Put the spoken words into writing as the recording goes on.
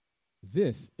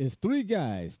This is Three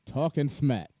Guys Talking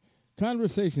Smack.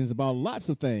 Conversations about lots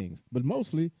of things, but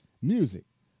mostly music.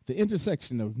 The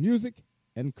intersection of music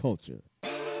and culture.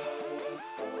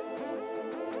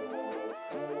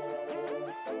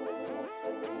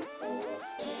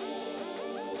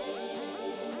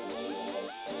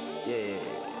 Yeah.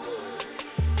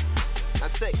 I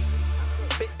say,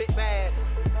 bit bad,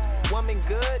 woman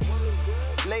good,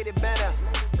 lady better.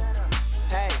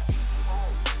 Hey,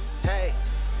 hey,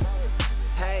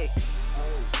 hey,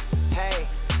 hey.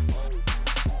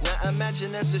 Now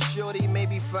imagine there's a shorty,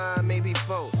 maybe 5, maybe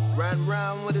 4, riding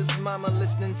around with his mama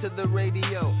listening to the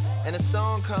radio, and a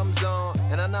song comes on,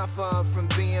 and I'm not far from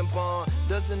being born.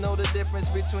 Doesn't know the difference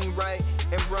between right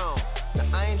and wrong. Now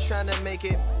I ain't trying to make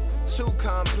it too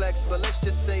complex, but let's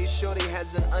just say shorty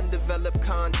has an undeveloped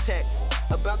context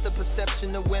about the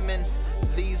perception of women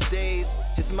these days.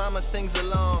 His mama sings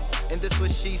along, and this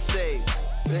what she says: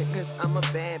 because I'm a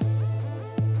bad,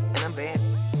 and I'm bad,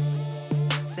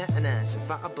 and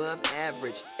far above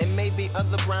average. And maybe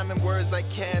other rhyming words like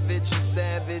cabbage and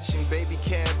savage and baby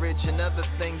carriage and other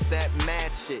things that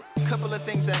match it. Couple of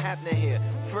things are happening here.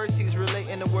 First, he's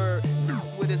relating the word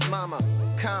with his mama,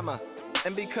 comma.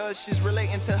 And because she's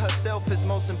relating to herself, his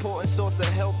most important source of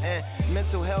health and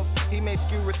mental health, he may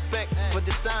skew respect for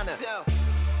dishonor. So,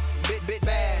 bit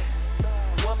bad,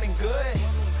 woman good,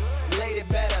 lady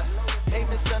better, ain't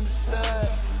misunderstood.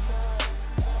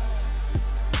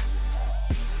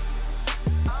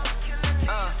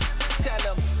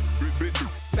 Tell him,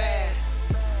 bad,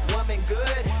 woman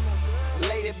good,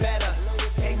 lady better,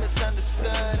 ain't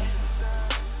misunderstood.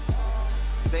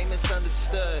 They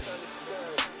misunderstood.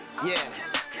 Yeah.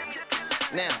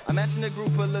 Now, imagine a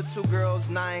group of little girls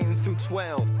 9 through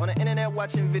 12 on the internet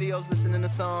watching videos, listening to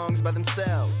songs by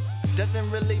themselves. Doesn't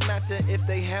really matter if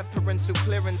they have parental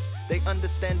clearance, they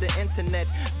understand the internet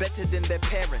better than their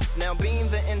parents. Now, being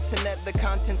the internet, the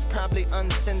content's probably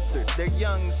uncensored. They're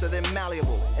young, so they're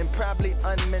malleable and probably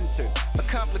unmentored. A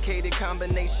complicated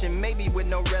combination, maybe with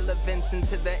no relevance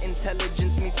into their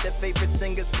intelligence meets their favorite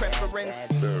singer's preference.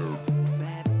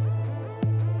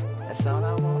 That's all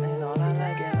I want and all I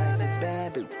like in life is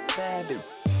bad boo, bad boo.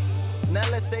 Now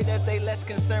let's say that they less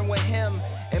concerned with him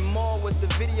and more with the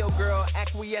video girl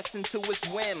acquiescing to his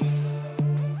whims.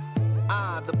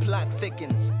 The plot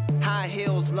thickens. High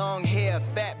heels, long hair,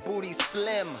 fat booty,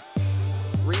 slim.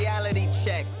 Reality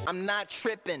check, I'm not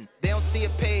tripping. They don't see a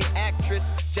paid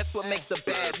actress, just what makes a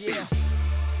bad bitch.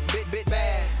 Bit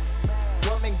bad,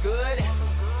 woman good,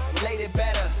 lady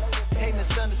better, ain't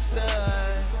misunderstood.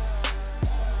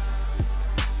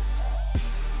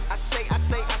 I say,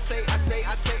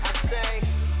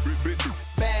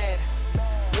 bad,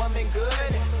 woman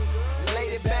good,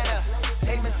 lady better,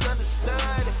 ain't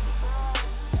misunderstood.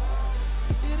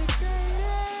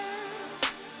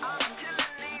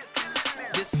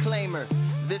 Disclaimer,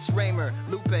 this Raymer,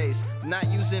 Lupe's not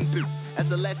using boot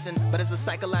as a lesson, but as a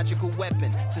psychological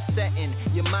weapon to set in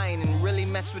your mind and really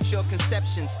mess with your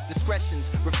conceptions, discretions,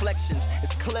 reflections.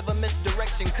 It's clever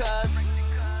misdirection, cuz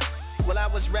while I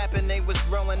was rapping, they was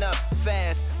growing up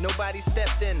fast. Nobody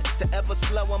stepped in to ever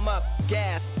slow them up.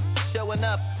 Gasp, showing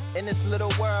up in this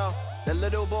little world. The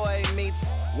little boy meets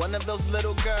one of those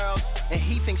little girls, and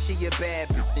he thinks she a bad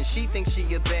boo, and she thinks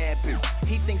she a bad boo.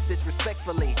 He thinks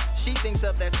disrespectfully, she thinks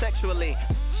of that sexually.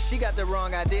 She got the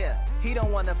wrong idea. He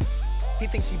don't wanna he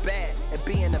thinks she bad at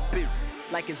being a boo,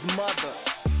 like his mother.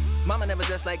 Mama never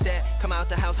dressed like that, come out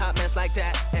the house hot mess like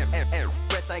that,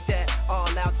 dress like that, all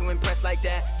out to impress like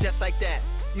that, just like that.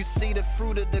 You see the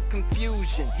fruit of the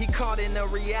confusion. He caught in a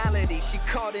reality, she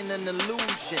caught in an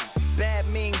illusion. Bad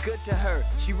mean good to her,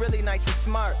 she really nice and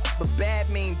smart, but bad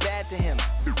mean bad to him.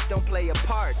 Don't play a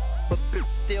part, but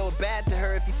still bad to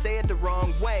her if you say it the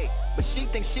wrong way. But she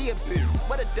thinks she a boo.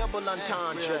 What a double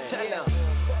entendre. Tell him,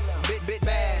 bit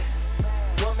bad,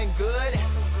 woman good,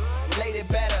 lady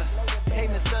better,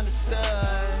 ain't misunderstood.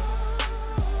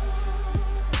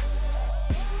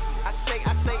 I say,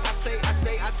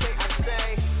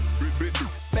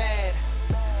 bad,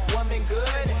 woman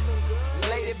good,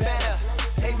 lady better,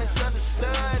 ain't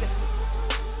misunderstood.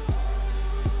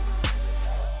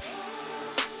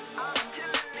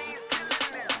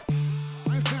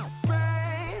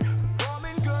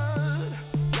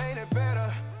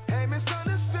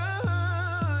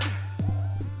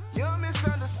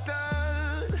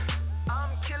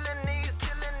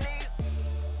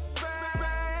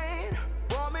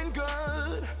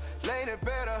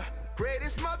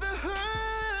 Greatest motherhood.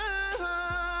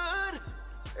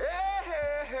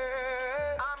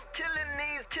 I'm killing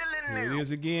Here it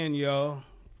is again, y'all.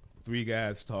 Three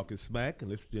Guys Talking Smack and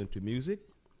listening to music.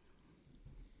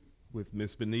 with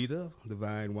Miss Benita,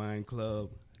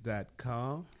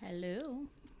 DivineWineClub.com. Hello.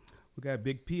 We got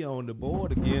Big P on the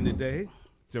board again today,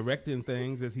 directing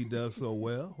things as he does so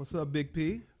well. What's up, Big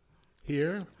P?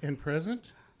 Here and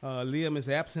present. Liam is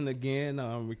absent again,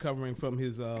 recovering from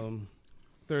his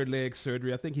third leg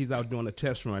surgery. I think he's out doing a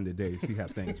test run today to see how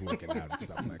things working out and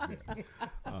stuff like that.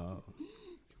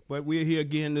 But we're here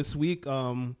again this week.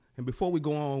 And before we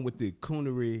go on with the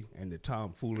coonery and the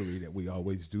tomfoolery that we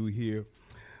always do here,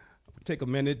 take a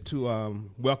minute to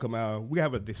welcome we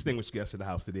have a distinguished guest in the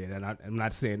house today, and I'm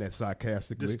not saying that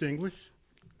sarcastically. Distinguished?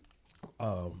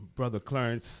 Brother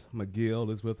Clarence McGill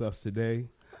is with us today.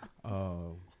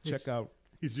 Check out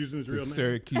He's using his real name.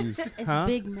 Syracuse. It's Huh?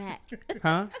 Big Mac.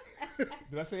 Huh?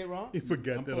 Did I say it wrong? He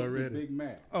forgot that already. Big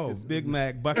Mac. Oh, Big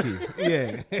Mac Bucky.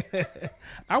 Yeah.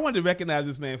 I wanted to recognize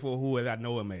this man for who I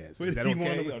know him as. Is that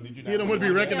okay? Or did you He don't want to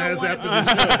be recognized after the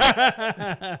show.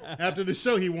 After the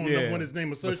show, he won't want his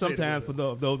name associated. But sometimes with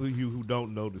for those of you who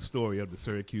don't know the story of the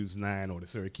Syracuse 9 or the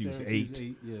Syracuse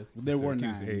 8. Yes, there were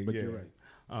Syracuse 9, but yeah. you're right.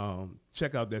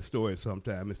 Check out that story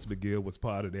sometime. Mr. McGill was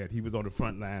part of that. He was on the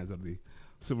front lines of the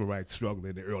civil rights struggle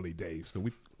in the early days. So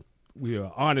we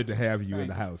are honored to have you in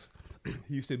the house.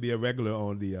 He used to be a regular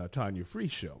on the Tanya Free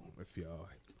Show, if y'all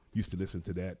used to listen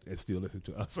to that and still listen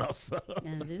to us also.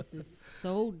 Now, this is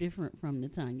so different from the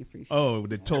Tanya Free Show. Oh,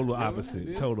 the total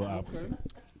opposite. Total opposite.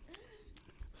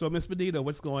 So, Miss Benita,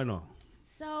 what's going on?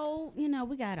 So, we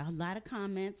got a lot of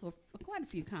comments, or quite a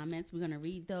few comments. We're going to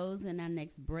read those in our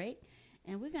next break,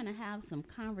 and we're going to have some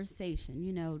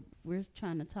conversation. We're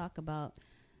trying to talk about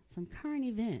some current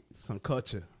events. Some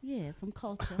culture. Yeah, some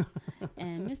culture.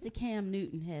 And Mr. Cam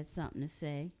Newton has something to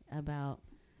say about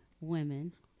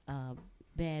women,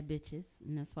 bad bitches.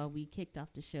 And that's why we kicked off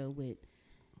the show with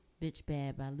Bitch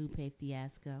Bad by Lupe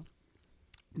Fiasco.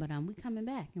 But we coming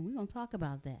back, and we're going to talk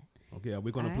about that. Okay, are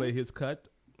we going to play his cut?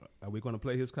 Are we going to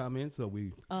play his comments, or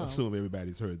we assume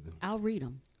everybody's heard them? I'll read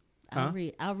them. Huh?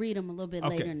 I'll read them a little bit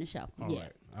later in the show.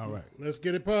 All right. Let's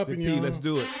get it popping, Big P, y'all. let's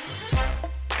do it.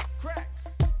 Crack.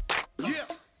 Yeah.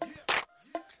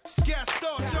 Scat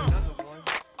star jump.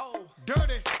 Oh,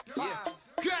 dirty. Yeah.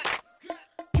 Crack.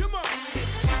 Come on.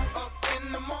 It's 2 up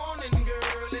in the morning,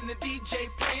 girl, and the DJ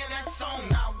playing that song.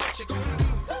 Now what you gonna do?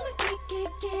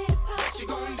 What you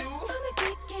gonna do?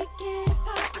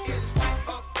 It's 2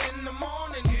 up in the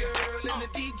morning, girl, and the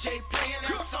DJ playing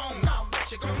that song. Now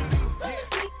what you gonna do?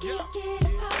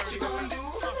 What you gonna do?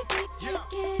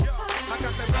 I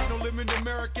got that ride, no limit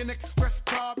American Express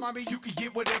card, mommy, you can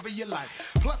get whatever you like.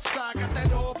 Plus, I got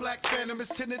that all black Phantom, it's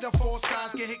tinted on 4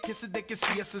 sides. Get hit, kiss it, they can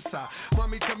see us inside.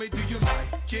 Mommy, tell me, do you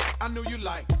like it? I know you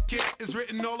like it. It's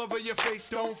written all over your face,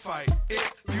 don't fight it.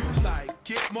 You like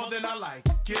it more than I like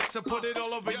it, so put it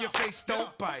all over your face,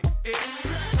 don't bite it.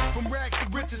 From rags to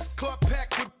riches, club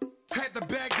packed with. Had to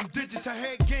bag them digits, her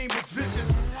head game was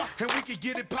vicious. And we could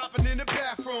get it popping in the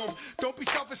bathroom. Don't be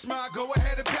selfish, smile, go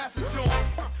ahead and pass it to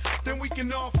him. Then we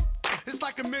can off. It's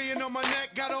like $1 million on my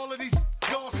neck, got all of these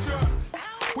all struck.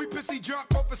 We pissy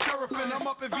drunk off of Seraphim. I'm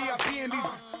up in VIP and these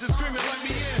just screaming, let me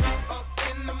in. Up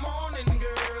in the morning,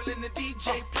 girl, and the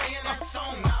DJ playing that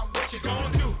song. Now what you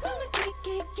gonna do?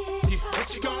 Yeah,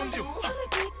 what you gonna do?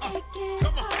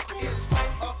 Come on. It's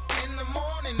up in the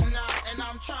morning now, and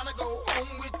I'm trying to go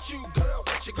home with you, girl.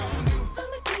 What you gonna do?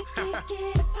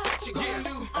 What you gonna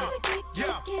do?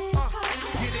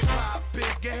 Get it pop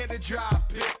it, get ahead and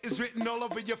drop it. It's written all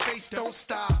over your face, don't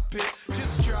stop it.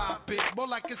 Just drop it, more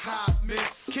like it's hot,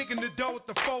 miss. Kicking the door with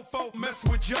the fofo,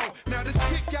 messing with Joe. Now this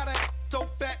chick got a so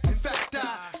fat, in fact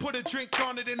I put a drink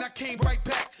on it and I came right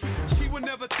back. She would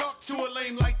never talk to a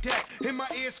lame like that. In my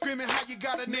ear screaming how you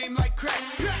got a name like crack.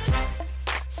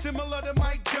 Similar to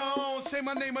Mike Jones, say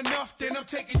my name enough, then I'm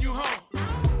taking you home.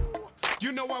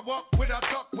 You know I walk without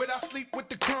talk, without sleep with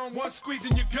the chrome, one squeeze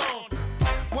and you're gone.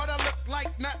 What I look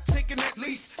like, not taking at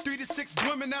least 3 to 6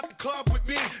 women out the club with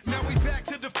me. Now we back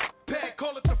to the pad,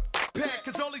 call it the pad,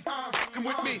 cause all these come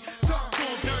with me. Talk to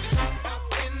 'em dirty. Up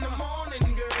in the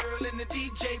morning, girl, and the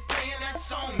DJ playing that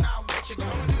song. Now what you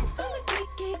gonna do?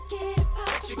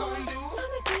 What you gonna do?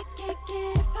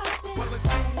 Well, it's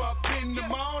 2 up in the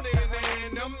morning,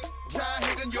 and I'm try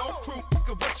hitting your crew.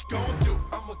 What you gonna do?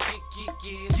 I'ma get.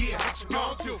 Yeah, what you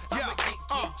gonna do? Yeah.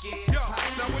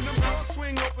 Now when them doors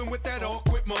swing open with that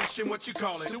awkward motion, what you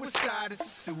call it? Suicide, it's a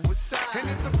suicide. And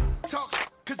if the talks,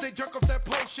 cause they drunk off that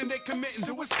potion, they committing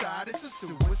suicide, it's a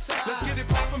suicide. Let's get it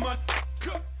poppin', man.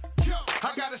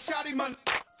 I got a shotty, man.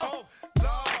 Oh,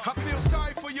 Lord. I feel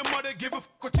sorry for your mother, give a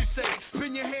what you say.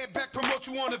 Spin your head back, promote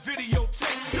you on a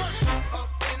videotape. Up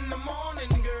in the morning,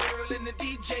 girl, and the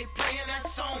DJ playing that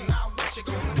song. Now what you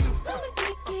gonna do?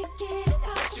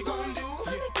 What you gonna do?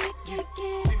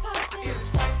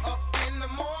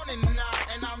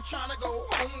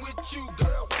 home with you,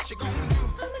 girl. What you gonna do?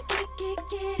 I'ma get it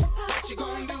poppin'. What you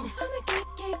gonna do? I'ma get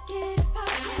it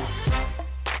poppin'.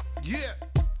 Yeah.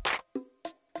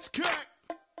 It's crack.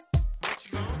 What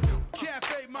you gonna do?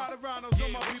 Cafe Moderanos, all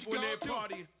my people in there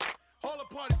partying. All the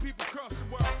party people across the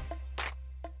world.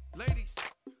 Ladies.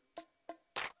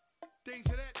 Things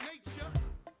of that nature.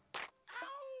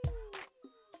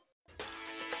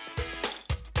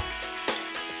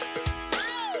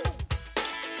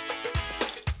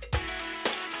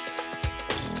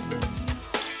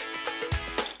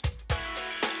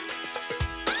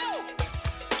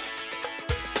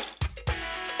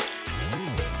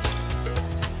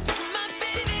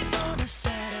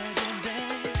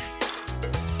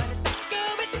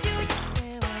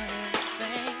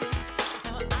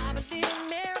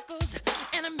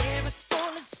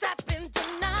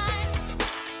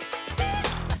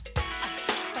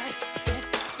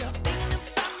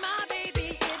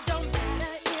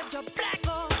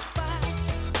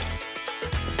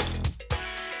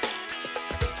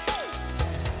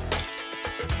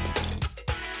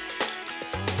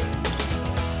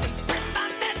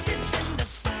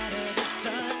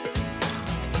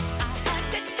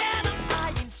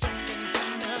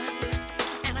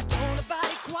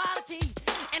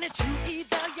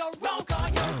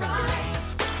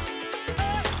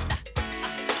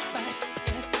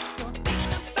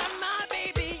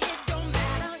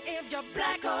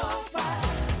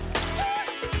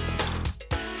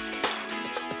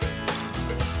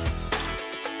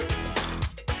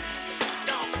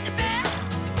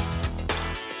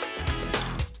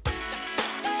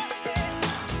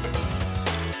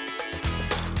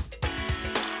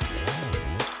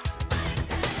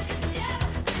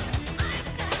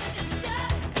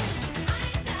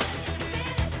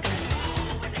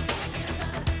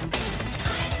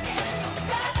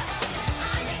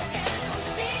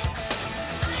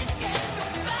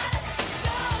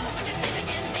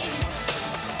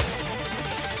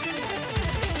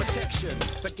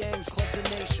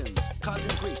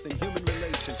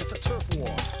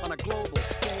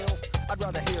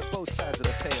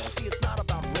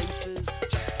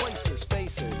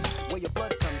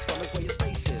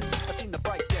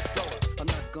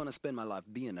 Spend my life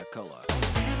being a color.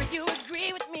 Damn, you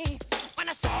agree with me when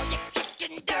I saw you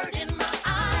kicking dirt in my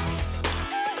eye.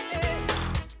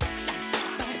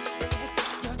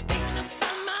 You're thinking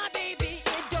about my baby.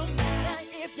 It don't matter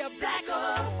if you're black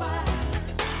or white.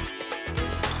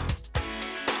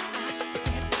 I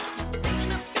said you're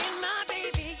thinking about my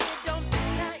baby. It don't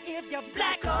matter if you're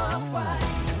black or white.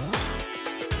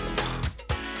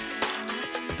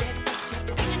 I said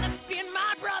you're thinking about my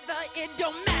brother. It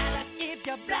don't matter if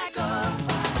you're black or white.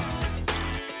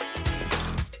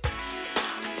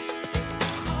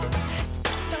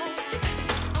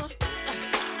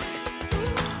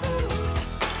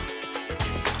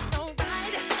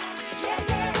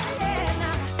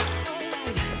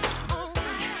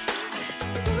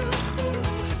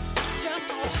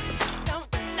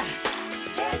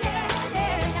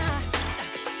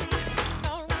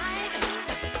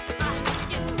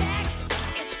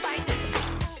 It's right,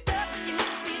 stuff you,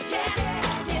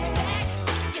 yeah.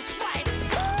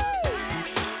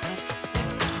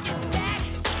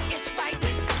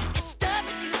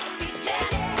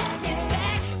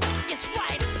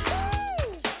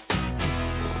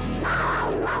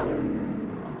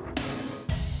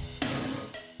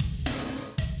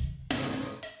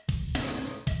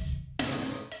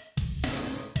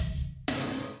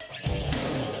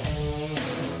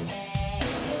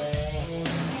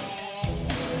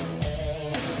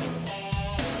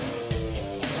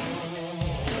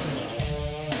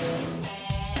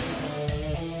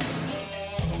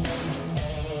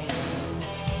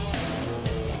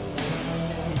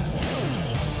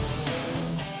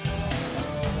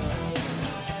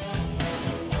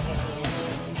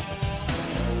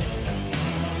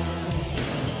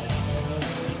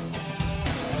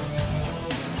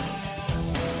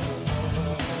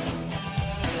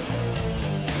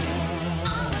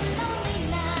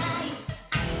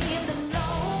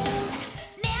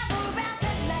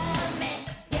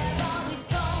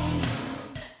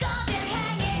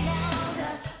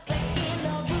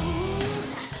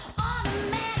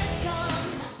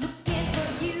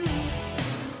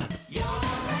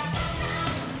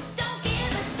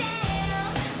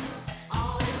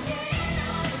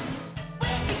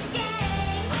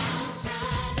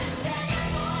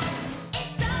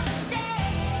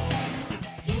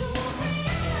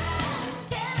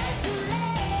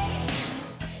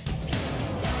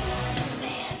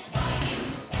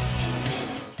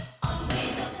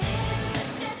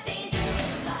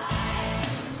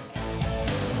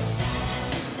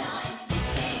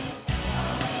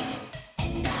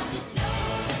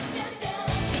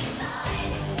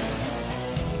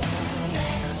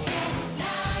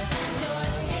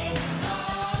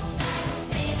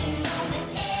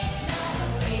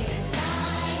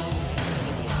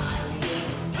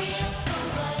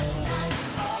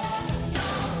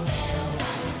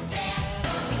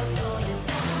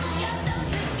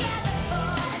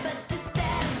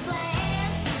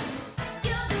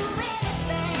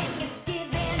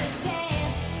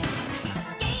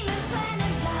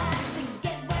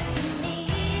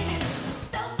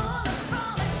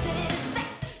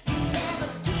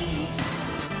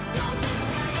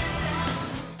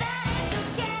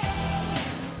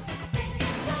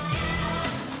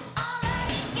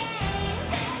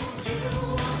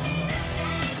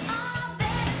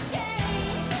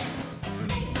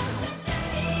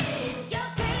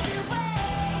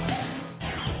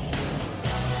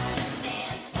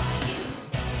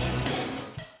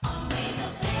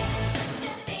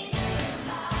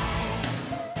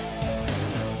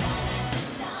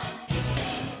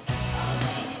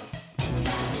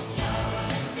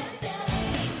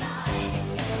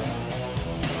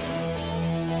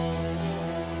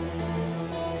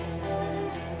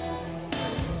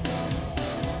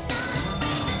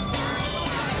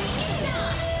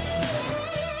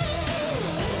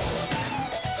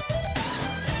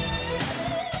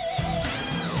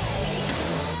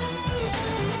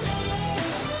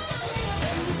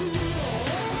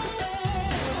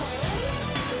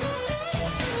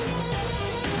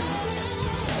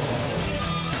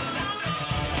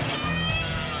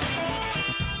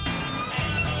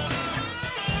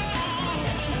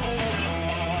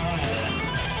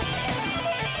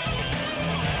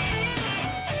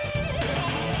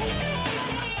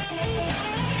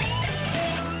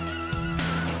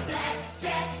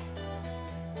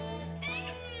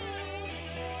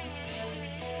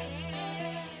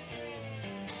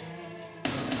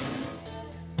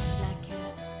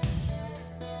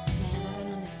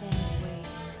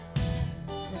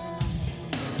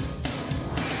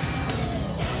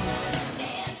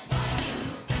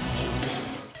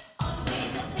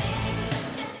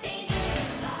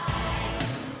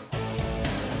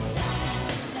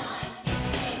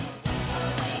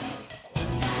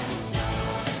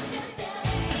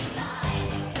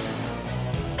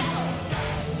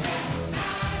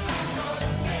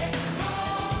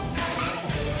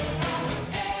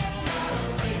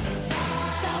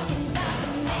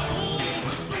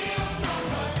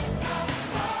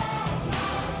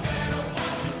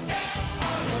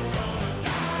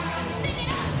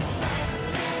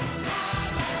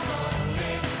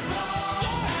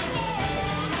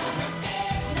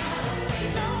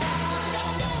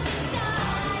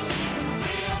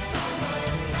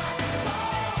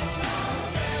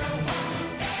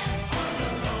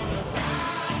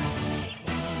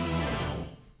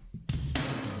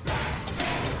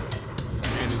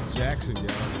 Jackson, y'all,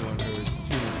 doing her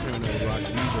Tina Turner rock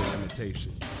diva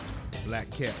imitation, Black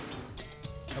Cat.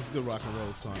 That's a good rock and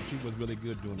roll song. She was really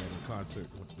good doing that in concert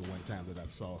the one time that I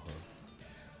saw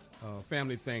her.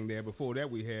 Family thing there. Before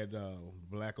that, we had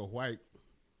Black or White,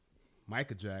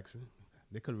 Michael Jackson.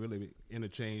 They could have really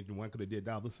interchanged, and one could have did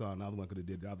the other song, the other one could have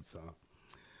did the other song.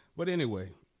 But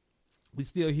anyway, we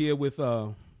still here with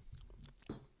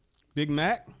Big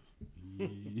Mac.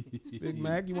 Big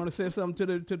Mac, you want to say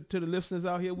something to the listeners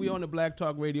out here? We on the Black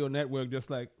Talk Radio Network,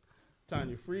 just like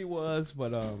Tanya Free was,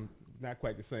 but not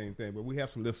quite the same thing. But we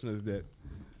have some listeners that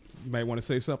you might want to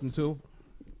say something to.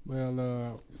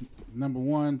 Well, number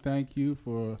one, thank you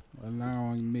for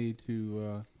allowing me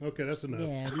to Okay, that's enough.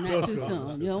 Yeah, not too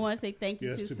soon. You don't want to say thank you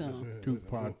Yes, too soon. to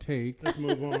partake. Let's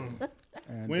move on.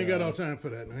 And, We ain't got all time for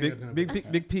that. I ain't got time for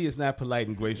that. Big P is not polite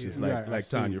and gracious Yeah, I like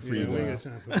see. Tanya Free Yeah, we ain't was.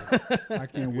 got time for that. I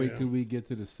can't wait Yeah. till we get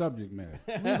to the subject matter.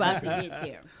 We about to get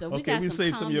there. So we Okay, got we some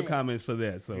save some of your comments.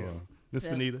 comments for that. So, Miss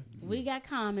So, Benita. We got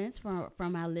comments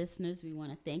from our listeners. We want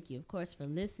to thank you, of course, for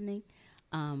listening.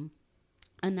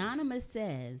 Anonymous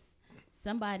says,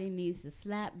 somebody needs to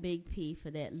slap Big P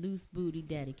for that loose booty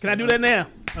dedication. Can I do that now?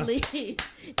 Please.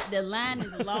 The line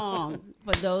is long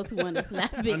for those who want to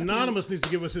slap Big P. Anonymous needs to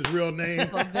give us his real name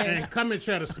and come and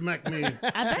try to smack me I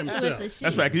bet you himself. it's a she.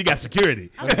 That's right, because you got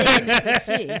security. I'm thinking it's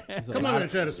a she. Come on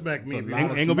and try to smack me. a man.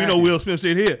 lot Ain't of gonna be no smacking. Will Smith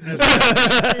shit here.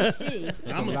 It's a she.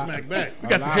 I'm going to smack back. We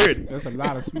got security. There's a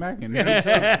lot of smacking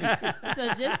there.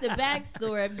 So just the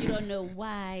backstory, if you don't know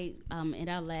why, in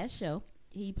our last show,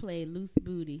 he played Loose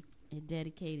Booty and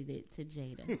dedicated it to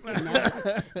Jada. And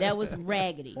that was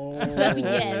raggedy. So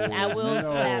yes, I will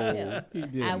slap him. He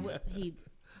did. I will,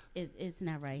 it's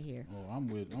not right here. Oh, I'm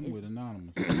with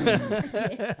Anonymous.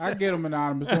 I get him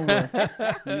Anonymous. Don't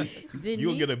worry. You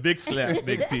gonna get a big slap,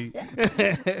 Big P.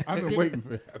 I've been waiting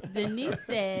for that. Denise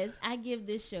says, I give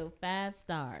this show 5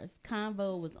 stars.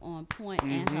 Convo was on point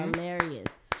and hilarious.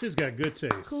 She's got good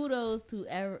taste. Kudos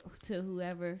to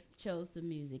whoever chose the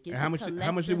music. It's How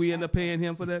much did we end up paying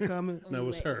him for that comment? That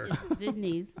was her. It's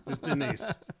Denise. It's Denise.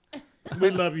 We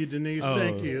love you, Denise. Oh.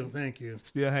 Thank you. Thank you.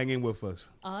 Still hanging with us.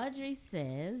 Audrey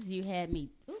says, you had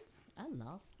me, oops, I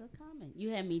lost the comment.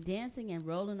 You had me dancing and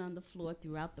rolling on the floor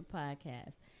throughout the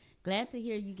podcast. Glad to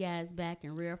hear you guys back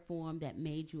in rare form that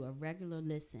made you a regular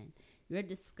listen. Your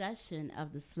discussion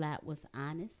of the slap was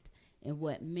honest and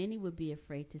what many would be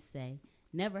afraid to say.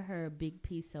 Never heard Big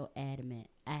P so adamant.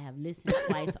 I have listened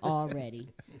twice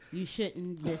already. You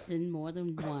shouldn't listen more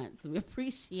than once. We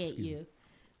appreciate you.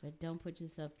 But don't put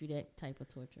yourself through that type of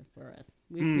torture for us.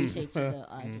 We appreciate you, though,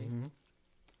 Audrey.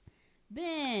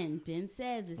 Ben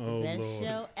says it's the best Lord.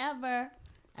 show ever.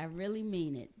 I really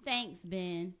mean it. Thanks,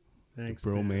 Ben. Thanks.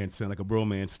 Bromance sound like a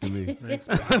bromance to me.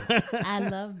 I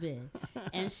love Ben.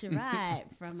 And Sherrod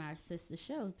from our sister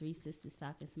show, Three Sisters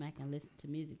Talk and Smack and Listen to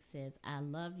Music, says, I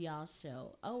love y'all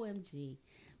show. OMG.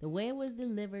 The way it was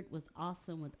delivered was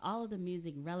awesome with all of the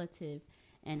music relative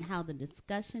and how the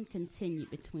discussion continued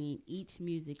between each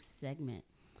music segment.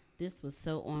 This was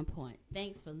so on point.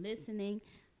 Thanks for listening.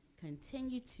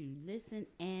 Continue to listen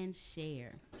and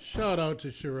share. Shout out to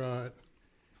Sherrod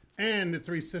and the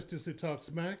 3 sisters who talk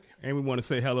smack. And we want to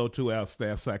say hello to our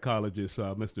staff psychologist,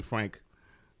 Mr. Frank,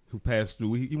 who passed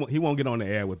through. He won't get on the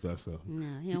air with us, so.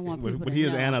 No, he don't want people But to he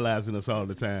is know. analyzing us all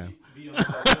the time.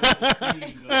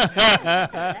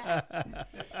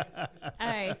 All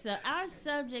right, so our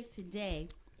subject today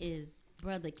is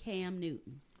Brother Cam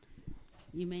Newton.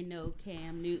 You may know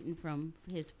Cam Newton from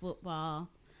his football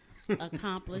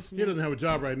accomplishments. He doesn't have a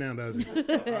job right now, does he?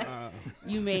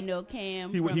 You may know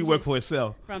Cam He from worked for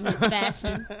himself. from his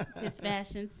fashion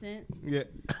sense. Yeah.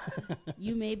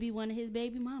 You may be one of his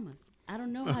baby mamas. I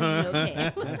don't know how you know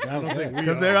Cam. I don't think we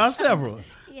Because are. there are several.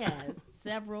 Yes,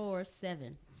 several or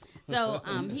 7. So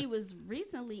he was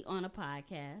recently on a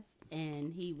podcast,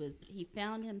 and he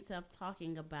found himself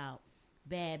talking about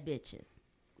bad bitches,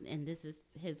 and this is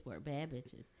his word, bad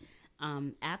bitches.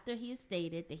 After he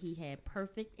stated that he had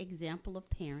perfect example of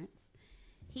parents,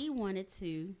 he wanted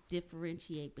to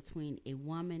differentiate between a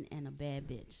woman and a bad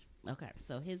bitch. Okay,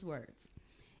 so his words.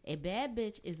 A bad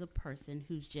bitch is a person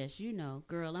who's just,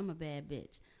 girl, I'm a bad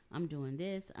bitch. I'm doing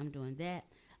this, I'm doing that.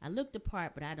 I look the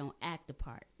part, but I don't act the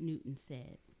part, Newton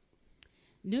said.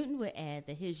 Newton would add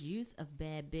that his use of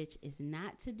bad bitch is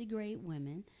not to degrade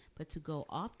women, but to go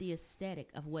off the aesthetic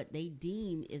of what they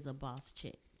deem is a boss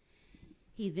chick.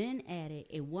 He then added,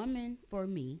 a woman, for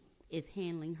me, is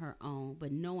handling her own,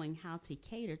 but knowing how to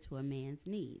cater to a man's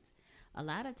needs. A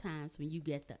lot of times when you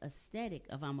get the aesthetic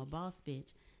of I'm a boss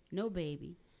bitch, no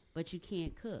baby, but you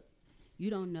can't cook. You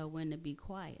don't know when to be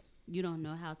quiet. You don't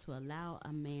know how to allow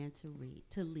a man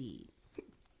to lead.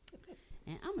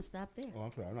 And I'm gonna stop there. Oh,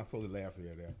 I'm sorry. I'm not supposed to laugh at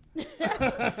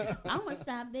that. I'm gonna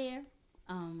stop there.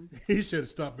 He should have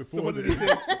stopped So before what did he this.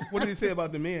 say? What did he say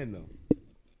about the men though?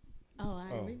 Oh, I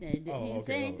didn't read that. He Oh, didn't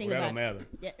say okay. anything That about don't matter.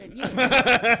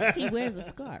 Yeah, he wears a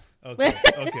scarf. Okay.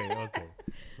 Okay.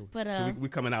 But So we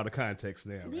coming out of context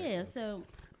now. Right? yeah, so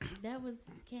that was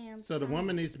Cam's. So the comment.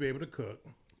 woman needs to be able to cook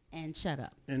And shut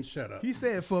up. and shut up. He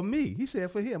said for me. He said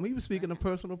for him. He was speaking of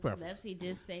personal preference. That's he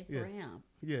did say for Yeah. him.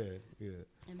 Yeah.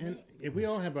 And if we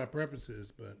all have our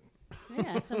preferences, but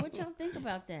Yeah, so what y'all think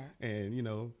about that? And you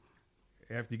know,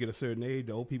 after you get a certain age,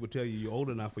 the old people tell you you're old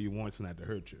enough for your wants not to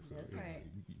hurt you. So That's right.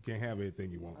 You can't have everything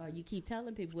you want. Or you keep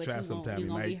telling people what Try you want, sometime. you're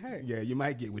You going to be might, hurt. yeah, you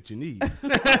might get what you need.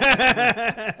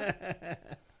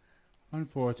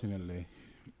 Unfortunately,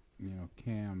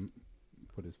 Cam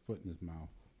put his foot in his mouth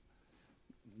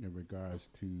in regards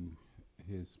to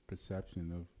his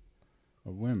perception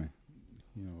of women.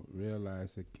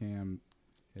 Realize that Cam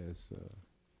has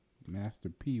Master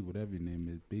P, whatever your name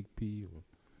is, Big P or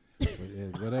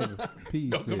whatever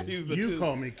P said. you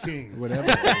call me king.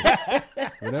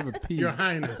 Whatever P. Your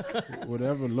Highness.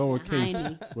 Whatever lowercase,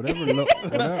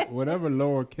 Hiney. whatever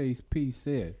lowercase P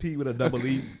said. P with a double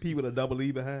E. P with a double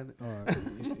E behind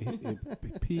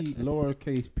it. P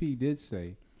lowercase P did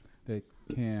say that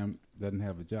Cam doesn't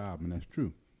have a job, and that's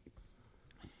true.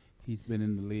 He's been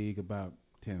in the league about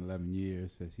 10, 11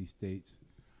 years, as he states,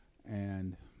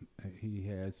 and he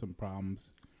had some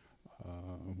problems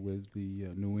with the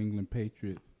New England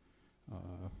Patriot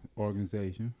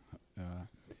organization,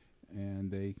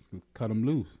 and they cut him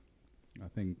loose, I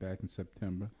think, back in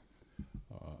September.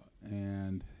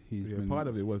 And he's been Part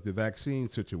of it was the vaccine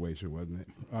situation, wasn't it?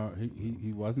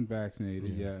 he wasn't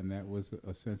vaccinated, and that was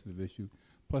a sensitive issue.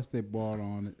 Plus, they brought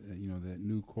on that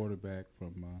new quarterback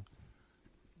from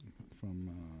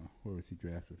where was he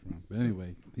drafted from? But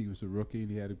anyway, he was a rookie and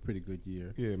he had a pretty good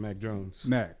year. Yeah, Mac Jones.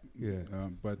 Mac, Yeah.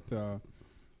 but the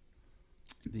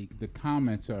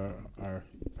comments are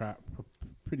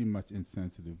pretty much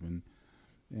insensitive,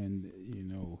 and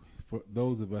for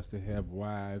those of us that have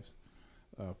wives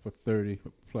for 30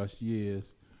 plus years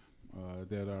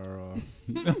that are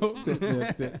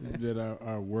that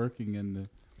are working in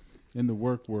the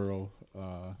work world,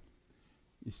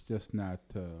 it's just not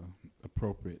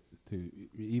appropriate to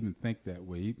even think that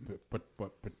way,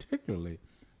 but particularly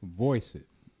voice it.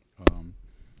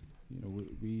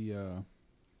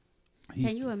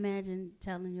 Can you imagine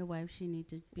telling your wife she needs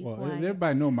to be quiet?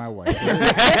 Everybody know my wife.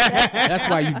 That's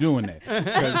why you're doing that.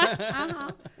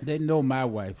 'Cause they know my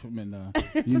wife. I mean,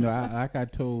 like I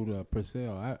told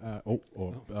Purcell,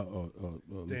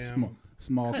 Damn.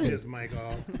 small Cut kid. his mic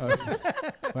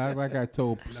off. Like I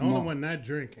told The only one not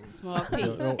drinking. Small P.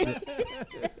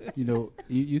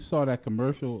 You saw that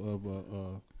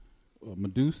commercial of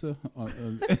Medusa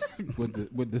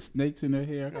with the snakes in her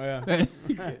hair. Oh,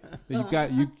 yeah.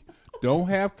 you don't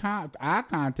have eye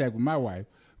contact with my wife.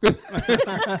 So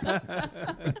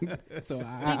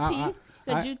Big P,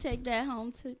 could you take that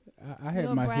home to I had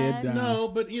your my head bride? down. No,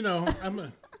 but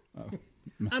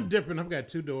I'm different. I've got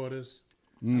 2 daughters.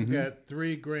 I've got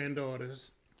 3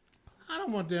 granddaughters. I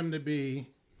don't want them to be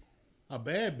a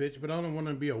bad bitch, but I don't want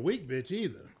them to be a weak bitch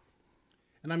either.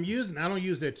 And I don't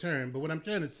use that term, but what I'm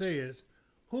trying to say is,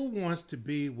 who wants to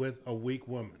be with a weak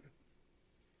woman?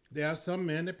 There are some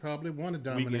men that probably want to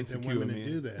dominate their women and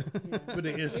do that, but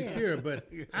they're insecure. But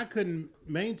I couldn't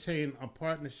maintain a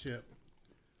partnership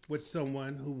with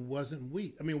someone who wasn't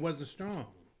wasn't strong.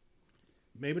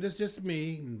 Maybe that's just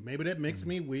me, and maybe that makes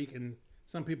me weak in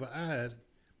some people's eyes,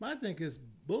 but I think it's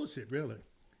bullshit, really.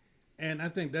 And I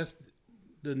think that's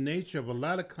the nature of a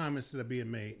lot of comments that are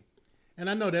being made. And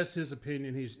I know that's his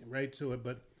opinion, he's right to it,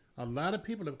 but a lot of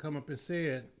people have come up and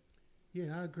said,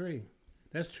 yeah, I agree.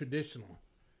 That's traditional.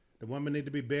 The woman need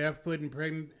to be barefoot and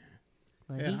pregnant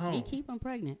at home. He keep them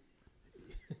pregnant.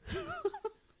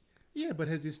 Yeah, but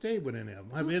has he stayed with any of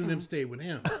them? Have any of them stayed with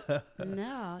him?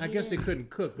 No. I guess they couldn't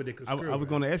cook, but they could I screw was her.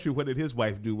 going to ask you what did his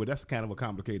wife do, but that's kind of a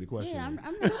complicated question. Yeah,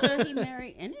 I'm not sure he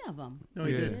married any of them. No,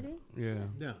 he Yeah. didn't. Yeah.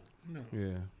 No.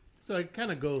 Yeah. So it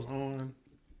kind of goes on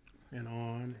and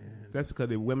on. And That's because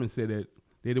the women said that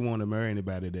they didn't want to marry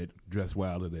anybody that dressed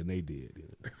wilder than they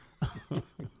did.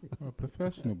 Well,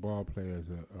 professional ball players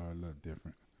are a little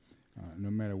different. No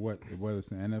matter what, whether it's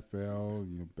the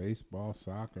NFL, baseball,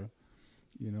 soccer,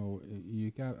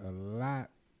 you got a lot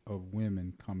of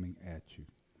women coming at you.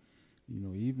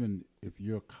 Even if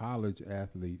you're a college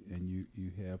athlete and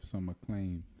you have some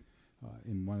acclaim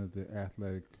in one of the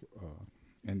athletic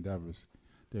endeavors,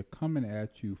 they're coming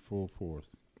at you full force.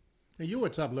 you were a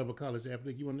top-level college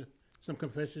athlete. You want to some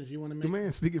confessions you want to make? The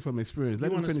man speaking from experience.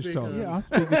 Let You him wanna finish speak, talking.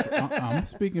 Yeah, I'm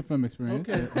speaking from experience.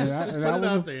 Okay, let's put it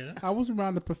out there. I was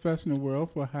around the professional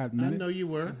world for a hot I minute. know you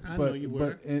were.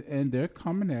 And they're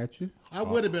coming at you. I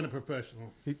would have been a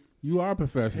professional You are a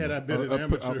professional. had I been an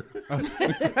amateur.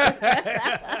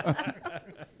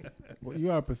 Well,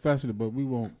 you are a professional, but we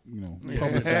won't,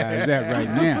 publicize that right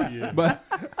now. Yeah. But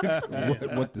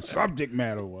what the subject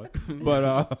matter was.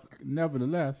 But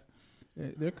nevertheless,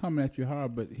 they're coming at you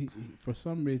hard. But he for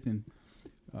some reason,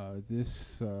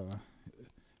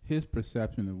 his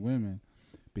perception of women,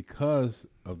 because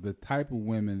of the type of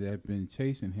women that have been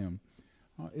chasing him,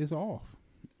 is off.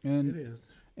 And It is.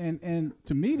 And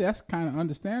to me, that's kind of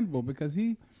understandable because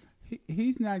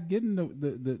he's not getting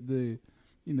the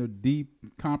deep,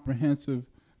 comprehensive,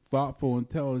 thoughtful,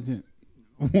 intelligent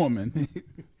woman.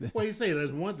 Well, you say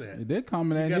there's one that. They're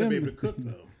coming You at got to him. be able to cook,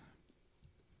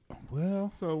 though.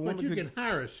 Well, So what But was you it? can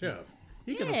hire a chef.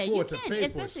 He can yeah, afford you to can, pay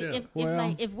for a especially chef.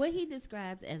 if what he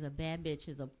describes as a bad bitch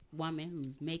is a woman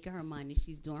who's making her money,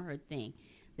 she's doing her thing.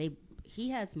 He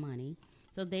has money,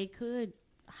 so they could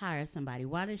hire somebody.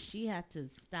 Why does she have to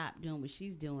stop doing what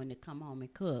she's doing to come home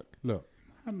and cook? look,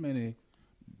 how many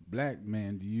black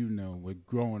men do you know with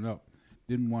growing up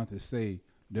didn't want to say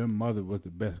their mother was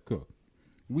the best cook?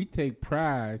 We take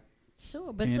pride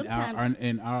Sure, but in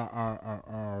sometimes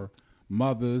our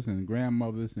mothers and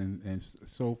grandmothers and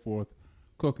so forth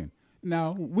cooking.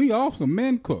 Now, we also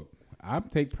men cook. I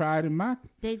take pride in my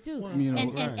they do. you know,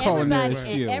 and culinary everybody,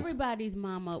 skills. and everybody's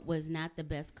mama was not the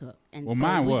best cook. And Well,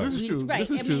 mine was. This is true. Right. This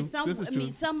is I true. mean, This is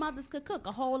true. some mothers could cook.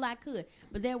 A whole lot could.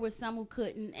 But there were some who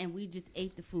couldn't, and we just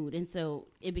ate the food. And so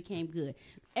it became good.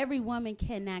 Every woman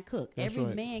cannot cook. That's Every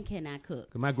right. man cannot cook.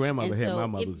 'Cause my grandmother And had so my if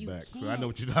mother's you back, so I can't- know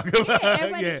what you're talking about.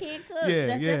 everybody can't cook. Yeah,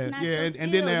 That's yeah, not yeah. your And then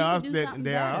skill. there You are can do something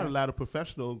there are better. a lot of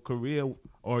professional,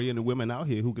 career-oriented women out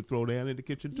here who could throw down in the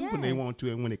kitchen too when they Yes. want to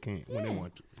and when they can't, when they Yeah.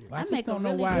 want to. Yeah. I just make a don't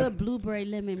know really why- good blueberry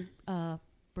lemon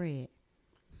bread.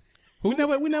 We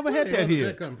never had Where that the here. hell did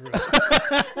that come from?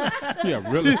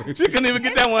 yeah, really. She couldn't even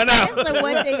get that one out. That's the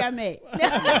one thing I make.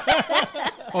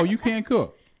 Oh, you can't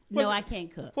cook. No, I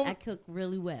can't cook. I cook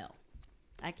really well.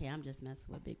 I can't. I'm just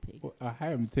messing with Big P. Well, I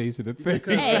haven't tasted a thing.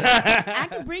 Hey, I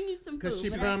can bring you some food. Because she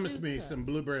but I promised do me cook. some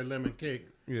blueberry lemon cake.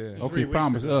 Yeah. 3 Okay, weeks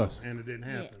promise ago, us. And it didn't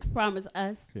Yeah, happen. promise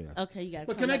us. Yeah. Okay, you got.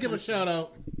 But can I give a shout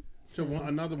out to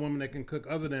another woman that can cook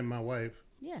other than my wife,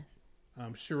 Yes.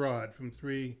 Sherrod from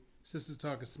 3 Sisters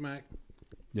Talking Smack.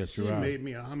 Yes, She you're right. made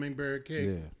me a hummingbird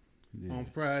cake Yeah. on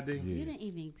Friday. Yeah. You didn't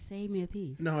even save me a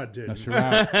piece. No, I Now, didn't.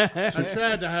 Sherrod, I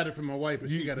tried to hide it from my wife, but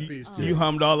she got a piece too. You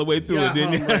hummed all the way through Yeah, it,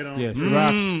 didn't you? right on. yeah,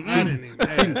 Sherrod, I didn't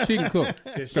even. she can cook.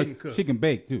 Yeah, she can cook. She can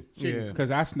bake too. She can Because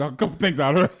I snuck a couple things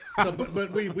out of her. So,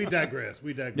 but we digress.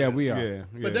 We digress. Yeah, we are. Yeah,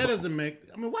 But that doesn't make.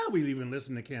 I mean, why are we even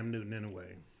listening to Cam Newton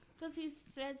anyway? Because you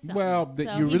said something. Well, So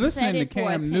you're he listening said to it for Cam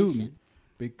attention. Newton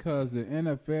because the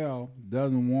NFL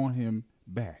doesn't want him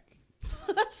back.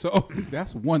 So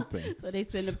that's one thing. So they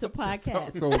send him to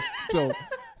podcasts.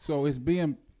 So it's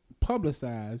being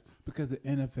publicized because the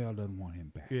NFL doesn't want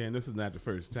him back. Yeah, and this is not the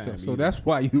first time. So either. that's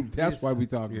why we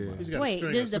talking Yeah. about He's it. got Wait, a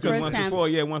string this of is the Because first once time.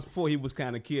 before he was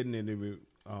kind of kidding, and the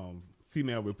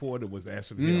female reporter was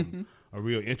asking him a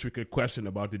real intricate question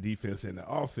about the defense and the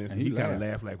offense, and And he he kind of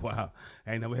laughed. laughed like, "Wow,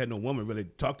 I ain't never had no woman really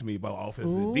talk to me about offense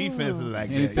and defense and like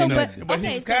And that." so, you know? but- he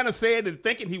okay, was so- kind of saying and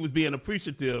thinking he was being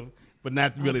appreciative, but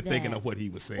not really thinking that. of what he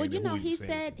was saying. Well, you and who know, he was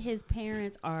saying. said his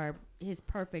parents are his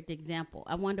perfect example.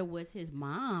 I wonder, was his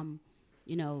mom,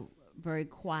 very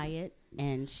quiet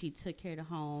and she took care of the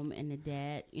home, and the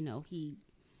dad, he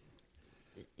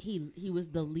was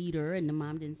the leader, and the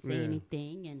mom didn't say Yeah.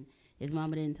 anything, and his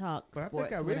mama didn't talk But I sports,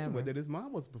 think I read whatever. somewhere that his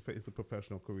mom is a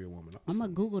professional career woman. I'm also.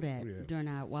 gonna Google that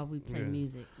Yeah. while we play Yeah.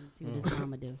 music and see what his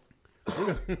mama do.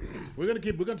 We're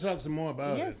gonna talk some more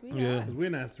about Yes, it. we Yeah. are. 'Cause we're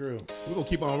not through. We're gonna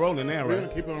keep on rolling now, We're right?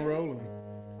 gonna keep on rolling.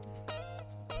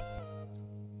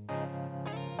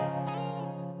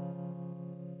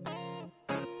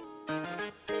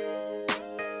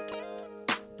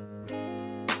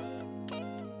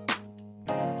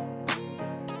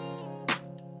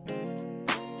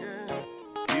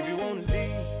 If you wanna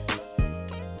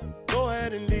leave, go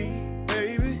ahead and leave,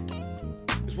 baby.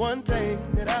 There's one thing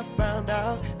that I found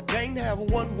out. I can't have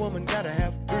one woman, gotta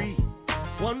have 3.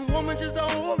 One woman just to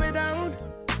hold me down.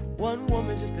 One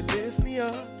woman just to lift me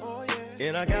up. Oh, yeah.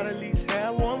 And I gotta at least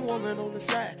have one woman on the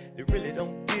side that really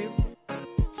don't give.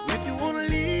 So if you wanna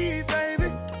leave, baby,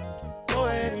 go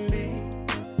ahead and leave.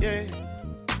 Yeah.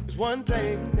 There's one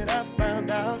thing that I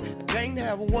found out. I can't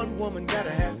have one woman,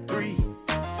 gotta have 3.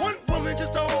 One woman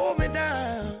just to hold me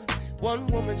down. One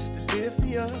woman just to lift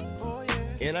me up. Oh,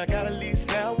 yeah. And I gotta at least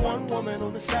have one woman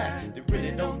on the side that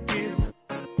really don't give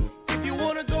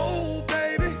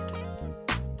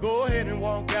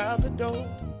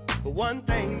But one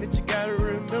thing that you gotta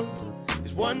remember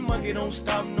is one monkey don't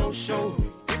stop no show.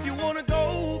 If you wanna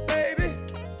go, baby,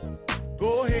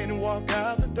 go ahead and walk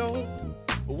out the door.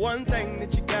 But one thing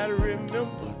that you gotta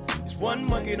remember is one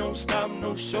monkey don't stop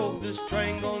no show. This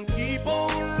train gon' keep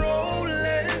on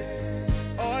rolling.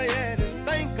 Oh yeah, just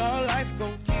think our life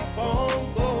gon' keep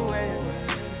on going.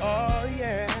 Oh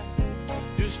yeah,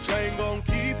 this train gon'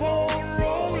 keep on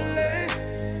rolling.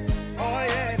 Oh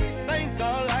yeah, just think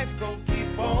our life gon'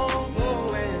 keep on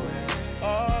going.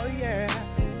 Oh yeah,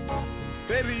 so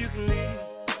baby you can leave,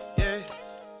 yeah,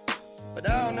 but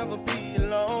I'll never be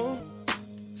alone.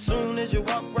 Soon as you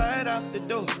walk right out the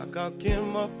door, I call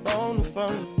Kim up on the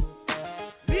phone.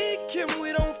 Me, Kim,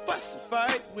 we don't fuss and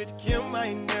fight. With Kim, I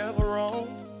ain't never wrong.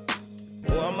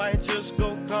 Or I might just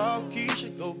go call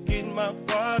Keisha, go get my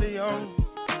party on.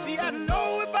 See, I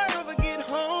know if I ever get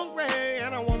hungry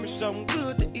and I want me something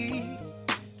good to eat,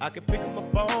 I can pick up my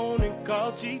phone and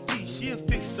call TT. She'll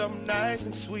fix something nice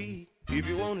and sweet. If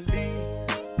you wanna leave,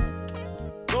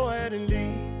 go ahead and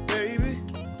leave, baby.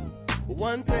 But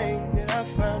one thing that I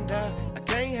found out, I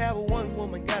can't have a one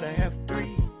woman, gotta have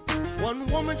three. One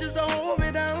woman just to hold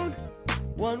me down,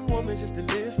 one woman just to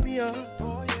lift me up.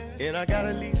 And I gotta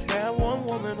at least have one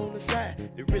woman on the side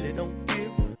that really don't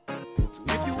give. So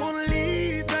if you wanna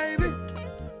leave, baby,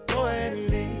 go ahead and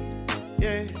leave,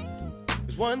 yeah.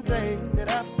 There's one thing that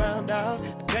I found out,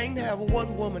 I can't have a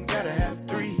one woman, gotta have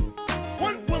three.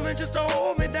 One woman just to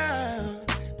hold me down,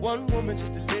 one woman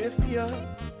just to lift me up.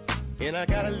 And I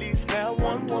gotta at least have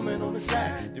one woman on the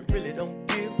side that really don't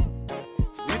give.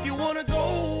 So if you wanna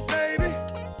go, baby,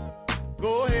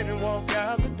 go ahead and walk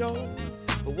out the door.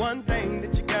 But one thing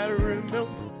that you gotta remember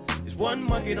is one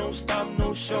monkey don't stop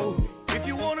no show. If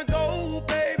you wanna go,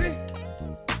 baby,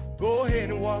 go ahead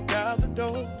and walk out the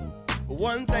door. But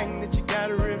one thing that you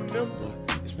gotta remember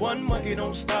is one monkey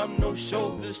don't stop no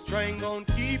show. This train gon'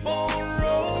 keep on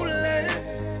rolling.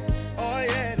 Oh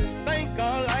yeah, just think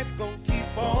our life gon'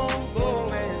 keep on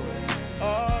going.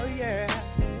 Oh yeah,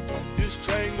 this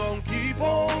train gon' keep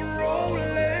on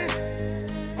rolling.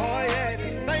 Oh yeah,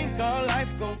 just think our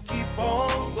life gon' keep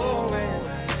on going.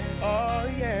 Oh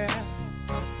yeah.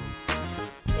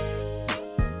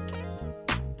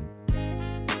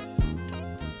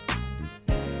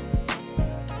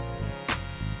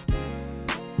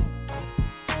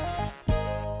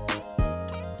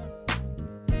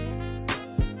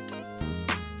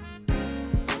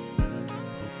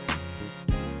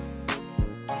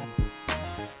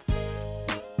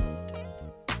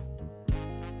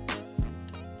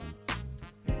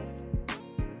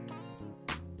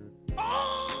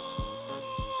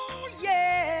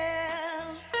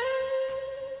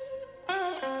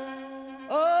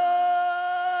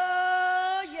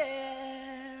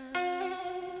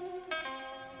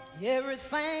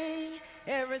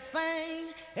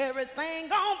 Everything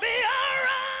gonna be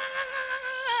alright.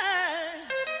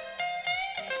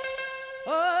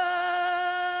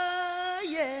 Oh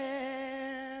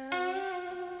yeah.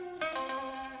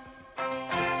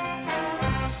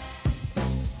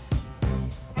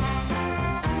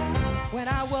 When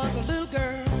I was a little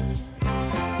girl,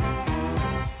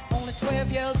 only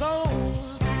 12 years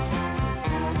old,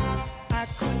 I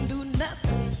couldn't do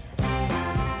nothing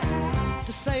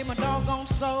to save my doggone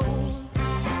soul.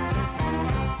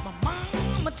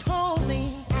 Mama told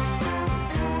me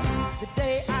the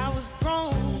day I was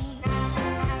grown,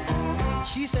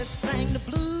 she said sing the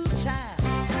blues, child,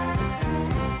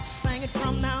 sing it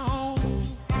from now on.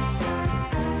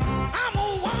 I'm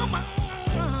a woman,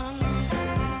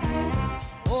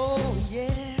 oh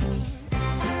yeah,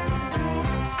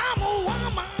 I'm a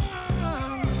woman,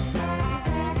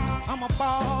 I'm a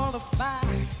ball of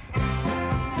fire,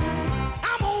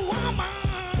 I'm a woman,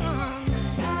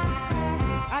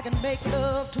 I can make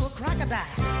love to a crocodile.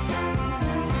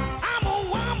 I'm a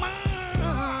woman,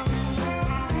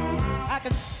 I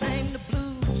can sing the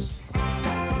blues.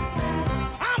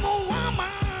 I'm a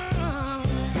woman,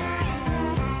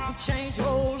 can change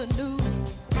old and new.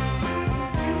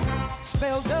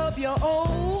 Spell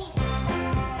W-O-M-A-N.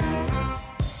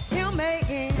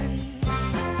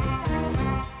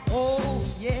 Oh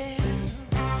yeah,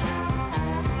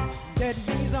 that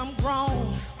means I'm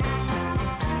grown.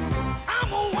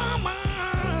 I'm a woman,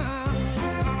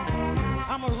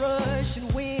 I'm a Russian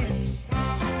wind.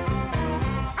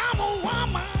 I'm a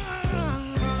woman,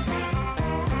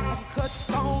 I can cut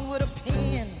stone with a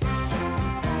pen.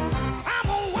 I'm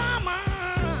a woman,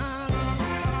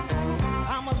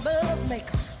 I'm a love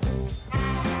maker.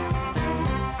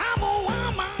 I'm a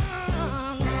woman,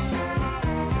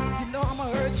 you know I'm a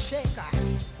earth shaker.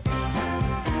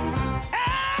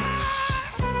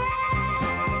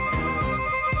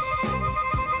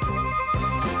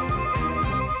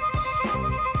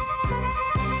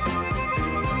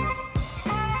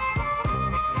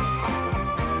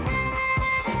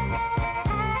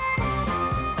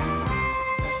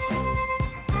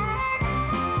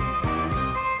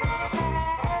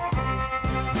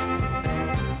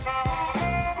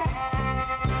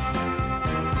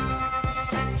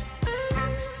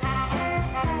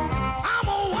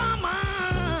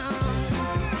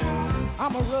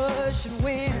 I'm a rushing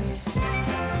wind.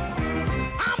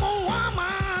 I'm a woman.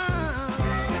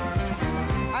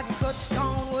 I can cut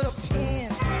stone with a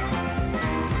pen.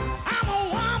 I'm a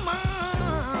woman.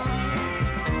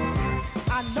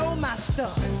 I know my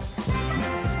stuff.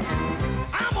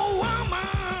 I'm a woman.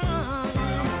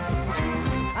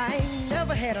 I ain't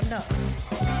never had enough.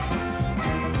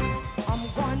 I'm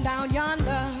going down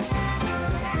yonder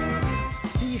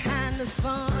behind the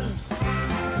sun.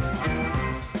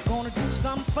 Gonna do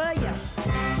something for you.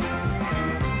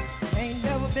 Ain't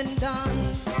never been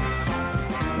done.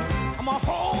 I'ma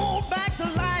hold back the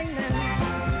lightning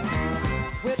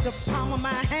with the palm of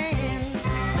my hand.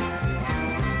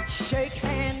 Shake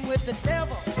hand with the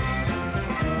devil.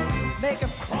 Make him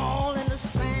crawl in the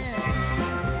sand.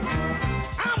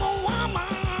 I'm a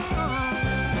woman.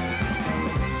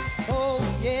 Oh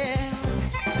yeah.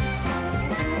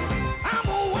 I'm a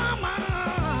woman.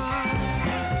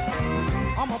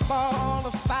 I'm a ball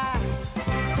of fire.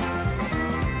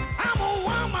 I'm a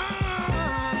woman.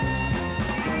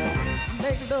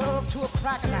 Make love to a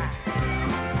crocodile.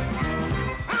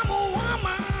 I'm a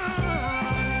woman.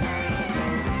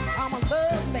 I'm a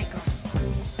love maker.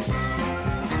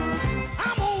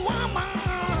 I'm a woman.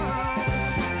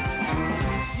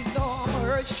 You know I'm a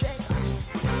earth shaker.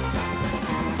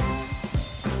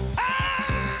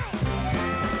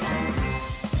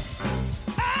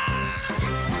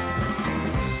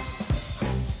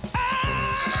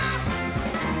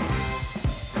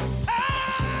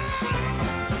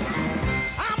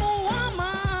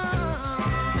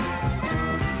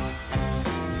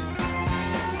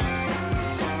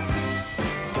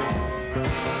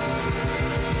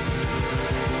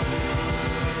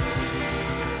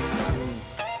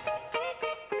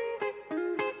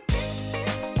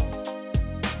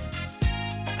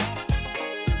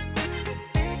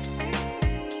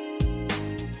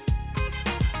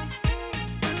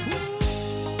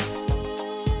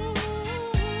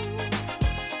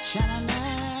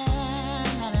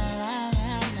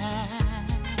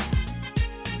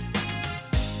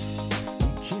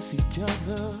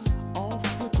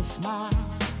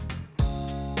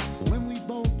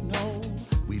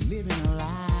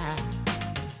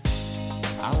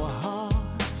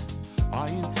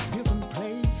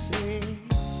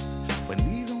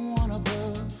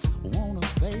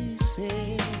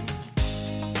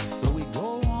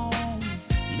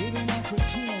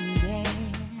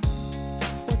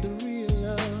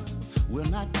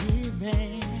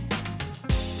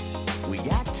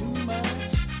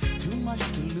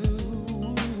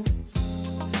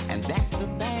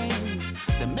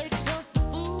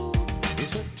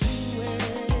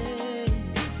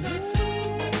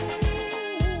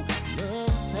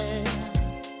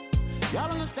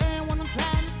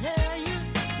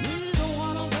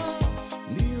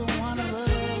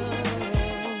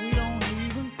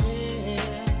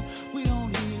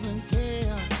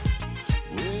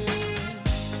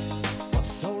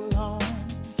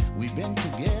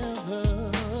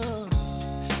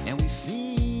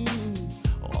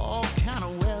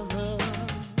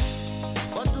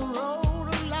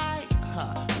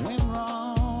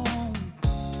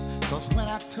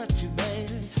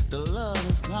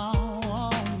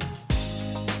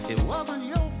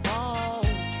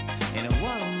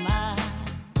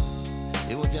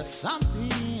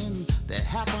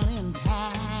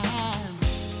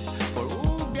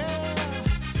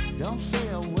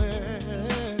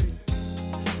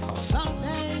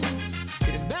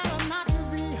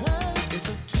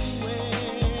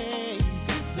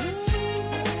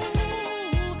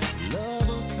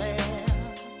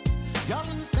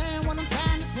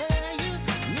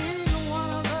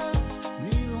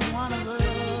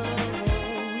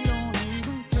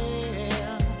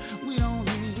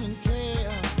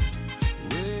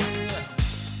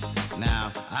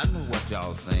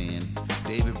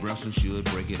 Should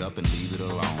break it up and leave it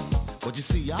alone. But you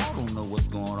see, y'all don't know what's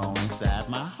going on inside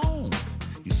my home.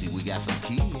 You see, we got some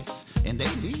kids, and they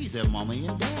need their mommy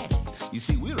and daddy. You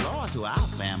see, we're loyal to our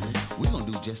family. We're gonna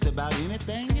do just about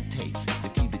anything it takes to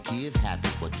keep the kids happy.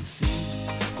 But you see,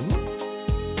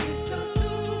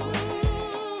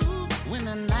 when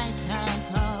the nighttime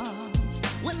comes,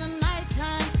 when the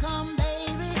nighttime comes,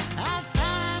 baby, I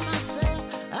find myself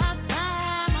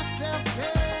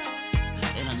there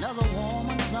in another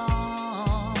woman's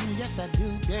arms. Yes, I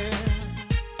do, girl.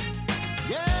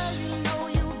 Girl, you know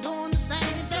you doing the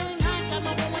same thing. I got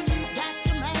my woman, you got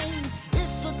your man.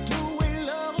 It's a two-way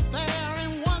love affair,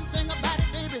 and one thing about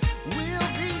it, baby, we'll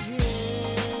be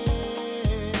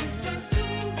here.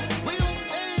 We'll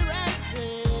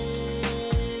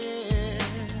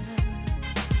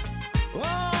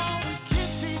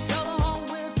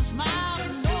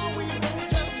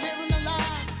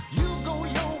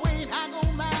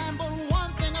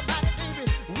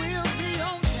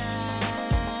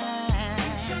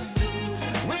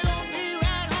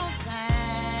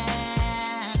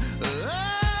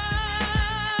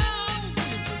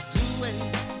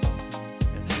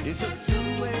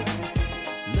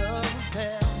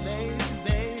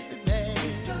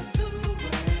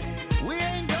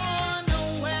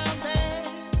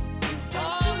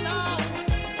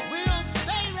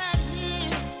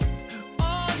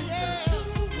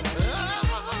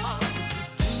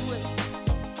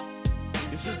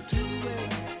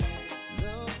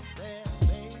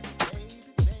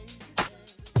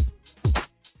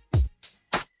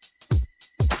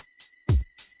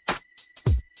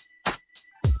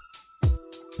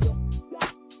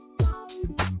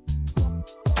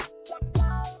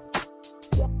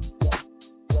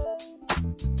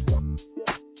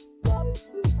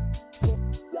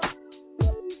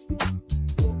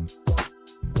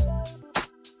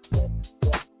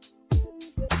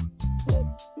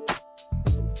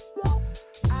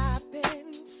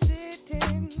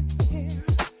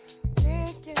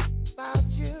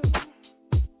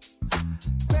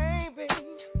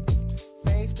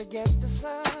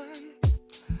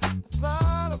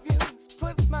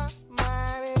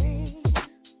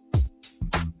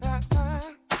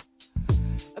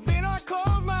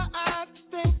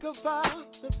think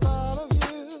about the thought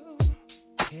of you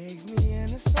takes me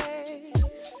into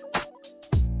space.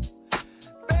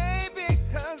 Baby,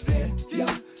 'cause if you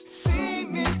see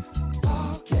me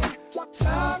walking,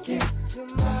 talking to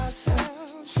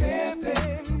myself,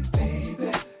 tripping,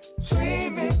 baby,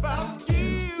 dreaming about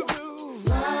you,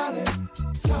 smiling,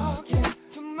 talking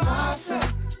to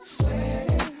myself,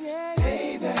 sweating, yeah,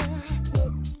 baby,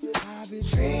 I've been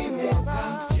dreaming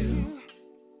about you.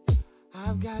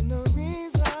 I've got no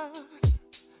reason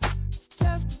to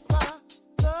testify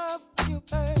love you,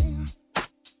 babe.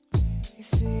 It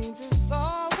seems it's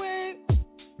always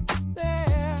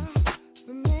there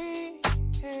for me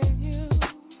and you.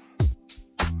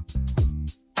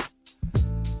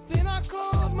 Then I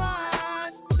close my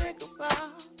eyes and think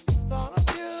about the thought of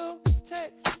you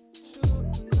takes me to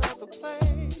another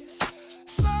place.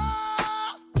 So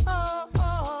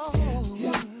if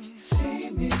you see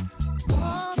me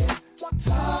walking,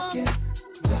 talking,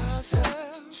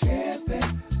 myself,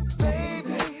 tripping,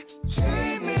 baby,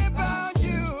 dreaming about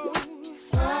you,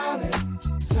 smiling,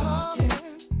 talking,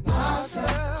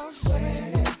 myself,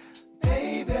 sweating,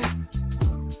 baby,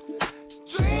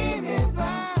 dreaming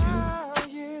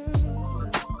about you.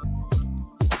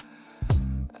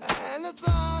 And the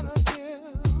thought of you,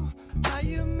 how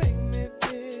you make me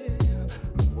feel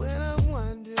when I'm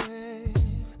wondering,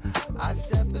 I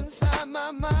step inside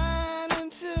my mind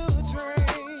into a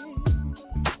dream.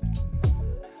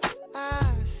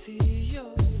 I see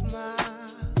your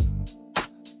smile,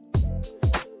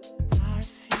 I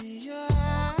see your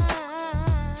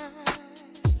eyes.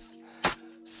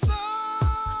 So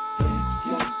if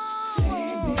you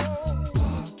see me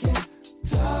walking,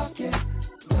 talking,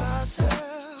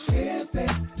 myself,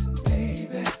 tripping,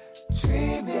 baby,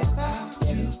 dreaming about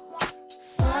you,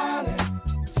 smiling,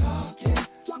 talking,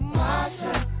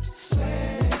 myself,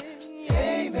 sweating,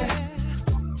 baby,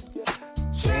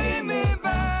 dreaming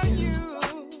about you.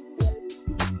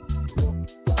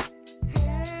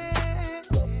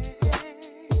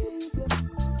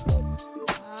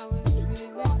 I was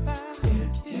dreaming about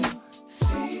if you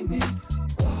see me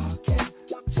walking,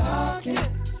 talking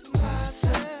to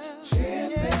myself,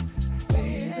 tripping,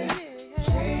 baby,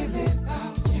 dreaming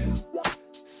about you,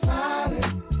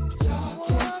 smiling,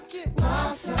 talking,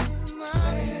 myself,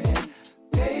 sweating,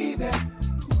 baby,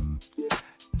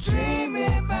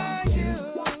 dreaming about you.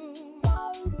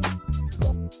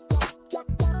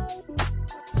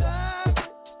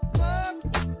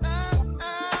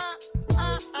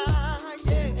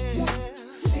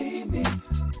 See me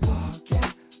walking,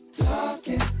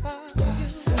 talking,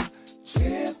 myself,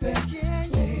 tripping,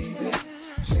 baby,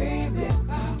 dreaming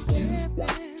about you,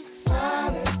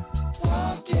 smiling,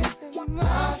 talking,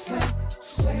 myself,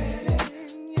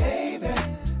 sweating, baby,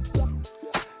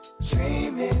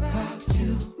 dreaming about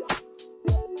you.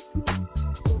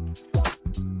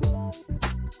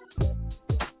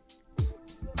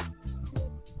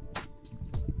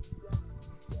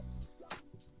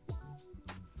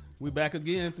 We back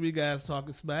again, three guys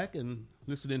talking smack and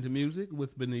listening to music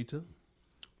with Benita.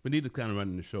 Benita's kind of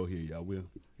running the show here, y'all.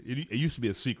 It used to be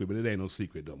a secret, but it ain't no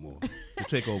secret no more. The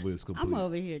takeover is complete. I'm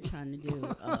over here trying to do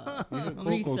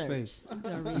Coco research. say, I'm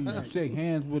doing you research. shake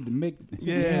hands with the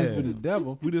Yeah. hands with the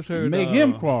devil. We just heard make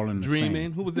him crawl in the Dreaming.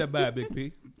 sand. Who was that by, Big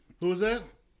P? Who was that?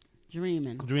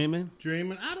 Dreaming. Dreaming?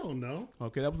 Dreaming? I don't know.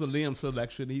 Okay, that was a Liam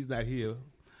selection. He's not here.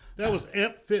 That was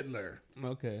Amp Fiddler.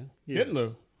 Okay. Yes.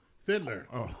 Hitler. Fiddler.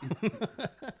 Oh.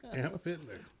 Amp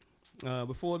Fiddler.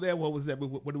 Before that, what was that?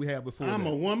 What do we have before I'm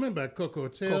that? a Woman by Coco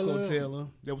Taylor. Coco Taylor.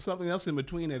 There was something else in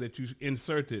between there that you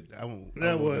inserted.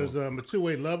 That was a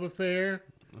two-way love affair,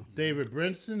 David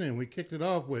Brinson, and we kicked it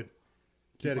off with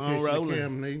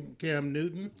dedication to Cam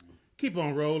Newton. Keep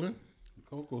on rolling.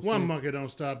 Coco One said, monkey don't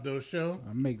stop those show.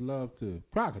 I make love to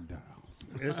crocodiles.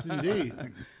 Yes, indeed.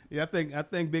 Yeah, I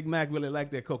think Big Mac really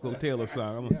liked that Coco Taylor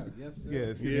song. Yes, sir.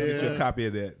 Yes, get your copy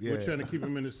of that. Yeah. We're trying to keep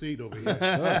him in the seat over here.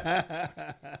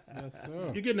 Yes,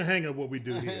 sir. You're getting the hang of what we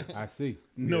do here. I see.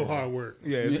 No hard work.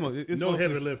 Yeah, it's No mostly,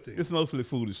 heavy lifting. It's mostly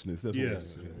foolishness. That's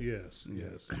Yes, what it is.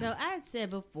 yes. So I had said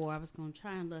before I was going to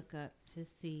try and look up to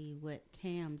see what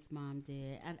Cam's mom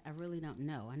did. I really don't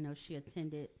know. I know she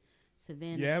attended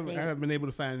Savannah Yeah, State. I haven't been able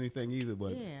to find anything either.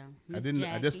 But Yeah, I Miss didn't.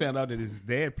 I just Jackie. found out that his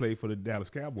dad played for the Dallas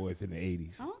Cowboys in the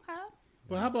 '80s. Okay.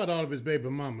 Well, how about all of his baby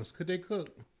mamas? Could they cook?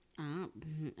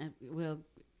 Well,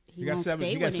 he got won't seven-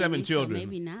 stay he got with 7 any, so children.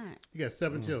 maybe not. He got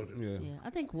 7 children. Yeah. Yeah, I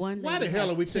think one. Why the lady hell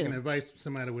has are we 2. taking advice from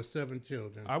somebody with 7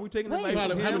 children? Are we taking Wait. advice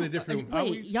Probably from how him? many different? Are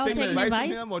Wait, we y'all taking taking advice advice?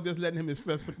 from him, or just letting him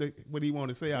express what he want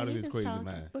to say out of He his just crazy talking.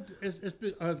 mind? But it's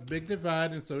a big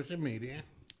divide in social media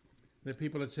that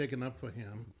people are taking up for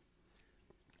him.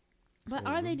 But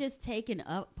are they just taking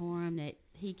up for him that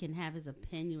he can have his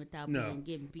opinion without being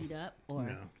getting beat up? Or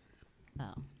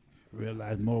No.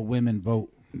 Realize more women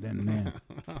vote than men.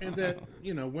 And that,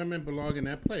 women belong in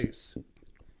that place.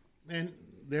 And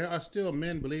there are still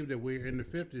men believe that we're in the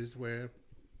 50s where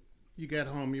you got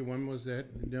home, your woman was the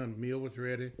meal was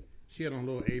ready. She had on a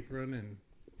little apron and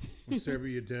would serve you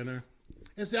your dinner.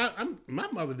 And see, my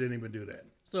mother didn't even do that.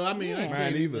 So, I mean, I Mine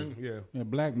can't either. even Yeah. A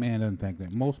black man doesn't think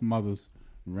that. Most mothers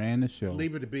ran the show.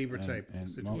 leave it to Beaver type and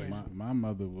situation. my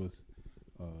mother was,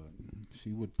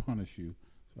 she would punish you.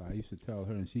 So I used to tell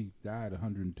her, and she died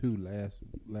 102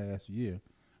 last year.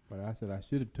 But I said I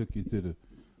should have took you to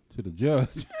the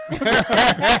judge.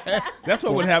 That's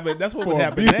what would happen. That's what would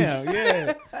happen now.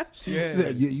 Yeah. She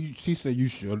said she said you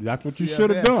should. That's what you should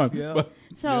have done. Yeah. But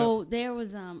So there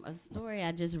was a story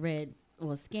I just read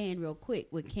or scanned real quick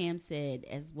what Cam said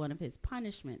as one of his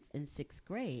punishments in 6th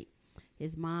grade.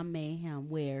 His mom made him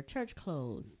wear church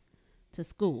clothes to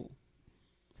school.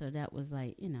 So that was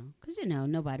like, because,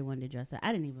 nobody wanted to dress up.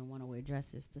 I didn't even want to wear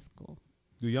dresses to school.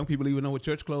 Do young people even know what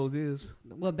church clothes is?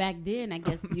 Well, back then, I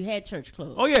guess you had church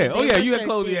clothes. Oh, yeah. They were You had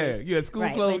clothes. certain Yeah. things. You had school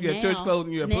Right, clothes, but you had church now- clothes,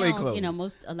 and you had play now,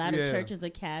 clothes. A lot of Yeah. churches are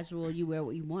casual. You wear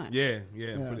what you want. Yeah,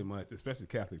 pretty much, especially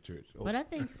Catholic church. Oh, But I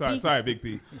think sorry, Big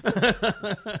P.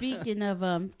 Speaking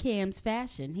of Cam's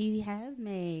fashion, he has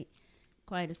made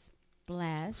quite a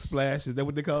splash. Splash, is that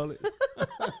what they call it?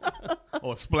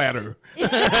 Or splatter.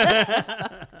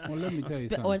 well, let me tell you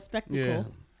something. Or spectacle. Yeah.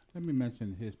 Let me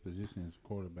mention his position as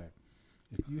quarterback.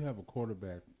 If you have a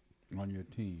quarterback on your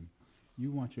team,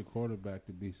 you want your quarterback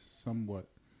to be somewhat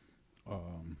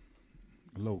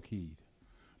low-keyed.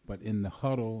 But in the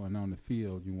huddle and on the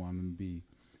field, you want him to be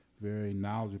very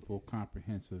knowledgeable,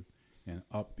 comprehensive, and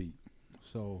upbeat.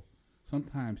 So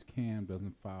sometimes Cam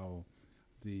doesn't follow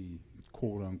the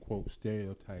quote-unquote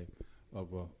stereotype of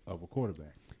a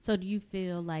quarterback. So do you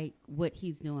feel like what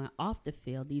he's doing off the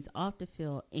field, these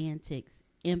off-the-field antics,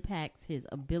 impacts his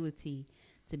ability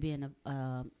to be an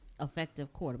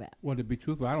effective quarterback? Well, to be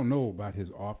truthful, I don't know about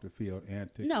his off-the-field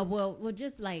antics. No, well,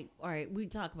 just like, all right, we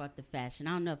talk about the fashion.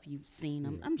 I don't know if you've seen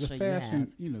them. I'm the sure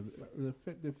fashion, you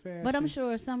have. the fashion. But I'm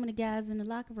sure some of the guys in the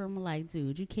locker room are like,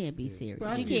 dude, you can't be serious.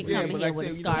 Well, You can't yeah, come in but here like with a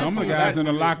say, you scarf. Some of the on. guys in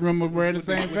the locker room were wearing the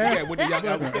same fashion. With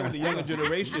the younger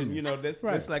generation, that's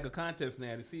Right. like a contest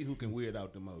now to see who can weird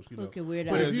out the most. Who can weird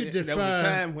But out? if you there was a define-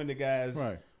 time when the guys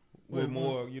Right. were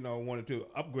more, wanted to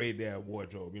upgrade their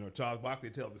wardrobe. Charles Barkley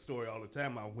tells the story all the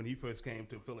time when he first came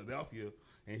to Philadelphia,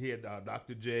 and he had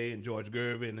Dr. J and George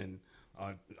Gervin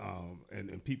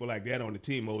and people like that on the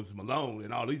team, Moses Malone,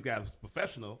 and all these guys was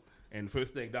professional. And the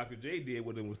first thing Dr. J did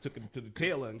with him was took him to the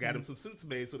tailor and got him some suits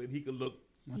made so that he could look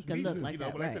He could look decent. like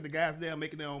that, But like I right. said, the guys there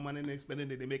making their own money and they spending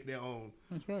it, they make their own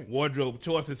That's right. wardrobe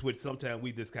choices, which sometimes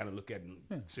we just kind of look at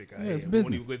and shake our Yeah, it's head.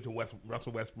 When you business. get to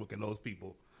Russell Westbrook and those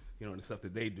people, and the stuff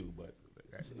that they do. But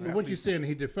But what you're saying,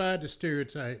 he defied the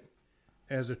stereotype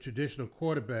as a traditional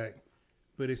quarterback,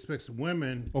 but expects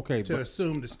women Okay, to but-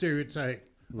 assume the stereotype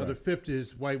of the Right.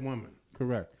 50s white woman.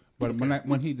 Correct. But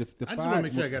when he defied, wanna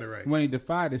make sure I got it right. When he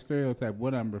defied the stereotype,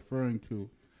 what I'm referring to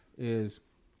is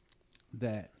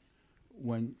that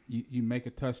when you make a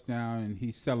touchdown and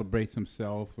he celebrates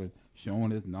himself and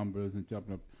showing his numbers and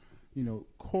jumping up,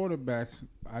 quarterbacks,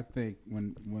 I think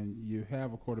when you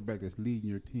have a quarterback that's leading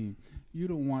your team, you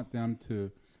don't want them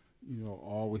to,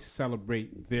 always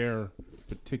celebrate their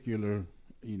particular,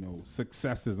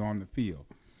 successes on the field.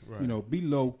 Right. Be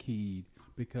low keyed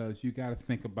because you got to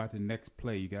think about the next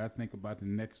play. You got to think about the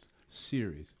next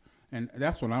series, and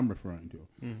that's what I'm referring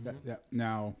to.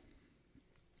 Now,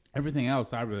 everything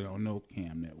else I really don't know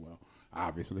Cam that well.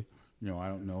 Obviously, I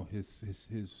don't know his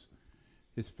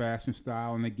fashion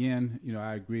style. And again,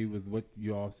 I agree with what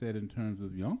you all said in terms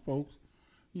of young folks.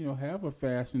 Have a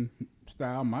fashion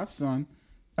style. My son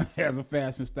has a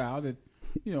fashion style that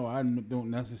I don't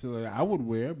necessarily I would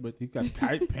wear, but he got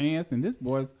tight pants, and this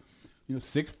boy's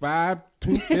 6'5",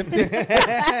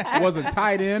 250. Was a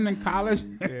tight end in college.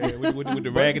 Yeah, with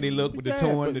the raggedy look, with the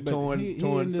torn he sides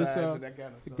and this, and that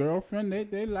kind of stuff. girlfriend,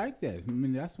 they like that. I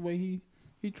mean, that's the way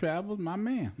he travels, my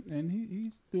man, and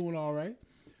he's doing all right.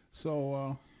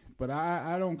 So, but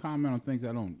I don't comment on things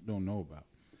I don't know about.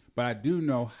 But I do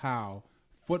know how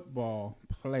football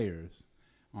players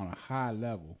on a high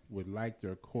level would like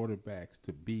their quarterbacks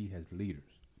to be as leaders.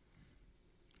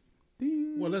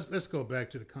 Ding. Well, let's go back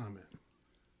to the comment.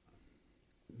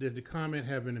 Did the comment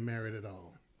have any merit at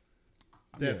all?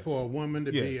 That Yeah. for a woman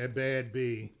to be Yes. a bad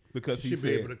B, Because she he should be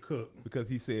said, able to cook. Because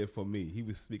he said for me, he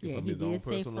was speaking Yeah, from he his own did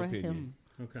say personal for opinion. him.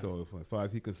 Okay. So as far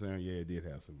as he's concerned, yeah, it did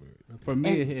have some merit. For me,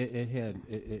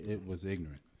 it was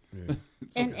ignorant. Yeah.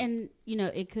 And you know,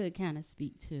 it could kind of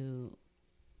speak to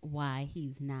why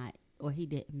he's not, or he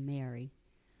didn't marry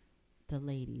the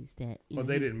ladies that. Well,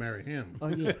 they didn't marry him.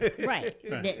 Or yeah, right.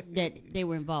 That they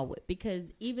were involved with,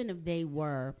 because even if they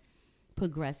were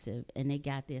progressive and they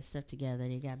got their stuff together,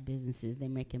 they got businesses, they're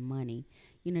making money,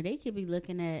 you know, they could be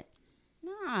looking at,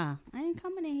 nah, I ain't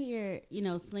coming in here, you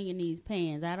know, slinging these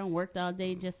pans. I don't work all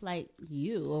day just like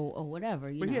you or whatever.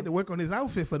 You But know? he had to work on his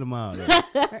outfit for the model.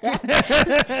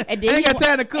 And then ain't got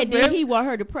time to cook, and then man. he want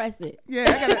her to press it.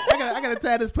 Yeah, I gotta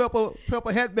tie this purple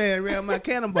headband around my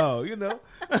cannonball, you know.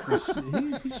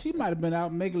 She might have been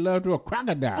out making love to a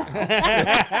crocodile.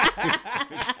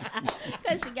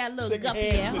 Because she got a little guppy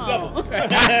at home.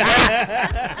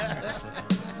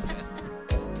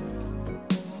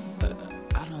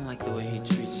 I don't like the way he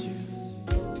treats you.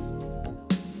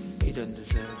 He doesn't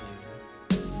deserve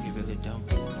you. He really don't.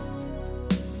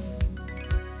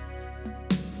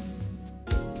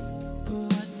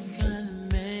 What kind of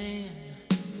man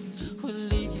will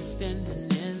leave you standing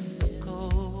in the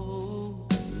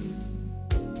cold?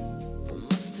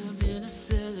 Must have been a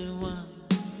silly one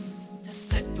to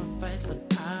sacrifice a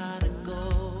pot of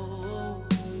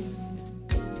gold.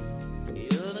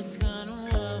 You're the kind of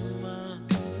woman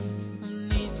who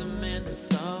needs a man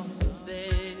that's always there.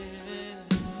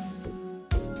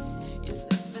 It's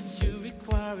not that you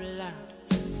require a lot,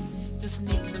 just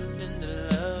need some tender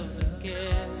love and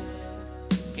care.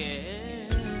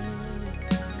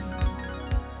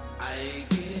 I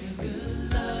give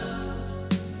good love,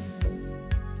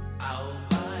 I'll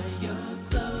buy your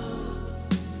clothes,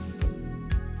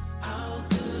 I'll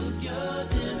cook your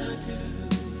dinner too,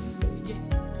 yeah.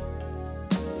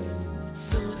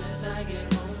 Soon as I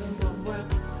get home from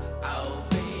work, I'll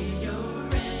pay your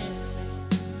rent,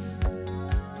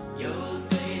 your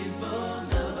faithful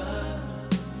lover,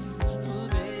 oh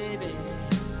baby.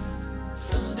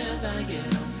 Soon as I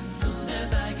get home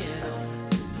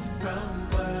from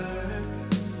work,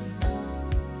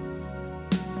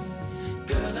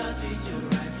 girl, I'll treat you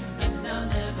right, and I'll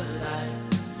never lie.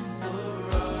 For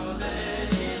all that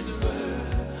it's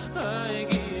worth, I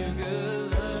give good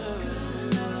love,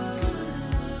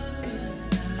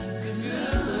 good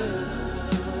love.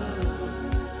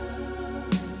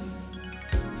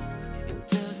 It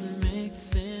doesn't make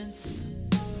sense.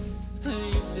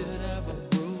 You should have a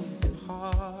broken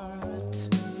heart.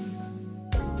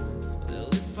 Well,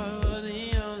 if I were the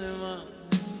only one,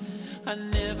 I'd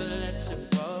never let you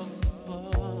fall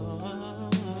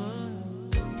apart.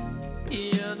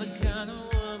 You're the kind of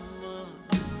woman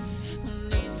who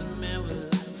needs a man with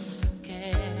lots of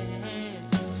cash,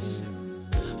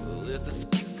 with a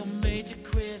stick of major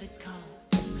credit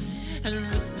cards, and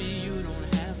with me you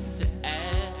don't have to ask.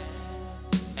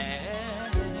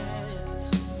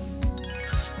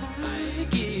 I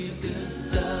give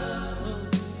good love,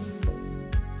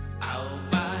 I'll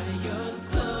buy your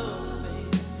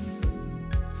clothes,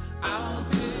 I'll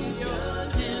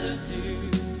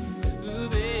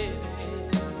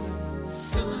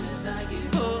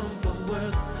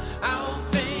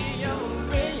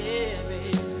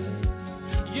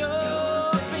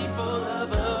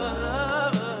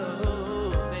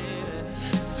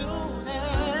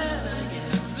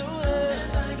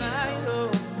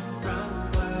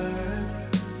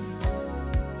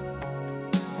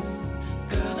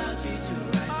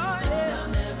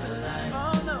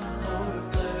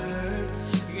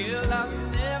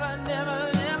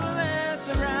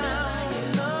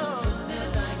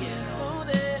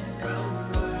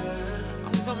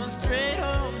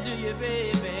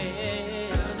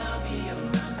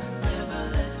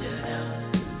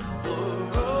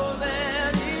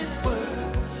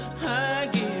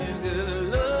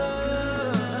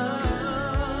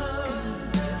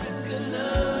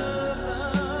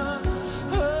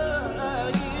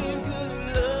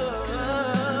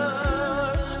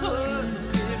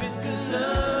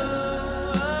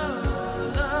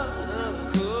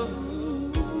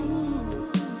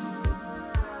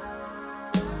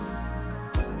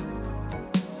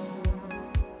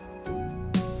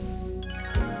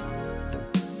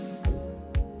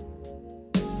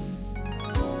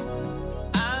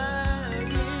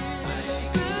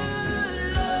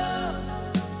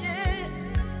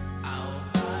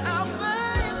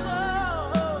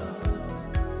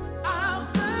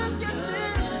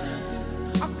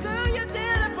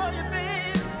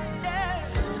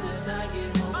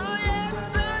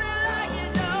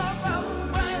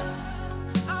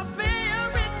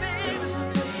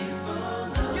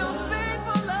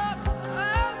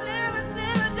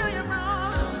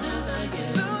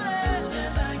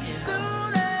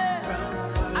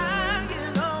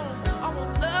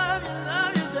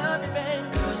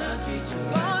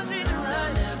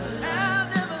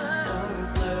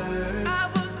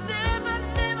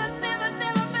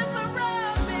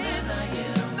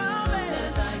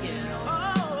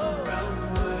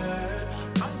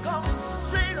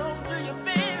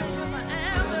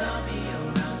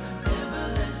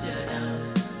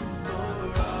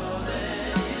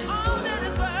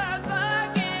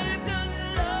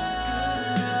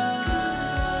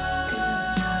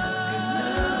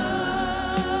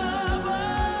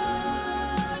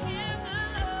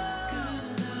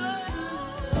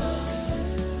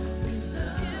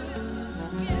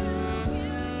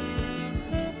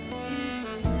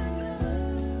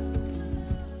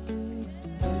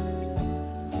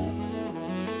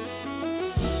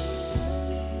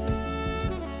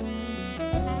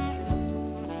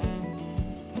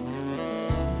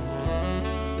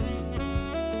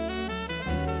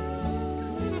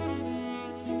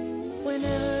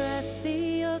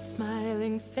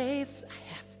smiling face.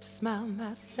 I have to smile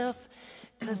myself,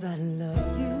 'cause I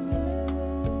love you.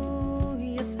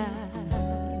 Yes,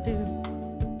 I do.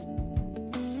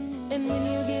 And when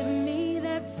you give me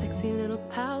that sexy little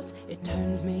pout, it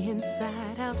turns me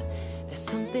inside out. There's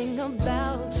something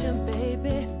about you,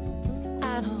 baby,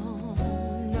 I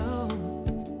don't know.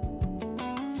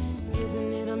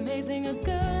 Isn't it amazing a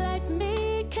girl like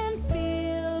me can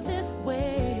feel this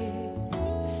way?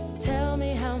 Tell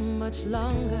me how much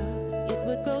longer it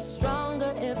would grow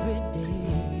stronger every day.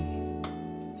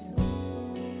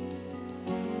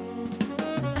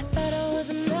 I thought I was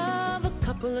in love a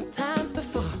couple of times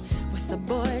before with the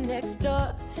boy next door,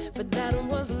 but that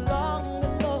was long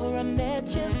before I met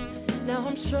you. Now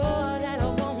I'm sure that I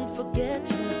won't forget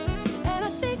you, and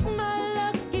I think my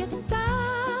lucky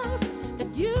stars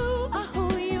that you are who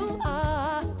you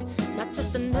are, not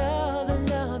just another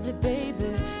lovely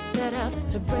baby set out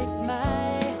to break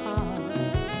my heart.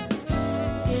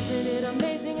 Isn't it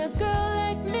amazing a girl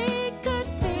like me could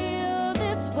feel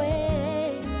this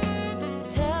way?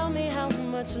 Tell me how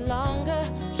much longer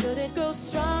should it grow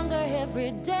stronger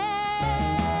every day?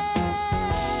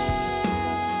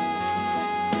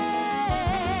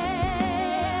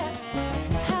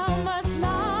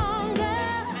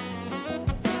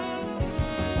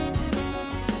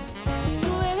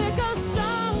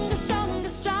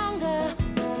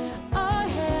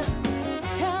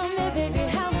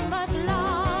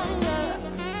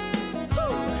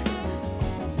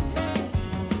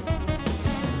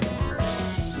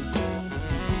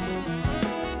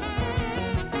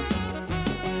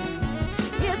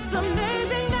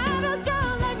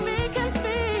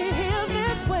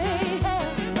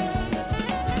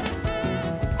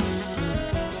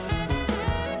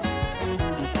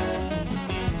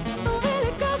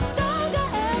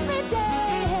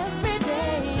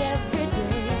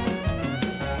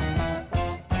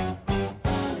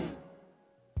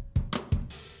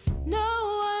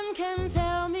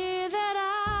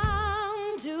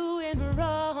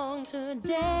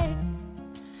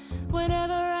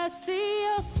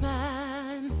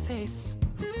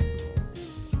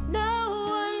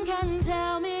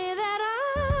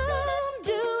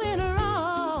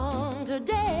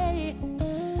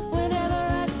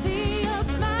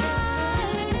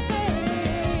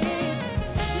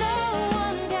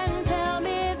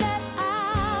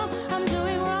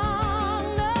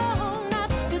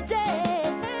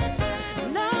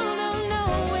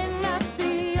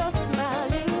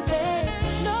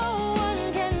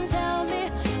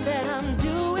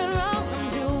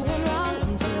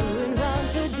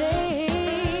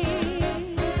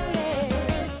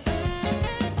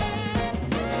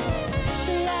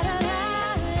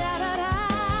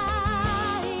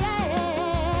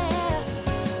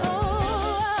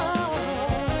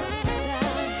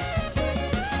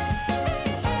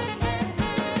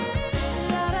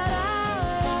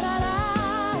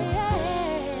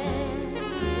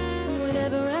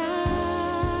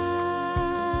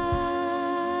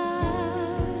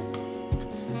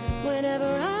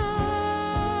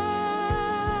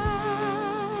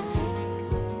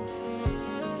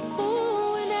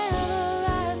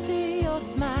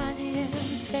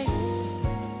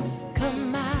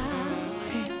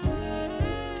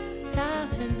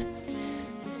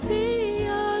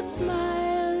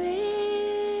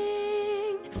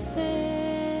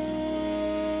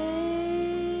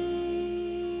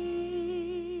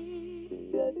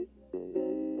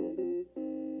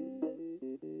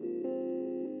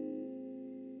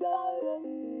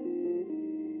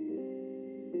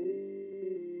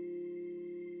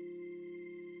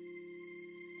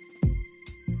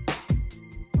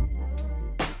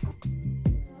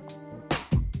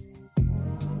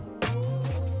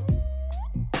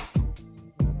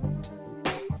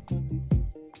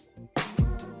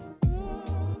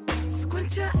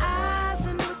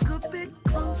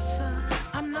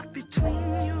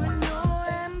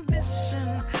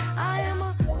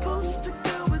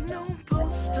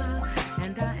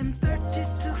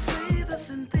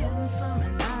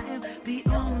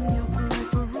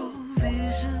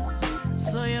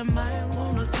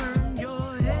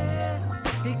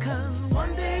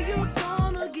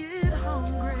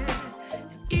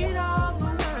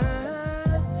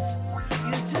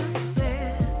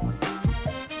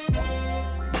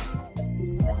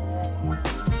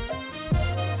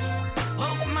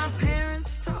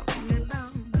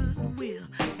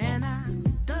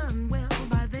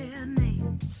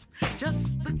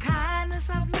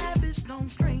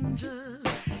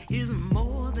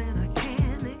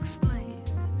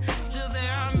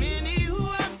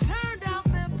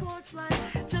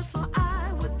 Just so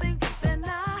I would think they're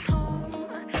not home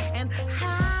and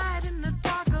hide in the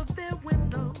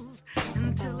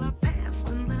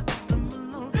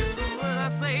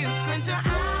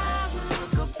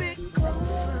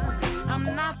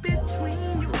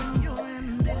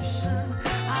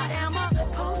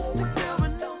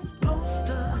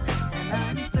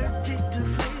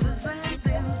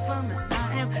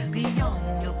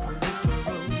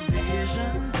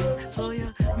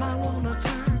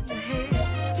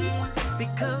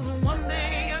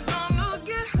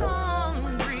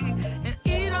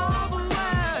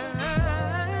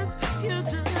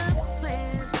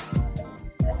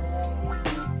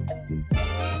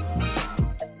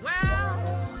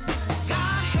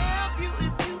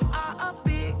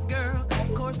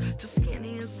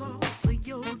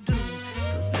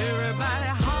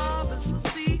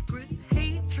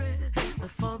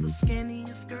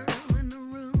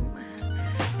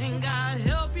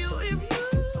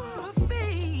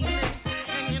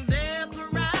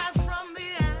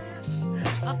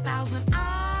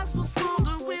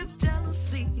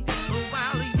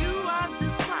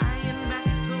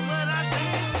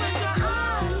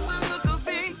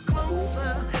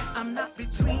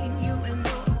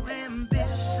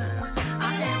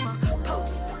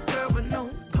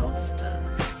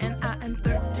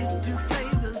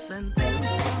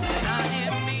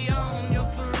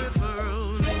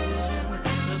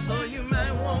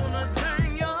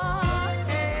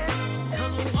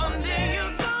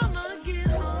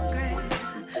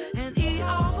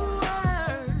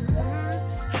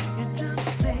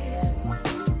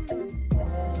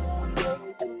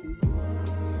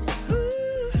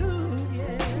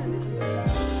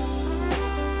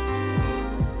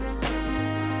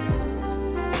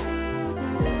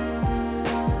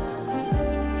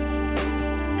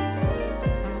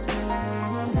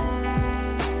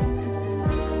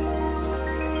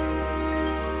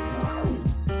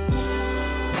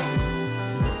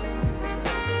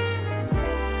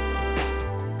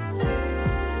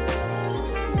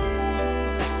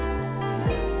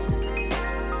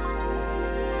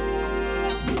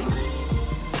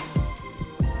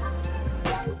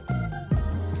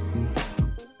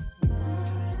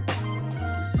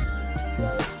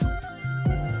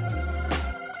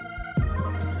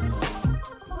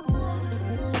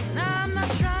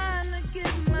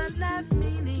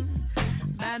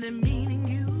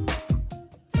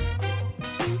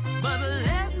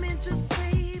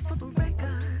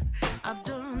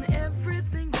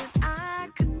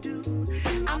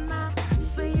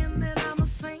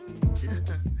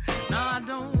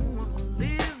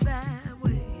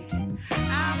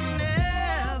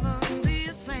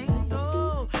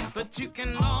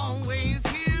You'll always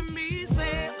hear me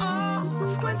say, oh,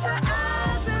 squint your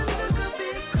eyes and look a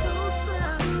bit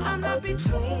closer. I'm not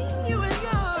between you and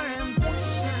your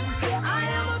ambition. I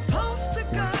am a poster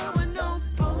girl with no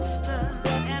poster.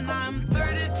 And I'm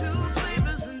 32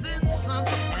 flavors and then some.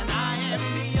 And I am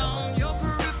beyond your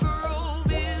peripheral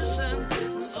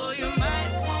vision. So you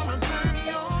might wanna turn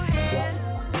your head.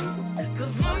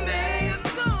 'Cause one day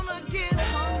you're gonna get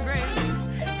hungry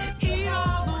and eat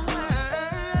all the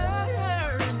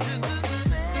words you just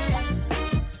said.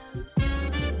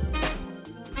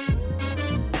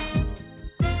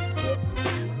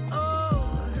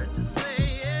 Oh,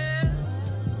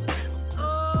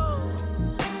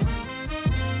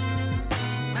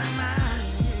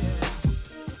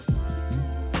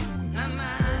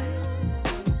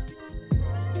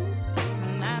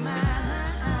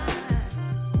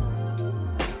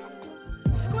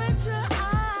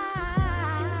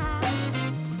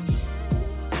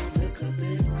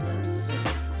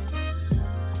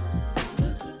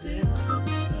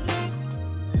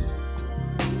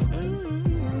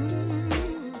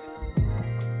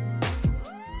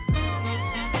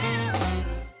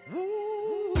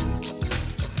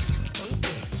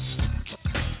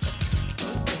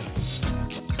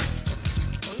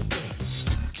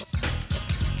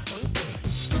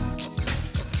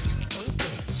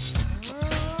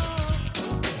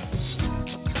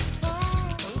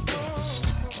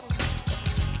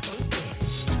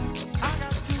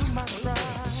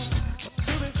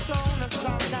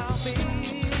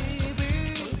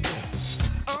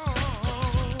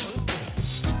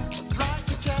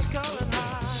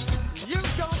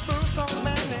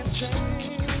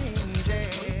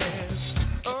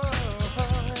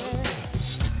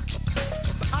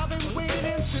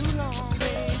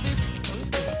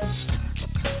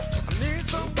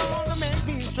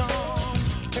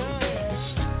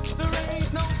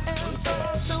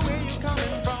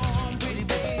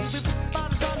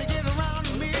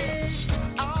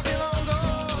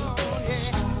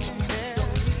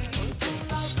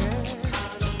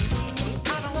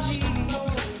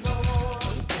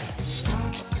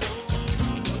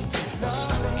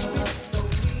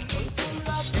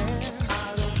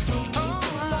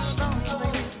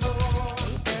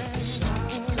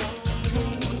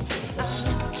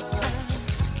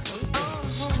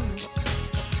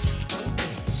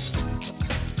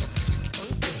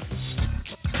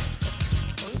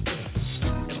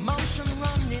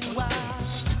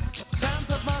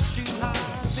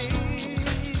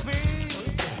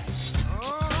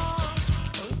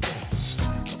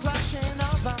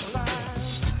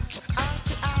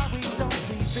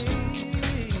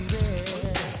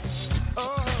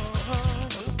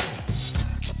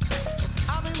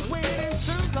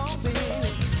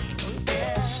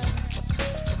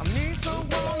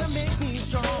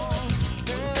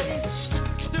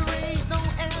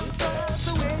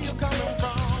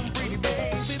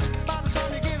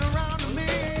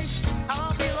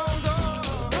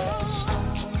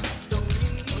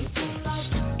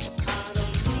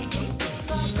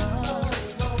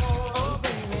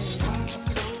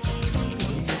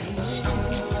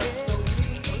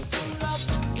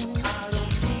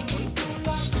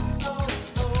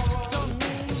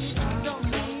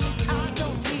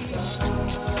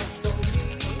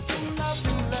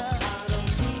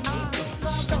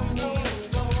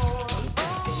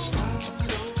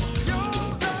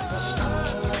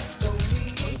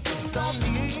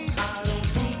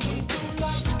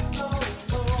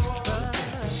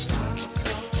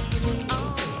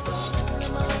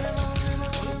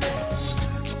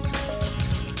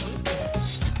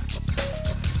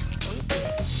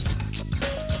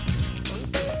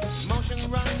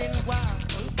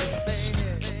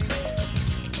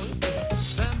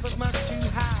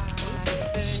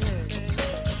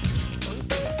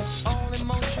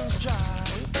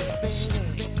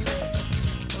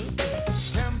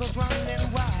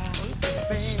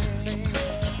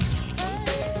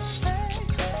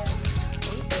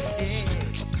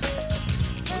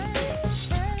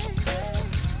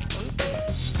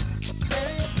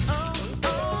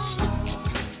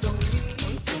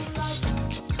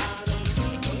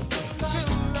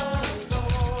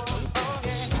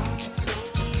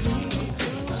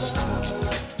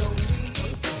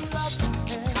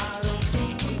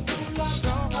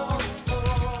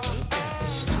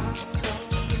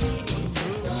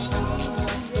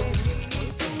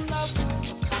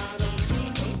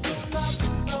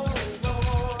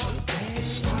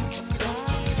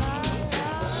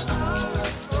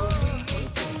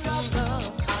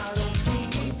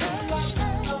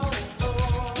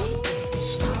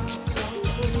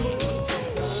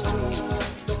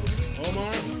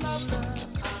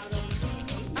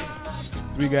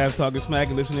 Three guys talking smack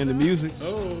and listening to music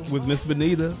with Miss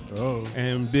Benita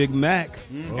and Big Mac.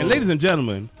 And ladies and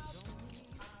gentlemen,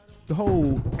 the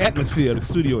whole atmosphere of the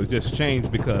studio has just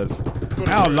changed because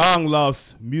our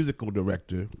long-lost musical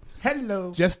director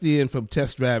just in from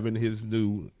test driving his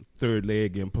new third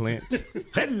leg implant.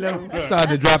 Started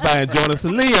to drop by and join us.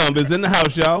 And Liam is in the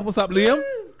house, y'all. What's up, Liam?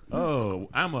 Oh,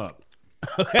 I'm up.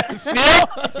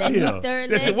 Still.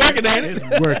 This is working, ain't it?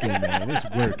 It's working, man.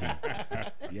 It's working.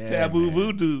 Yeah, Taboo man.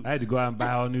 voodoo. I had to go out and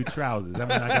buy all new trousers. I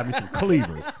mean, I got me some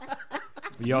cleavers.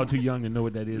 For y'all too young to know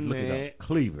what that is, look it up.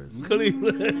 Cleavers.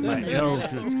 Cleveland. Like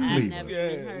Eldridge Never Cleaver.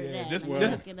 even heard that. Just, I'm gonna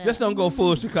just, look it up. just don't go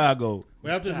full Chicago.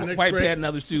 Well, after the next White break, pad and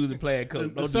other shoes and plaid the, coat. the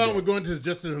Don't do song that. we're going to is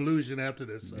just an illusion after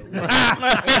this. So.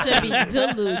 It should be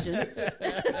delusion.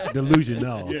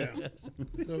 Delusional. Yeah.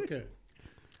 It's okay.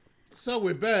 So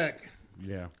we're back.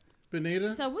 Yeah.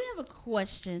 Benita, So we have a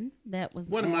question that was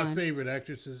one of my on- favorite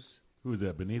actresses. Who's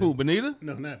that, Benita? Who, Benita?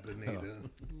 No, not Benita.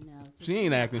 No, She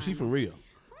ain't acting. She for real.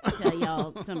 I'll tell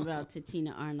y'all something about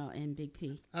Tichina Arnold and Big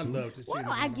P. I love Tichina Why do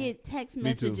I Arnold. get text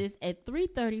Me too. messages at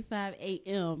 3:35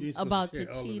 a.m. You're supposed about to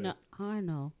share all of Tichina that.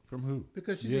 Arnold? From who?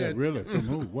 Because she's Yeah, got, really? From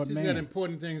who? What she's got man?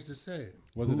 important things to say.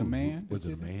 Was it a man? Was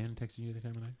it a man texting you at the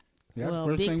time of night? Yeah, that's well,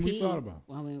 the first Big thing P, we thought about.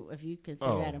 Well, I mean, if you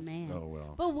consider that a man. Oh,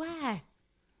 well. But why?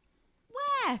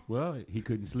 Why? Well, he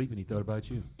couldn't sleep and he thought about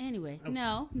you. Anyway,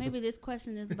 no, maybe this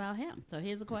question is about him. So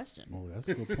here's a question. Oh, that's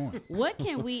a good point. What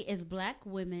can we as black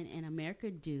women in America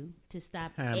do to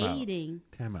stop aiding?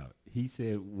 Time out. He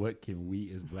said, what can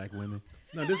we as black women?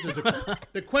 No, this is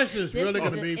the question is really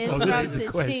going to be. It's from from the ladies.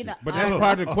 Tichina But that's Arnold.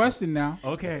 part of the question now.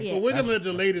 Okay. Yeah. Well, we're going to let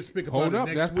the ladies speak about Hold it up.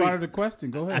 next That's week. part of the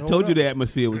question. Go ahead. I hold told you up. the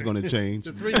atmosphere was going to change.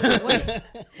 The three.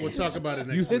 We'll talk about it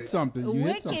next You week. hit something. You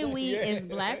What hit something. can we as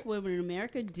black women in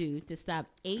America do to stop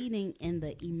aiding in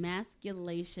the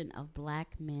emasculation of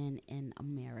black men in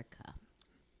America?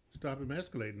 Stop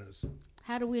emasculating us.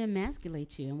 How do we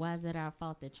emasculate you, and why is it our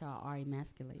fault that y'all are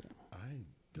emasculated? I don't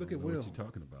Look at know Will. what you're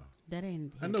talking about. That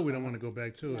ain't. I know we don't want to go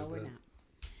back to it. No, we're but not.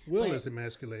 Will But- is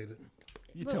emasculated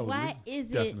You But told why me. is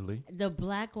Definitely. it the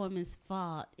black woman's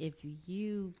fault if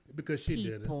you because she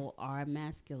did it. people are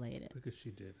emasculated? Because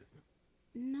she did it.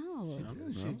 No, I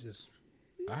don't She know. just.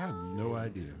 I have no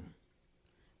idea.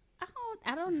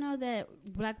 I don't know that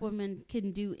black women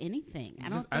can do anything. I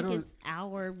don't Just- I think don't- it's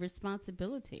our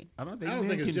responsibility. I don't think I don't men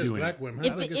think can it's just do black it. women.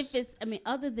 If, I think if it's, I mean,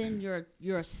 other than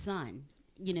your son,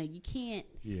 you know, you can't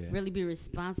Yeah. really be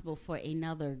responsible for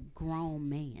another grown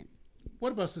man.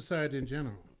 What about society in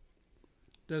general?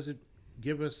 Does it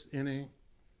give us any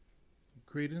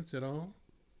credence at all?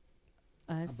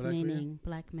 Us black meaning man?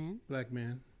 black men. Black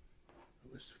men.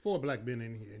 There's 4 black men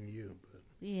in here and you. But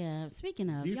Yeah. Speaking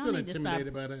of, do you y'all feel need to stop.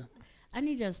 intimidated by that? I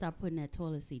need y'all to stop putting that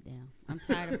toilet seat down. I'm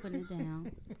tired of putting it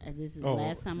down. This is the Oh,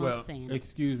 last time well, I'm saying it.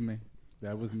 Excuse me.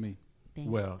 That was me. Thank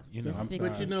you. Well, you know, Just I'm fix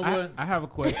But it. you know I, what? I have a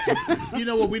question. You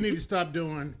know what we need to stop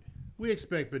doing? We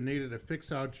expect Benita to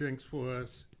fix our drinks for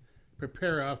us,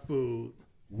 prepare our food.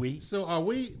 we So are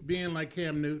we being like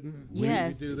Cam Newton? when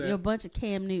Yes, we do that? you're a bunch of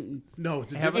Cam Newtons. No,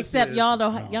 the Have a- difference Except is- y'all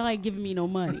don't. Y'all ain't giving me no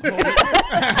money. I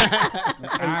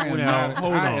am, now, not,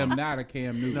 hold I on. am not a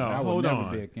Cam Newton. No, I will hold never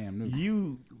on. be a Cam Newton.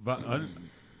 You,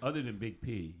 other than Big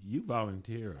P, you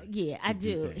volunteer. Yeah, I to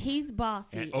do do. things. He's bossy,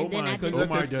 And and then Omar- I because just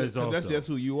Omar that's does just, that's also. just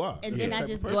who you are. and That's then the I type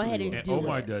just of go person ahead you and are. And do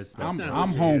Omar it. does stuff. I'm not I'm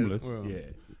what she homeless. Well, Yeah.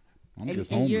 I'm And,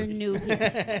 just and you're homeless. new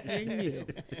here. You're new,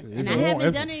 and I warm- haven't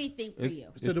it's- done anything for it's- you.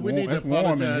 So do it's we need to it's warm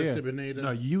in apologize here. to Benita?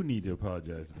 No, you need to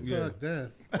apologize. For Yeah. Fuck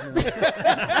that.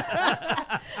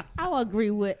 I'll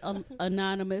agree with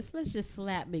Anonymous. Let's just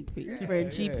slap Big P for a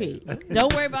GP.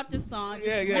 Don't worry about this song. Just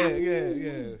Yeah, slap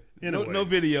yeah. No, Anyway. no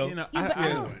video. You know, Yeah, but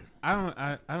I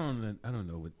don't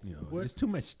know what you know. What? There's too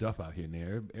much stuff out here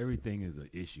now. Everything is an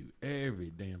issue.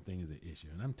 Every damn thing is an issue,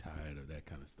 and I'm tired of that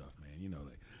kind of stuff, man. You know,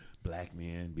 like black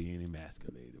men being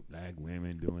emasculated, black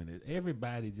women doing it.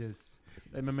 Everybody just,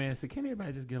 like my man said, can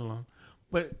everybody just get along?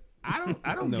 But I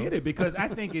don't No. get it because I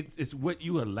think it's what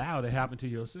you allow to happen to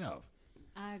yourself.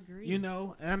 I agree. You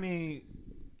know, I mean,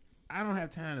 I don't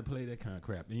have time to play that kind of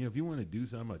crap. And you know, if you want to do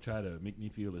something or try to make me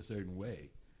feel a certain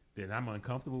way that I'm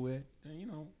uncomfortable with, then you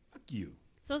know, fuck you.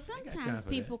 So got time sometimes for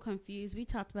people confuse. We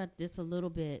talked about this a little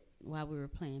bit while we were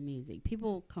playing music.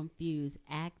 People confuse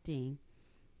acting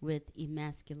with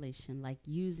emasculation, like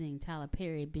using Tyler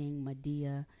Perry being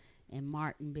Medea and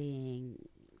Martin being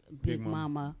Big Mama.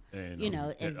 Mama. And, You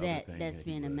know, as other that thing that's that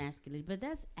he being was. emasculated, but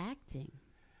that's acting.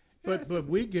 But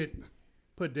we get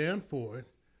put down for it.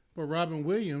 But Robin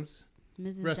Williams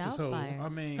Mrs. Rest his soul. Doubtfire. I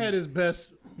mean, Had his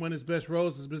best, one of his best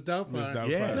roles is Miss Doubtfire. Doubtfire.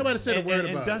 yeah. Nobody said a word and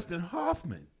about Dustin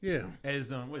Hoffman it. Yeah.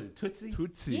 as what is it, Tootsie?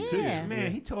 Tootsie. Yeah.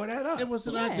 Man, he tore that up. It was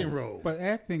an Yes. acting role. But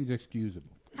acting's excusable.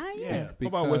 Oh, yeah. Yeah. What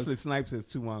about because- Wesley Snipes as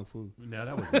Tu Wong Fu? No,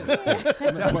 that was a mistake.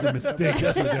 That was a mistake.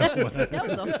 That's what that was. That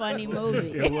was a funny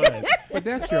movie. It was. But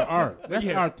that's your art. That's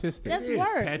Yeah. artistic. That's It is.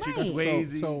 work, Patrick right.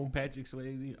 Swayze, So- Patrick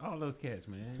Swayze, all those cats,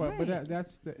 man. But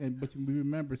that's the. But we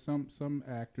remember some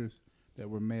actors that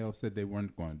were male said they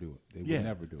weren't going to do it. They Yeah. would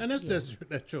never do it. And that's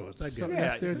that choice. I get So it. Yeah,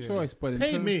 that's their yeah. choice. But in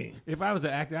Pay terms- me. If I was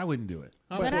an actor, I wouldn't do it.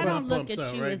 I'll But put I my don't look pumps at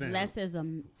out you right as now. less of a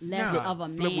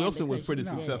man. Flip Wilson was because pretty you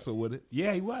did it. successful with it.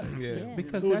 Yeah, he was. Yeah.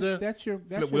 Because Who's that's, that? that's your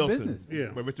Flip your Wilson. business.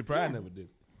 Yeah. But Richard Pryor never did.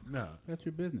 No. That's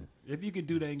your business. If you could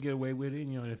do that and get away with it,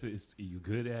 you know, if it's you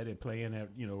good at it, playing that,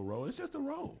 you know, role, it's just a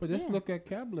role. But let's look at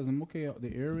capitalism. Okay,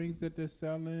 the earrings that they're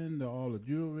selling, all the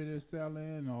jewelry they're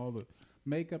selling, all the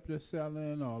makeup they're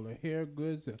selling, all the hair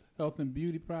goods, the health and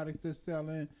beauty products they're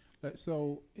selling.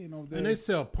 So, you know, And they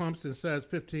sell pumps in size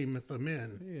 15 for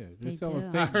men. yeah, They they're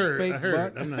selling do. I fake, heard. fake I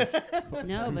heard. butt. I'm not.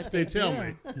 No, but They they tell do.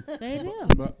 me. They do.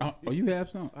 But, oh, you have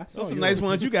some? I saw Those some yours. nice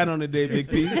ones you got on today, Big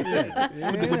P. Yeah,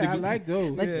 I like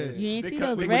those. But Yeah. you ain't They see cut-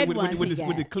 those with- red with, ones with, he the,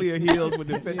 with the got. clear heels, with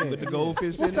the Yeah. with the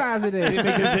goldfish What in it. size are they?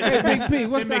 Hey, Big P,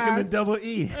 what They make him a size? double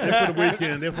E. They're for the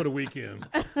weekend. They're for the weekend.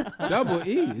 Double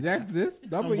E. That exists?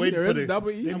 Double I'm E. waiting There for is the a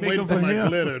double E. They I'm make waiting them for for my him.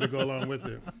 glitter to go along with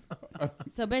it.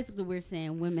 So basically, we're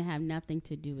saying women have nothing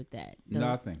to do with that. Those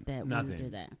Nothing. That Nothing. women do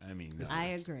that. I mean, this I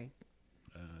is- agree.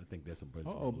 I think that's a bunch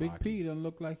Oh, of Big malarkey. P doesn't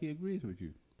look like he agrees with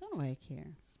you. Don't worry, care.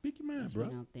 Speak your mind, You bro.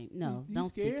 don't think? No, You don't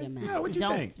speak scared? your mind. No, what you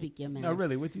don't think? speak your mind. No,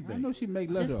 really, what you I think? know she make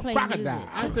Just love to a play crocodile. music.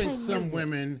 I Just think play some music.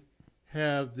 women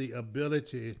have the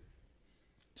ability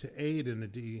to aid in the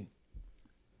deed.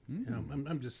 You know,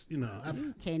 I'm just, you know,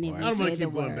 You can't even I don't say want to the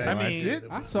keep going word. back. I mean,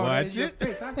 I saw that Watch in your it.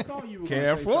 face. I saw you were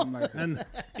Careful. Gonna say something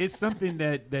like that. and It's something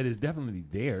that is definitely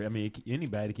there. I mean,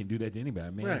 anybody can do that to anybody.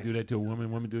 A man Right. can do that to a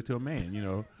woman do it to a man, you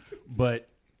know. But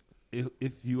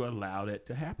if you allow that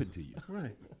to happen to you,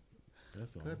 right,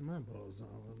 that's all. cut my balls off.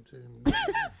 I'm telling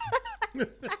you.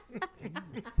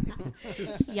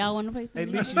 Y'all want to play some At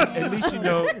music? least you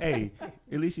know. Hey,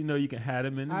 at least you know you can hide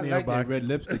them in the I like mailbox. that red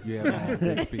lipstick you have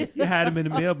on, Big P. You hide them in the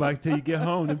mailbox till you get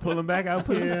home, and pull them back out.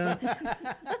 Put 'em- Yeah,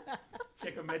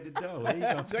 check them at the door. There you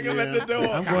go. Check him at the door.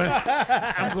 I'm going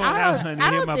out, honey. I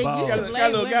Hit don't my think balls. you Got should a blame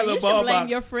little- women. got a little You ball should blame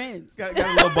box. your friends. Got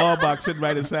a little ball box sitting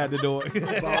right inside the door. Ball,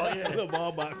 yeah. Little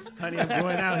ball box. Honey, I'm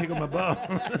going out. Here go my ball.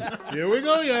 here we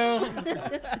go, y'all.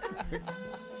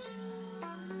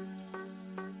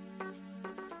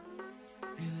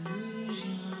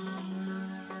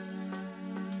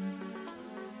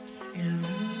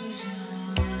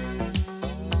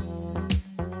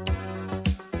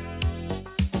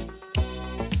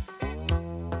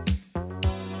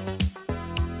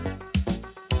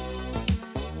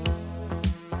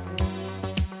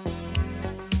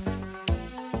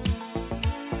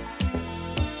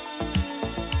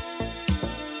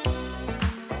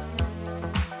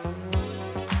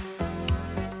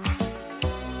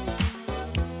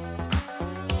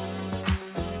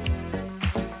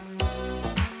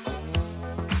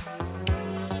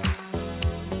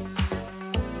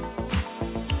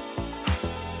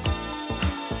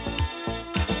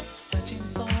 Searching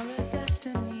for a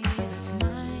destiny that's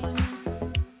mine.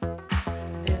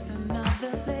 There's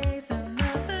another place,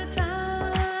 another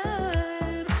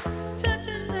time.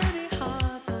 Touching many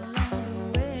hearts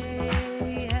along the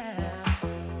way. Yeah.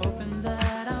 Hoping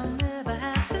that I'll never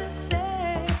have to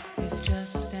say it's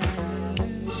just an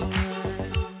illusion.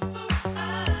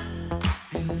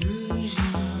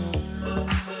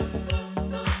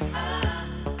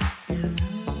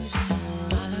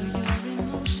 Follow your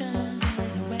emotions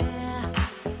anywhere.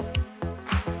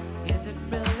 Is it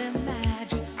really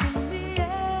magic in the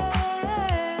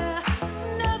air?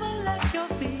 Never let your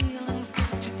feelings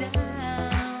get you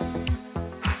down.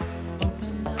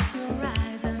 Open up your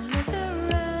eyes and look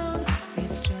around.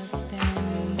 It's just an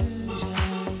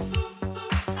illusion.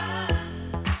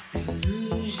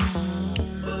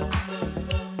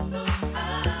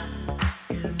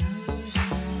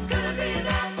 Could it be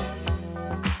that?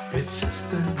 It's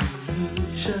just an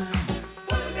illusion.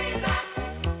 Could it be that?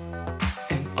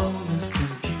 An honest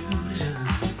confusion.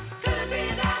 Could it be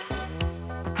that?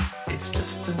 It's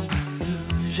just an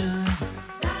illusion.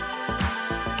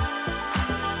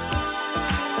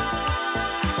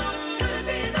 Could it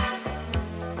be that?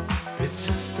 It's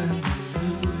just an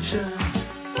illusion.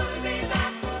 Could it be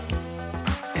that?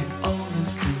 An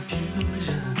honest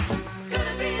confusion. Could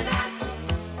it be that?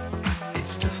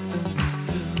 It's just an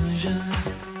illusion.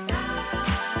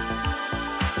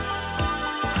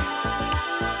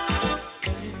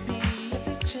 Could it be a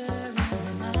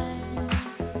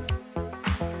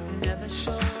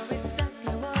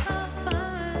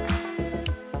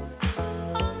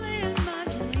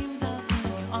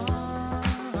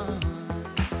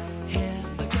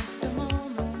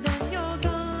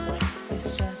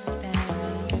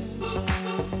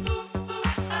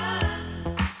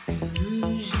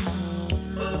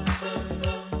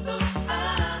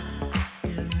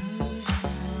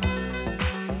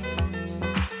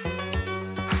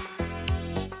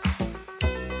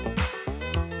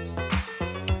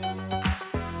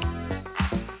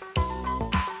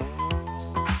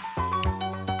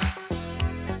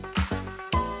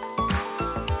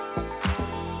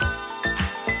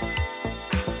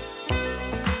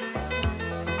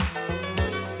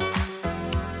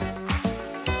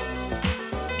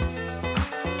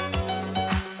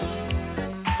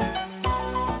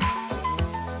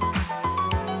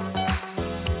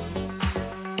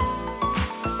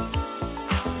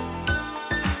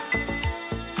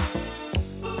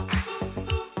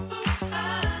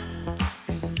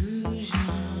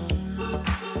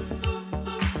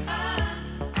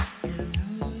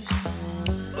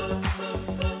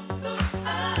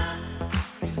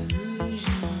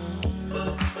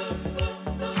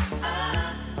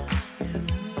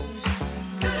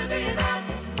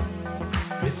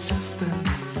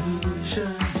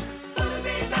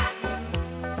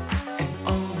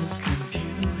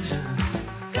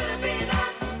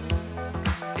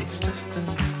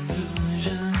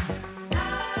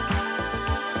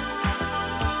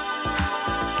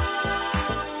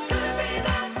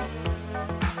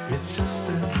It's just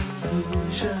an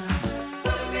illusion.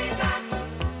 Could it be that?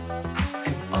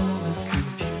 In all this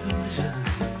confusion.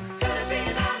 Could it be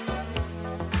that?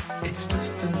 It's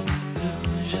just an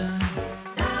illusion.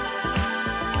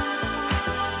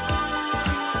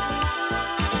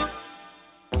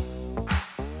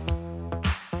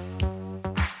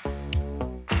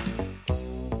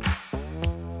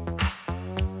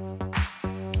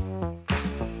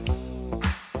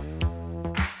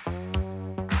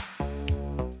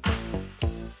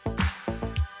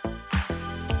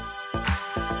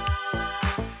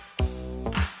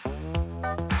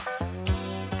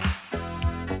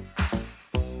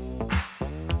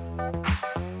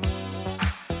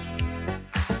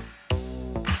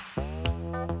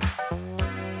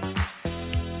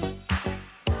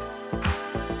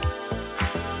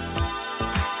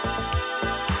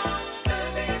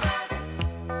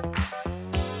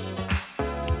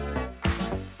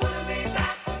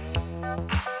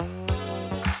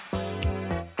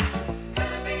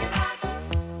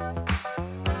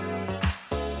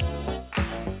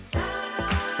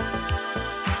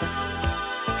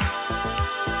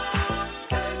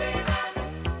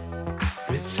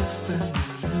 It's just an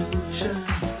illusion.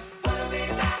 Could it be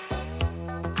that?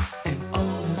 In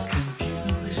all this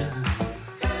confusion.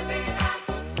 Could it be that?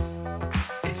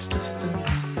 It's just an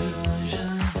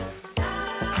illusion.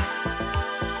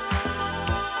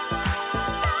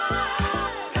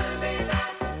 Could it be that?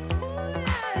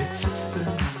 It's just an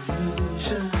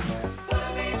illusion. Could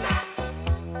it be that?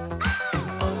 In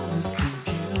all this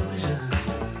confusion.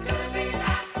 Could it be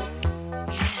that?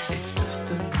 It's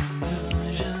just an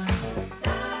illusion.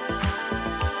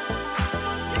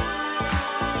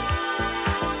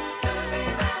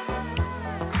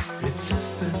 It's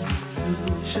just an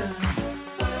illusion.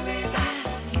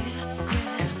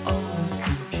 In all this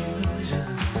confusion.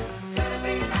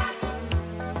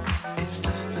 It's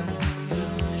just an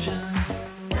illusion.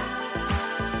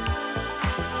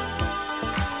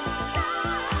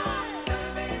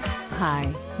 Hi,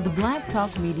 the Black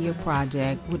Talk Media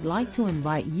Project would like to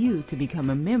invite you to become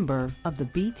a member of the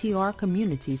BTR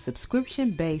Community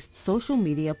subscription-based social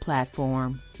media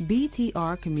platform.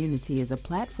 BTR Community is a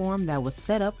platform that was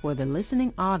set up for the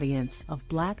listening audience of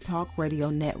Black Talk Radio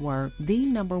Network, the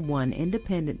 #1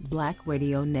 independent black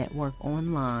radio network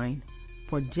online.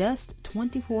 For just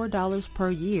 $24 per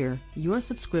year, your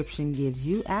subscription gives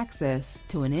you access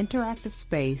to an interactive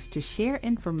space to share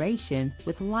information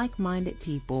with like-minded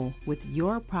people with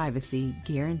your privacy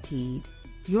guaranteed.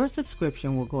 Your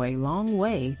subscription will go a long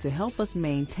way to help us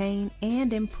maintain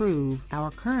and improve our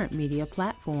current media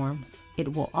platforms.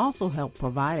 It will also help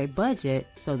provide a budget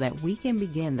so that we can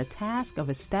begin the task of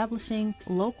establishing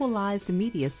localized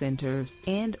media centers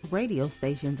and radio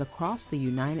stations across the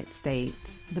United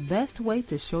States. The best way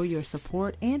to show your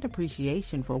support and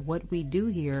appreciation for what we do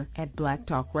here at Black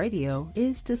Talk Radio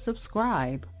is to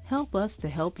subscribe. Help us to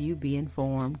help you be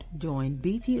informed. Join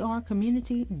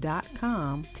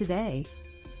btrcommunity.com today.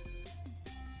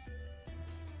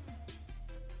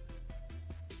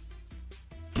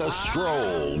 The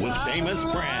Stroll with Famous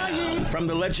Brown. From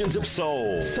the legends of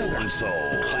soul, Southern soul,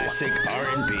 classic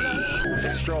R&B.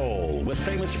 The Stroll with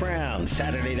Famous Brown.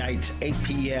 Saturday nights, 8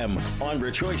 p.m. on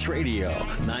Rejoice Radio,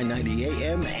 990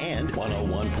 a.m. and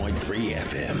 101.3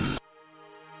 FM.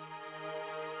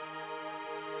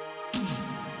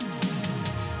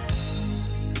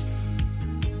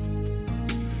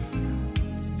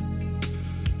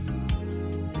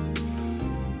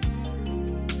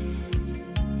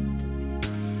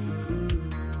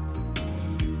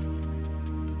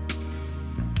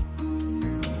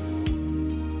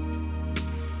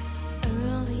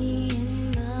 Early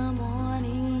in the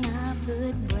morning, I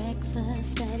put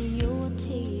breakfast at your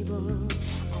table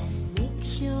and make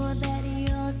sure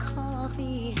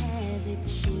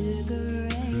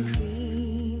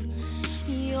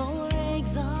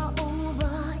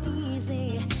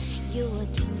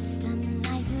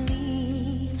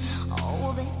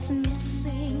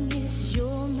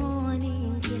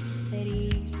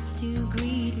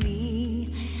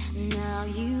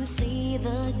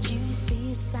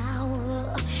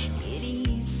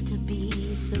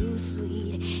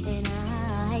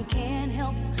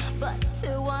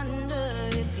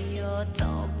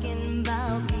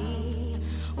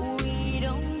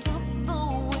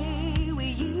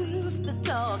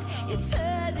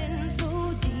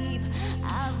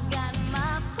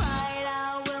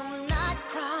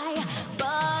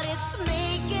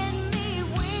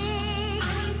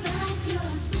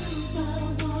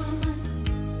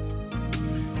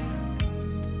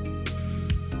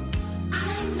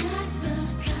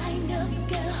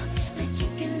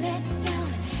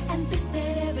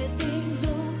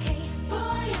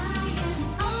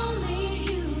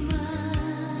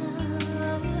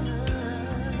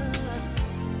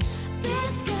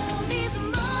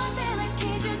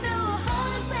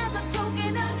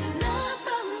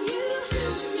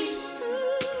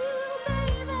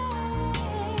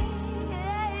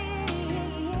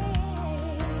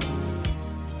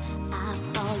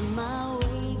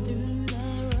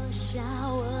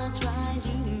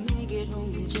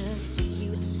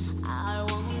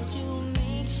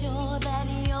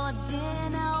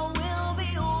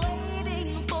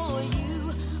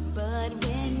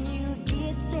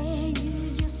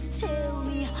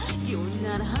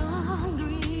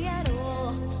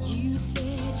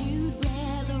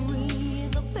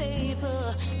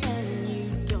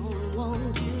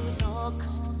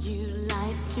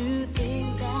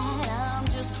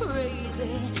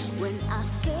when I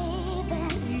say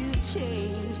that you've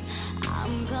changed.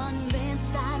 I'm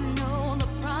convinced I know the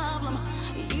problem.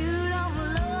 You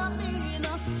don't love me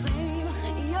the same.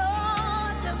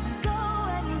 You're just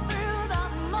going through the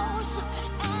motions,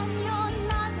 and you're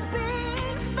not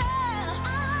being fair.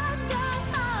 I've got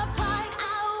my pride,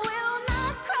 I will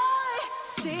not cry.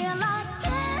 Still I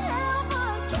can't help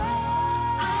but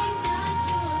care. I'm not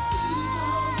your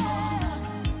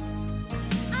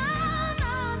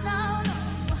superwoman.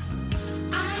 No.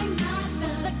 I'm not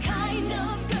the kind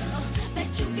of girl that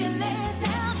you can let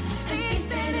down. Think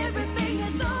that everything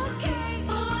is okay.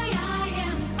 Boy, I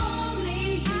am only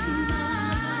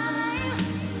human.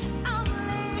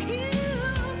 Only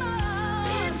human.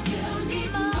 This girl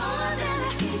needs more than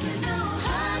occasional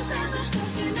hugs as a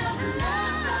token of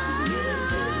love from you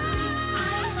to me.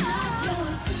 I'm not your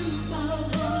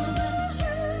superwoman.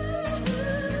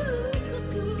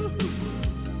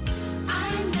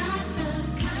 I'm not the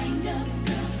kind of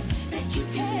girl that you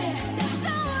can let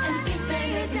down and think that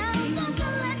everything is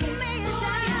okay.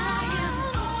 Boy, I am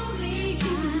only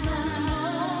human.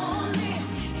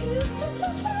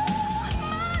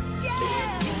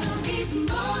 This girl needs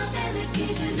more than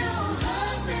occasional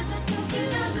hugs as a token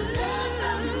of love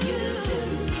from you to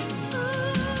me.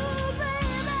 Ooh,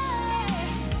 baby,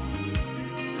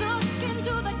 look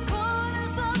into the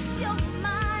corners of your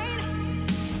mind.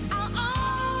 I'll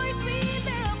always be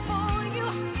there for you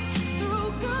through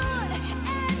good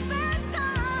and bad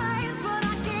times, but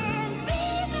I can't be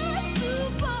that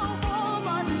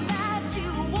superwoman that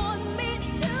you want me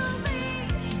to be.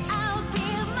 I'll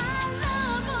give my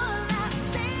love a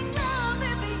lasting love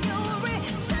if you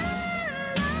return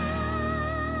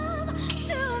love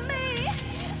to me.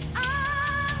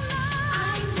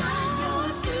 I'm not your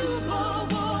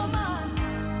superwoman.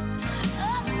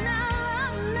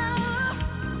 No.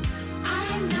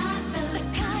 I'm not the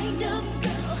kind of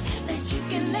girl that you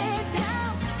can let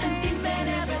down and think that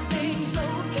everything's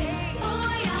okay.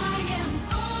 Boy, I am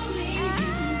only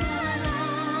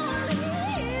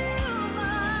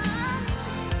human.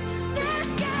 This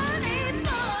girl needs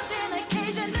more than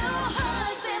occasional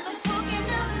hugs as a token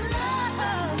of love.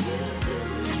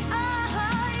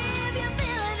 If you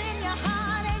feel it in your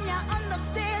heart and you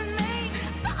understand me,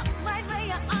 stop right where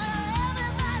you are.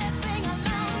 Everybody sing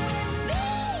along with me.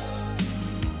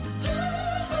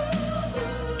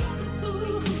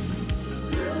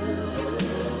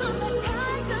 I'm the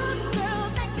kind of girl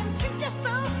that can treat you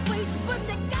so sweet, but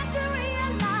you got to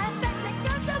realize that you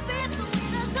got to be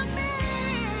sweeter to me.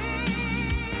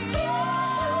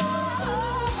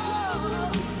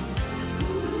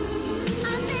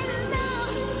 I need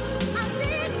love, I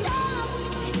need just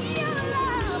your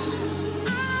love.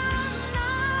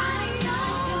 I'm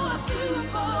not your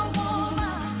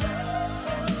superwoman.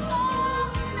 Oh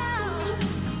no.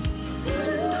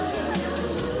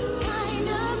 Kind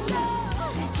of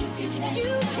girl that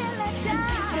you can let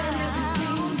down.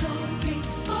 Everything's okay.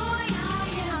 Boy, I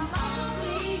am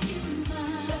only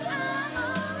human.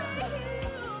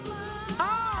 I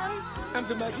am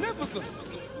the magnificent,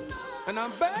 and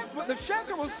I'm back with the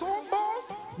Shackle Song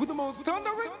Boss with the most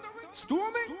thundering,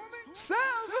 stormy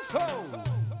sounds of soul.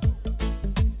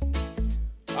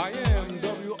 I am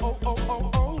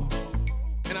WOOOO,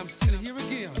 and I'm still here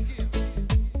again,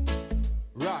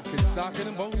 rockin', sockin',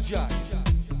 and both jockin'.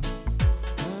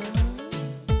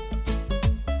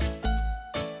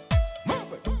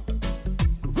 Move it,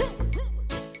 groove it,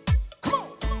 come on,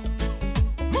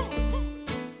 move it,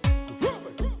 groove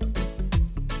it.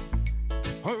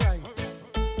 All right.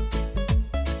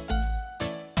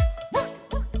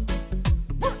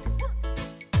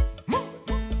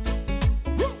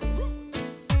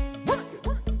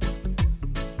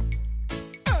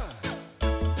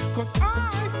 Cause I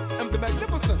am the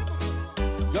magnificent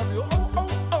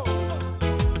W-O-O-O.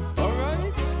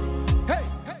 Alright? Hey,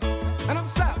 and I'm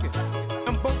socking.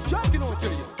 I'm both jogging on to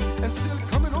you and still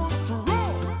coming on strong.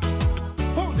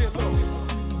 Hold it low.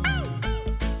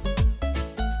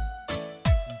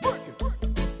 Work it. Work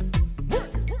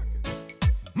it.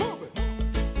 Move it.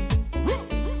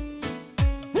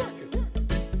 Work it.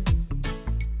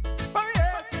 Oh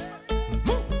yes.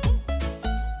 Move it.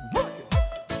 Work it.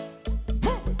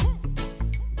 Move it.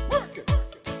 Work it.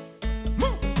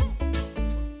 Move it.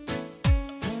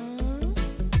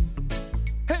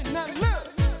 Hey, now look.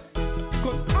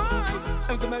 Cause I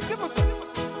am the magnificent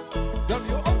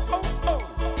W-O-O-O.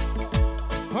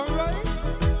 Alright?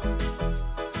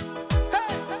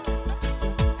 Hey!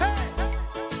 Hey!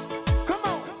 Come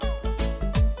on!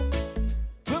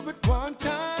 Move it one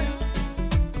time.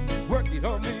 Work it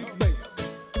on me, baby.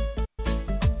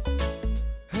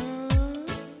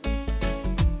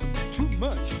 Too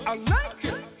much. I like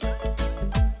it.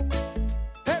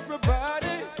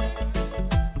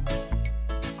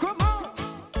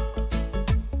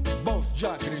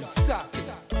 jocking and socking.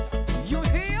 You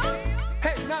hear?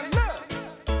 Hey, now look,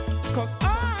 'cause I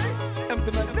am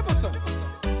the magnificent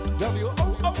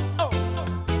W-O-O-O.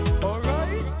 All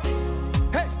right?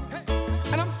 Hey,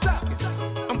 and I'm socking.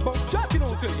 I'm both jocking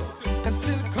on to you and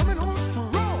still coming on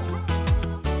strong.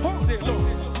 Hold it, Lord.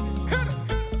 Hit it.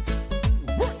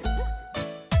 Work it.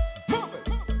 Move it.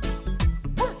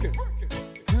 Work it.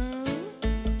 Move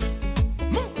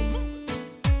it.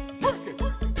 Work it.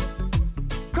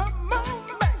 Come on,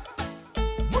 man.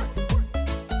 Work it.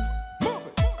 Move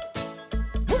it.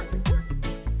 Work it.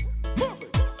 Move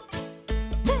it.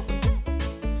 Move it.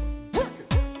 Work it.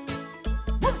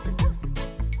 Work it.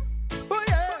 Oh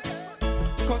yes,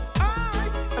 'cause I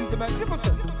am the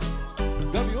magnificent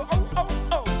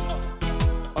W-O-O-O.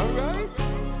 All right?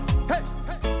 Hey,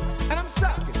 and I'm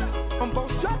socking. I'm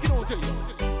both jocking on to you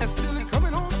and still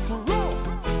coming on strong.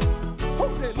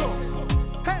 Hold it, Lord.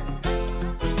 Hey,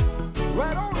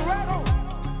 right on,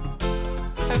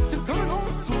 and still coming on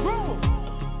strong.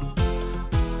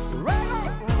 Right on,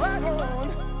 right on.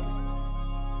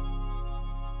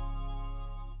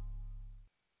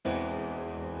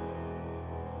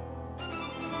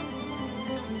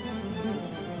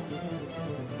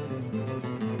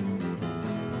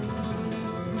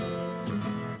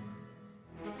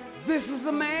 This is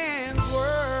a man's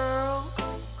world.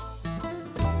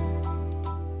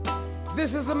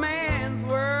 This is a man's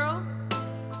world.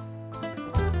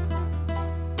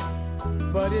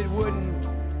 But it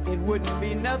wouldn't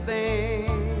be nothing,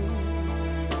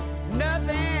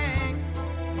 nothing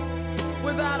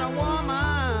without a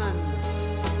woman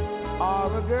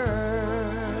or a girl.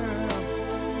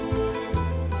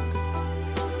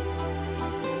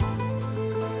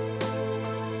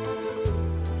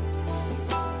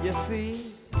 You see,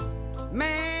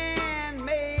 man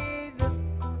made the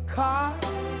car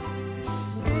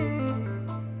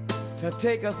to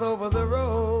take us over the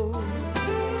road.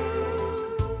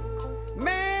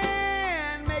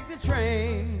 Man make the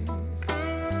trains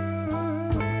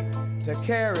to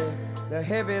carry the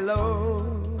heavy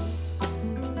load.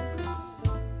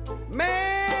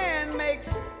 Man makes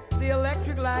the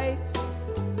electric lights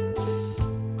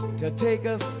to take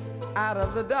us out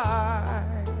of the dark.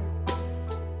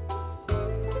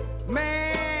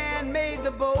 Man made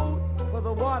the boat for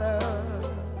the water,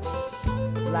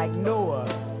 like Noah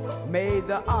made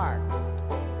the ark.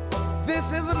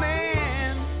 This is a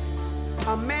man's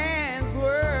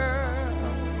world.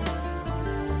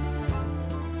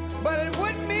 But it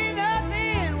wouldn't be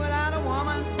nothing without a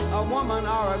woman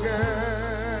or a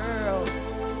girl.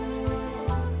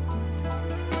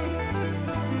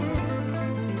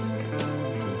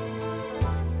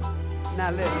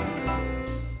 Now listen,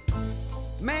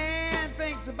 man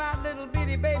thinks about little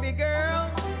bitty baby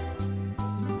girls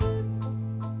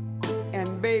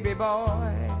and baby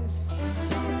boys.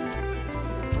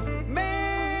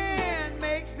 Man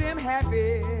makes them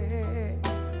happy,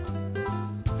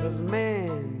 'cause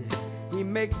man, he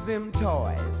makes them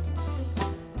toys.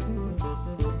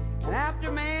 And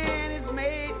after man has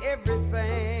made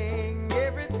everything,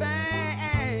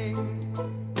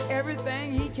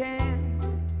 everything he can,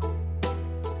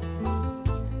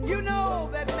 you know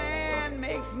that man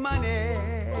makes money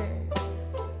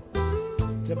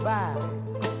to buy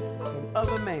from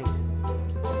other men.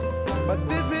 But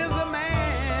this is a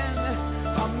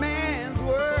man's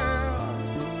world.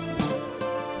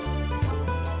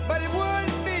 But it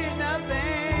wouldn't be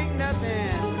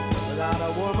nothing without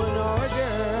a woman or a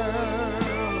girl.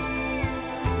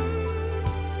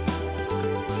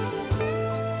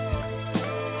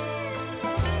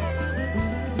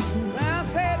 I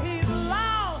said he's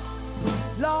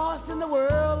lost in the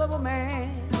world of a man.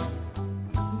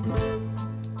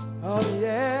 Oh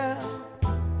yeah.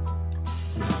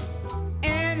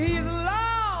 And he's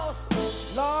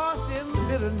lost in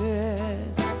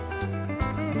bitterness.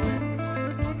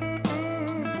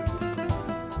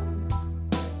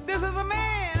 This is a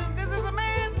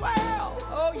man's world.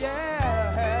 Oh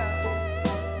yeah.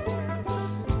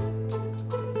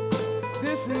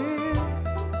 This is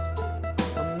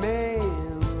a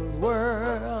man's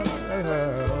world.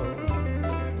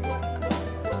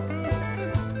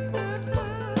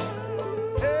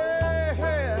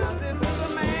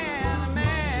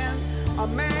 A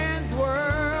man's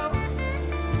world.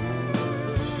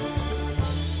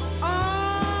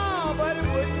 Oh, but it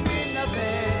wouldn't be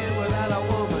nothing without a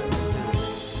woman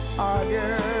or a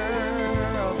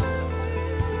girl.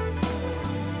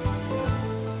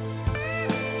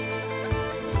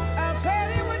 I said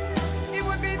it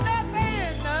would be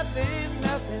nothing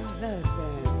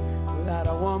without a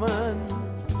woman.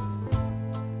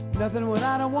 Nothing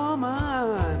without a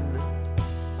woman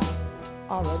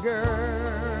or a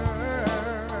girl.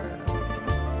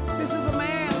 This is a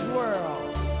man's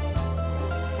world.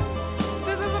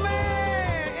 This is a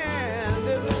man.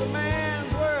 This is a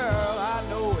man's world. I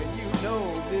know and you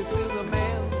know this is a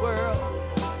man's world.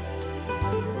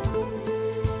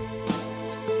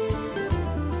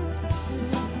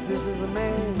 This is a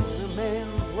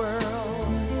man's world.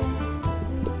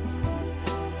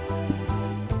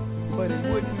 But it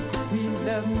wouldn't be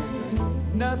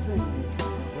nothing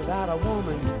without a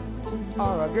woman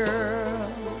or a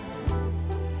girl.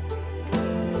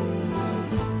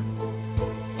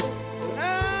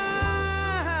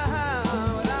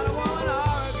 Without a woman or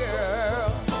a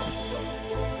girl.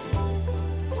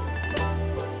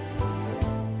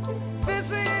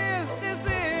 This is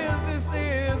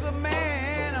a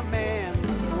man's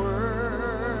world.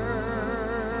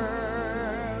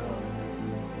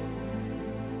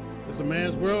 It's a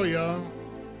man's world, y'all.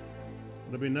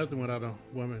 There'll be nothing without a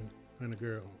woman and a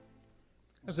girl.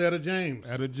 That's Etta James.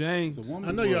 Etta James.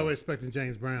 I know you're always expecting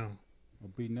James Brown.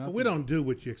 Be But we don't do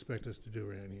what you expect us to do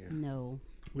around here. No.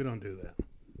 We don't do that.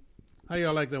 How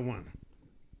y'all like that one?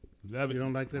 Love it. You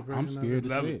don't like that version? I'm scared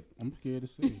to of see it? it. I'm scared to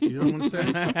see it. You don't want to say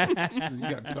it? You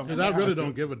got tough Because I really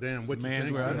don't give a damn what It's a you man's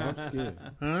think. world. I'm scared.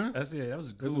 Huh? That's it. That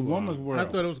was good. It's a woman's world.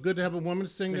 I thought it was good to have a woman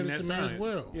sing that Sing it's a that man's song.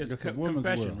 world. Yeah, it's It's a a woman's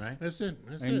confession, world. right? That's it.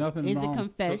 That's Ain't it. nothing Is wrong. it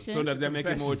confession? So does that make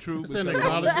it more true? It's an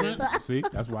acknowledgement. See,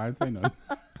 that's why I didn't say nothing.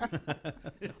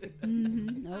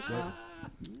 Okay.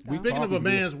 Speaking of a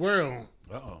man's world,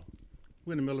 Uh-oh.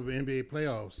 we're in the middle of the NBA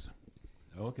playoffs.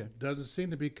 Okay. Doesn't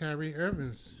seem to be Kyrie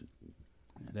Irving's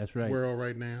That's right. world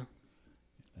right now.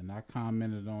 And I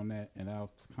commented on that, and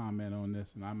I'll comment on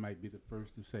this, and I might be the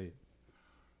first to say it.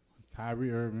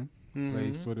 Kyrie Irving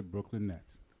plays for the Brooklyn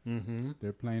Nets. Mm-hmm.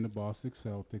 They're playing the Boston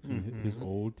Celtics and his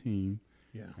old team.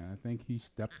 Yeah. And I think he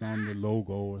stepped on the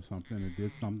logo or something or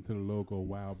did something to the logo a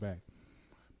while back.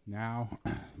 Now,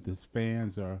 the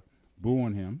fans are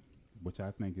booing him, which I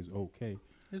think is okay.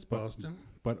 It's Boston.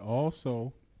 But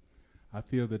also, I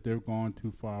feel that they're going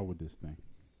too far with this thing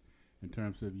in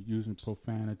terms of using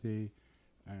profanity,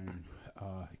 and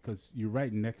because you're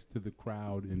right next to the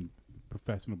crowd in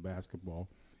professional basketball.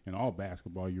 In all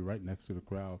basketball, you're right next to the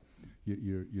crowd.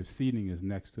 Your seating is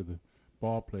next to the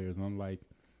ball players, unlike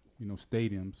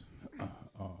stadiums.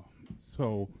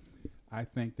 So I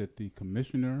think that the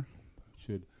commissioner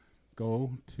should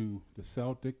go to the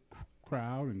Celtic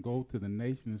crowd and go to the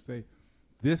nation and say,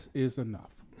 this is enough.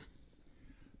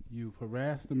 You've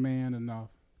harassed the man enough.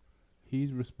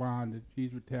 He's responded.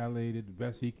 He's retaliated the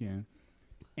best he can.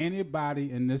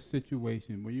 Anybody in this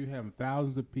situation where you have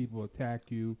thousands of people attack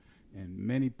you and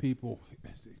many people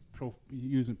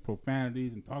using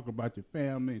profanities and talk about your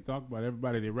family and talk about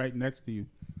everybody they're right next to you,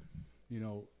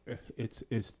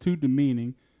 it's too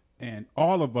demeaning, and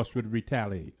all of us would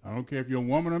retaliate. I don't care if you're a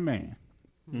woman or man.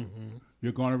 Mm-hmm.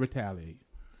 You're going to retaliate.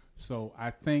 So I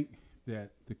think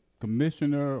that the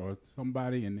commissioner or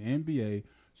somebody in the NBA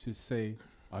should say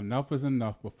enough is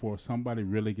enough before somebody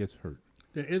really gets hurt.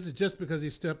 Is it just because he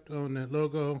stepped on that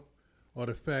logo, or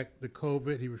the fact that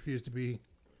COVID, he refused to be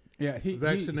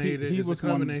vaccinated? It's a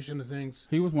combination of things.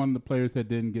 He was one of the players that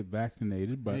didn't get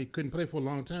vaccinated, but he couldn't play for a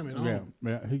long time at home.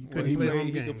 He couldn't play home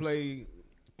He games. could play.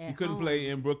 At He couldn't home. play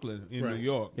in Brooklyn, in Right. New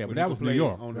York. Yeah, but he that could was New play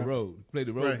York, on the right? road. He played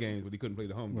the road Right. games, but he couldn't play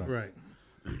the home games. Right.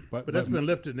 but But that's been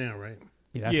lifted now, right?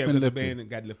 Yeah, that's Yeah, been but the lifted. ban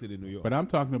got lifted in New York. But I'm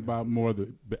talking about more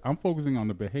I'm focusing on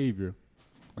the behavior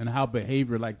and how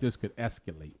behavior like this could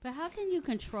escalate. But how can you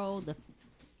control the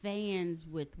fans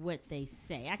with what they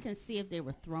say? I can see if they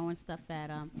were throwing stuff at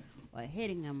them or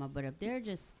hitting them, but if they're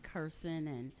just cursing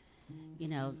and,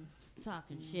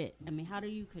 talking shit, I mean, how do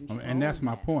you control And that's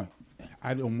my that? point.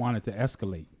 I don't want it to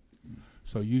escalate.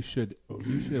 So you should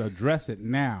address it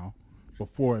now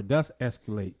before it does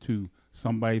escalate to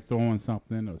somebody throwing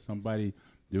something or somebody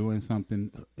doing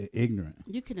something ignorant.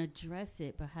 You can address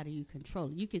it, but how do you control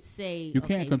it? You could say You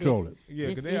can't control it. Yeah,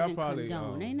 This 'cause they are isn't probably,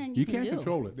 condoned. Ain't nothing you can can't do.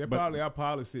 control it. There but- probably are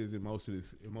policies in most of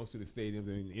the stadiums,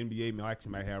 and the NBA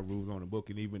actually might have rules on the book,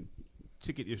 and even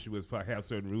ticket issuers probably have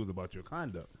certain rules about your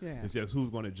conduct. Yeah. It's just who's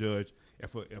going to judge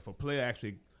if a player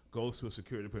actually goes to a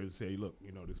security person and say, look,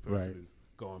 this person Right. is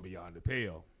going beyond the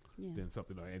pale. Yeah. Then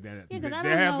something like and then Yeah, 'cause I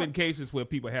there don't have know- been cases where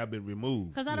people have been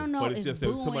removed. Because I don't know but if it's just that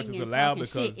so much booing is and allowed talking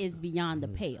because shit is beyond the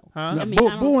pale. Huh? No, I mean, I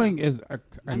don't booing think- is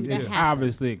mean, that is happens.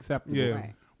 obviously acceptable. Yeah.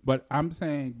 Right. But I'm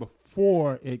saying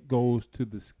before it goes to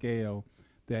the scale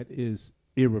that is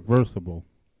irreversible,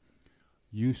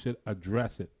 you should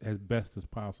address it as best as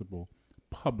possible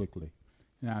publicly.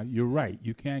 Now, you're right.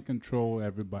 You can't control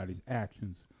everybody's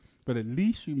actions, but at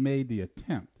least you made the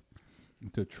attempt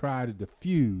to try to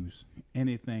diffuse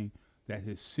anything that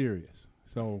is serious.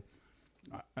 So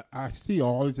I see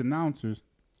all these announcers,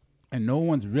 and no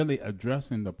one's really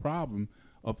addressing the problem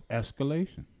of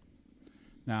escalation.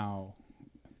 Now,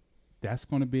 that's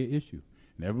going to be an issue.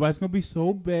 And everybody's going to be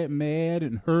so mad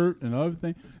and hurt and other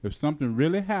things. If something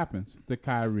really happens to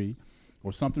Kyrie,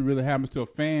 or something really happens to a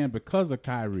fan because of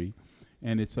Kyrie,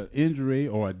 and it's an injury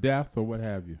or a death or what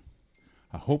have you,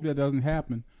 I hope that doesn't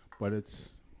happen, but it's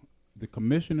the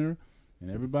commissioner and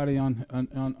everybody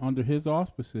under his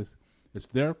auspices, it's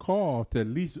their call to at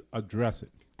least address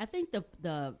it. I think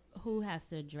the who has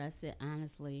to address it,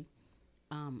 honestly,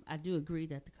 I do agree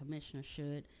that the commissioner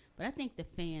should, but I think the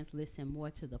fans listen more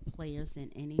to the players than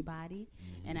anybody.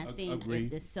 Mm-hmm. And I think if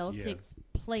the Celtics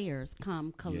players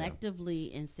come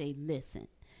collectively and say, listen,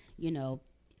 you know,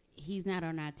 he's not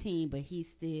on our team, but he's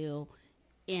still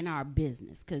in our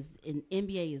business, because in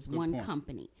NBA is one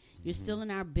company. You're still in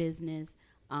our business.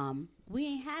 We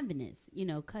ain't having this, you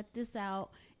know, cut this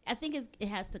out. I think it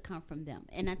has to come from them.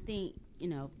 And I think, you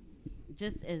know,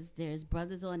 just as there's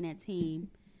brothers on that team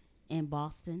in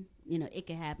Boston, you know, it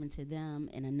could happen to them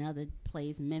in another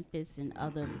place, Memphis and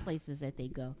other places that they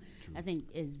go. True. I think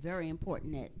it's very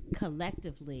important that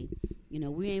collectively, you know,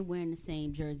 we ain't wearing the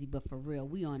same jersey, but for real,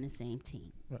 we on the same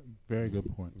team. Right. Very good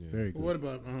point. Yeah. Very good. What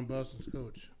about Boston's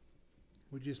coach?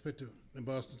 Would you expect the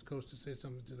Boston's coach to say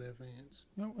something to their fans?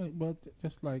 No, well,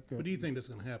 just like. What do you think that's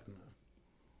going to happen now?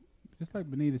 Just like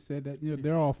Benita said, that, you know,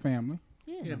 they're all family.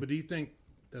 Yeah, but do you think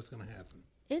that's going to happen?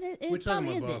 We're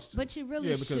talking about Boston. But you really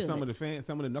because should. some of the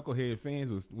knucklehead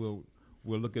fans will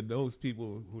look at those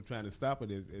people who are trying to stop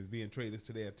it as being traitors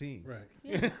to their team. Right.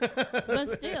 Yeah. But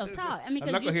still, talk. I mean, a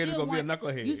knucklehead is going to be a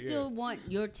knucklehead. You still want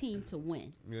your team to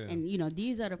win. Yeah. And, you know,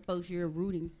 these are the folks you're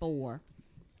rooting for,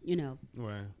 you know,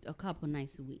 a couple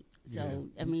nights a week. So,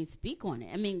 I mean, speak on it.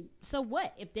 I mean, so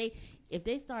what? If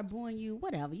they start booing you,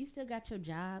 whatever, you still got your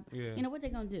job. Yeah. You know, what they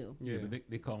going to do? Yeah, but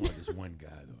they call him like this one guy,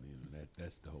 though. You know,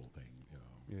 that's the whole thing. You know.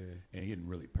 Yeah. And getting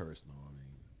really personal. I mean,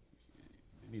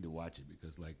 you need to watch it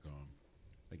because, like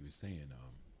you were saying,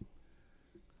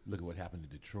 look at what happened to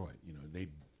Detroit. You know,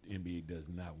 NBA does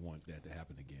not want that to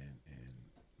happen again. And,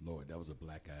 Lord, that was a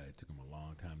black guy that took him a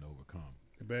long time to overcome.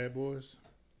 The Bad Boys?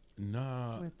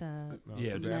 No. With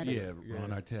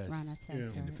Ron Artest.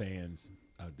 And the fans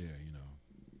out there, you know.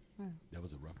 That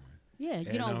was a rough one. Yeah,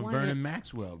 you don't want Vernon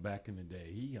Maxwell back in the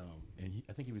day.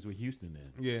 I think he was with Houston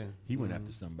then. Yeah, he went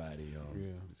after somebody.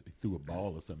 Threw a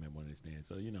ball or something at one of the stands.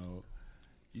 So you know,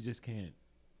 you just can't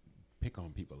pick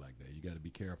on people like that. You got to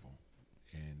be careful.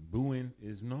 And booing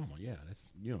is normal. Yeah,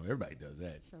 that's everybody does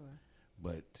that. Sure.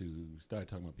 But to start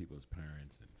talking about people's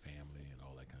parents and family and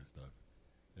all that kind of stuff,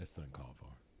 that's uncalled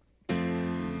for.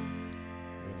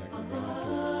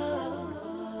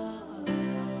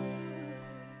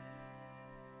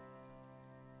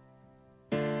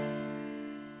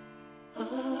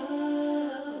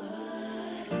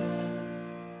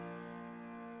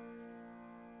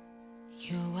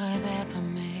 You were there for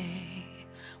me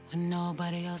when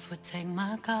nobody else would take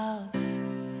my calls.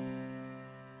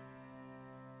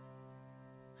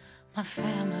 My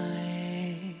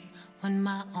family when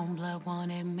my own blood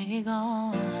wanted me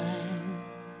gone.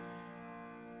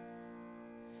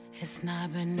 It's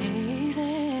not been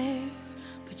easy,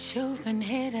 but you've been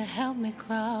here to help me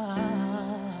grow.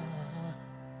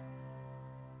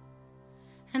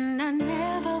 And I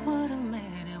never would have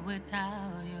made it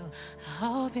without you. I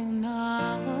hope you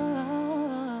know.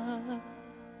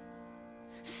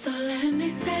 So let me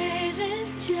say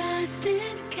this just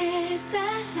in case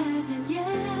I haven't yet.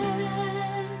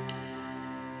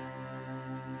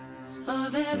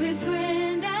 Of every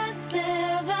friend I've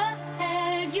ever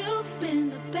had, you've been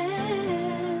the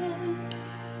best.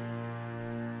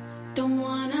 Don't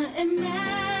wanna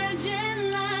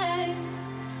imagine life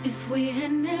if we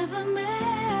had never met.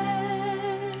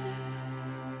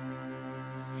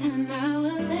 And I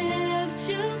will lift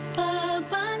you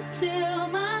up until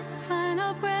my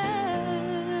final breath.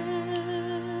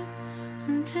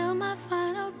 Until my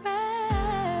final breath.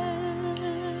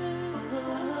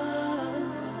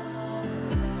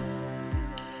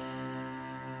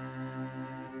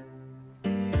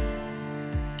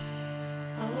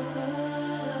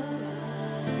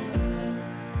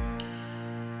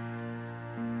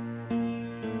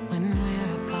 When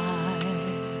we're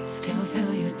apart, still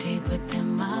feel you deep within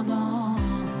my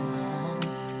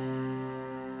bones.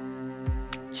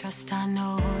 Trust I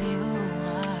know who you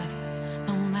are,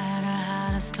 no matter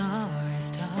how the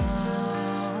story's told.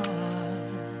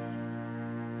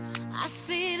 I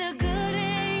see the good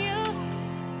in you,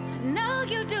 I know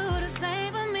you do the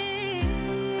same for me.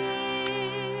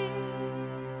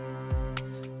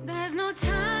 There's no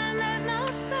time, there's no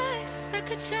space that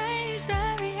could change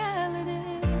that reality.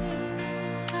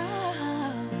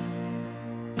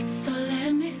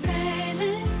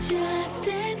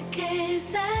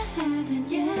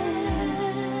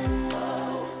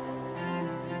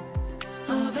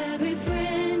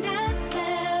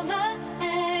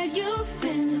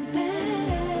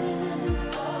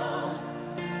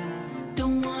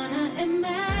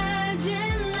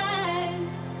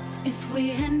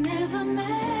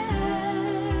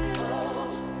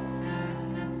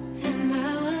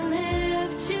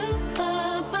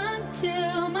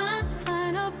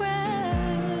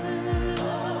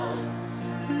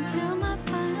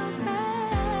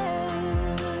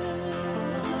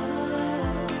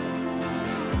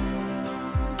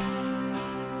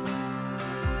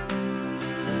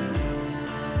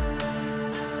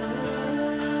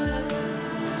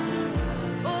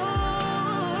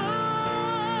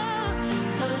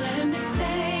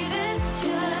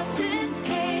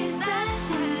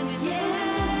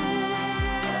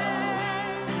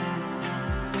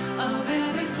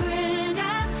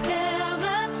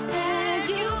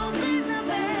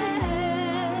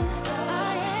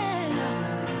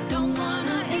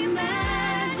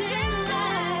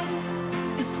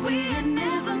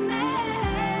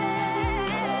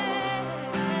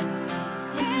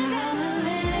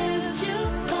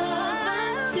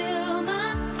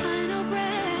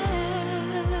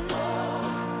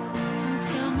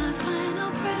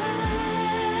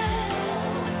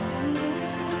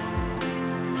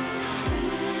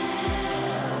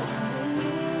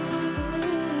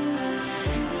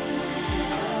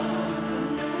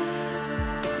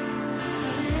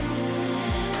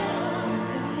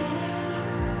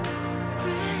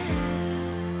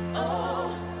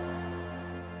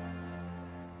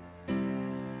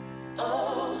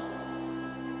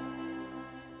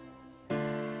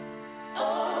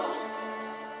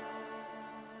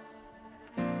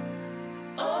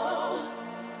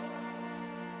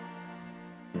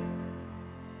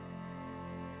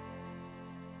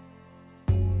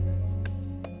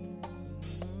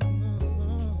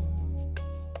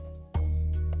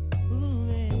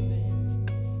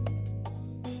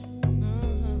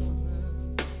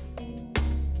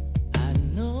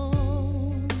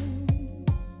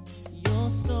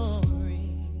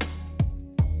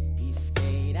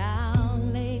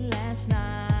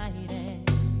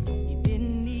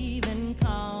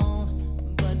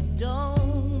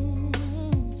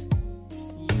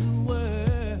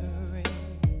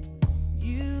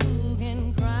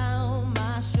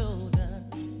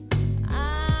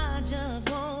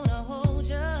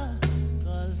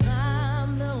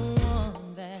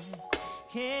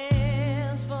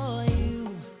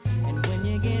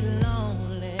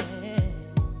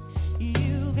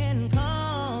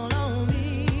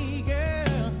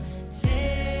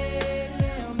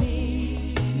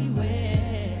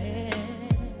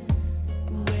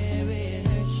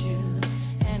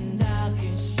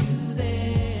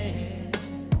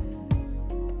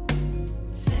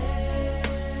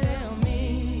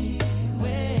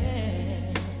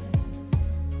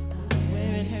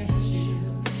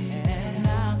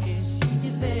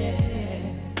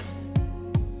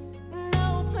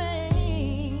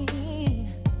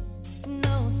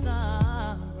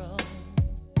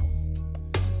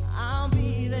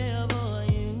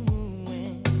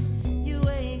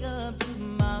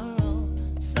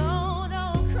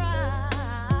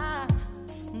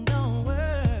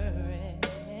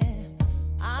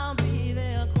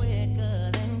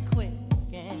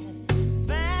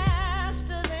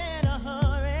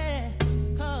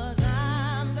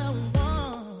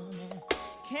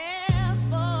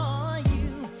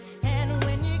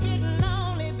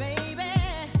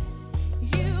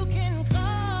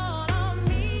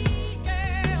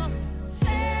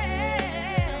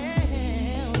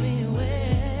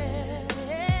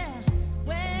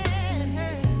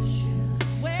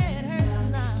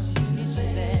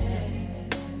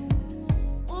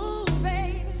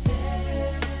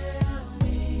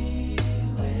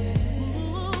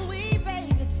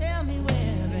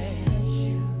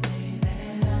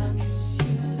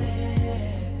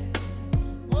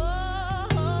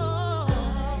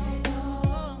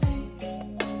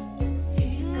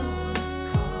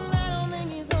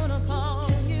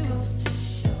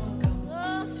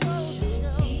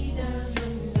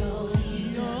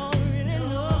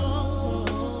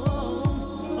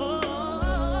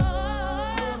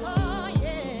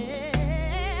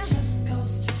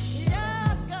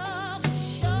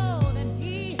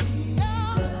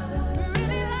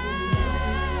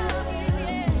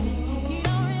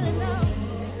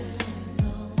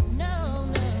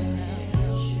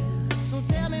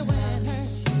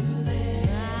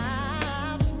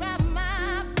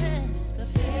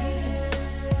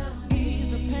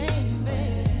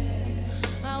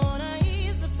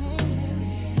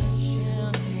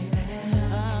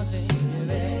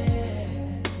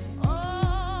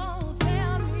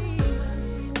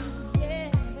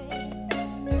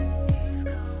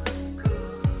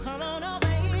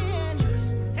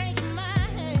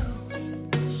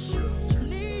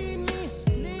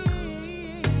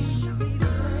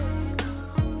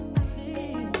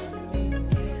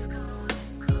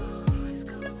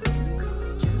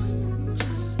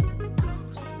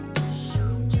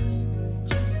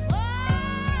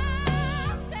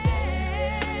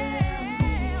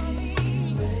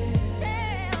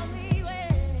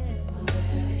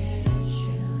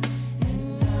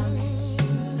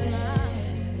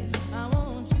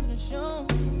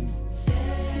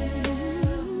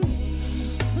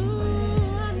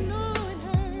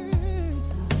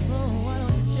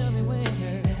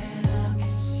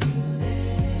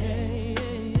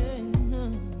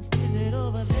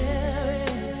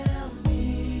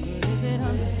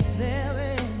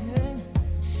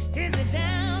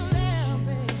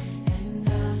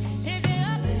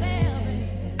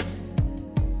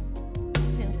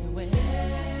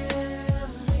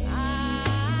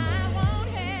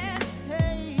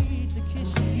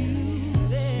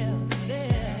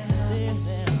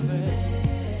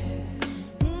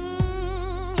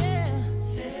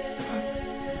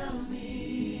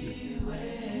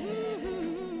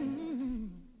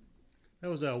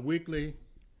 was our weekly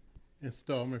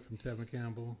installment from Tevin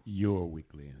Campbell. Your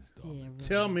weekly installment. Yeah, right.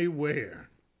 Tell me where.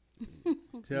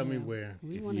 Tell me Yeah, where.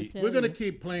 we wanna tell We're going to you.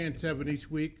 keep playing Tevin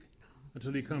each week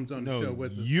until he comes on the No, show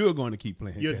with us. you're going to keep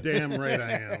playing. You're Tevin. damn right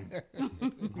I am.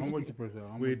 I'm with you, Priscilla.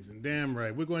 I'm We're with you. damn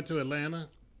right. We're going to Atlanta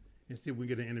and see if we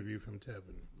get an interview from Tevin.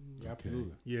 Yeah,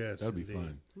 absolutely. Yes, That'll be indeed.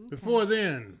 fun. Before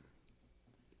then,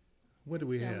 what do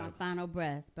we Feel have? My Final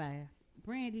Breath by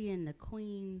Brandy and the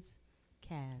Queens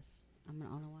cast. I'm the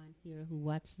only one here who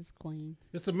watches Queens.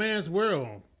 It's a man's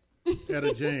world.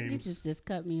 Etta James. You just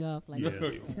cut me off like Yeah.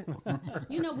 that.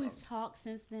 You know we've talked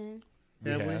since then.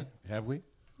 Have we? Have we?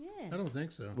 Yeah. I don't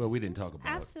think so. Well, we didn't talk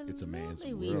about It's a Man's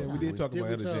Absolutely we World. talked. We did talk Did about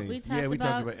we Etta talk? James. We talked Yeah, we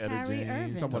talked about about Etta Kyrie James.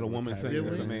 Irving. Talking about a woman Kyrie saying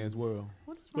it's a Irving. man's world.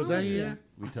 What's Was wrong I with here?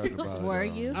 We talked about Were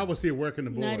you? I was here working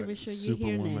the You're not board. even sure you're here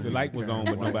Superwoman. now. The light was on,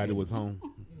 but nobody was home.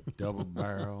 Double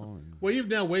barrel. And Well, you've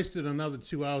now wasted another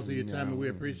 2 hours of your time, and we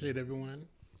appreciate everyone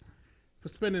for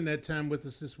spending that time with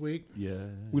us this week. yeah.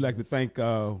 We'd like to thank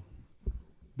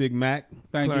Big Mac,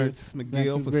 Thank you. Clarence Thank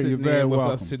McGill you for very- sitting you're very in with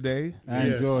welcome. us today. I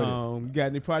Yes. enjoyed it. You got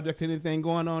any projects, anything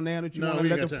going on now that you No, want we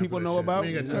to ain't let got the time people for that know shit. about? We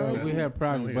ain't got time for that. We have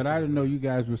projects, we but got I time didn't know you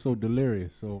guys were so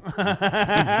delirious. So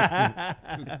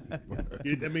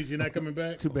That means you're not coming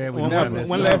back? Too bad we One, never. one,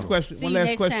 one last question. See One you last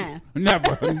next question. time.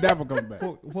 never come back.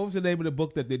 What was the name of the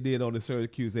book that they did on the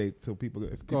Syracuse 8? So people,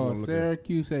 if people Called wanna look at it?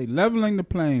 Syracuse 8, Leveling the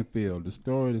Playing Field, the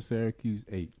story of the Syracuse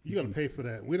 8. You're going to pay for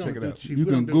that. We don't Check it do out. cheap. You We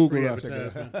can don't do Google free us.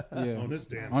 advertisement Yeah. on this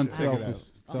damn shit. Unselfish.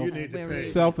 You need to pay.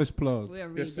 Selfish plug. We'll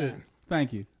read That's that. it.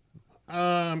 Thank you.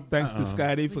 Thanks to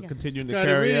Scotty for continuing to Scotty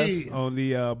carry Reed. us on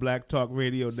the Black Talk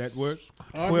Radio Network.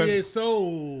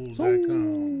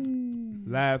 RVASoul.com.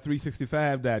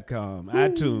 Live365.com.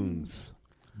 iTunes.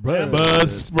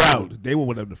 Buzzsprout. They were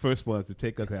one of the first ones to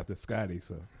take us after Scotty.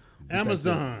 So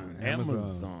Amazon.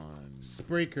 Amazon.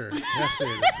 Spreaker. That's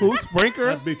it. Who?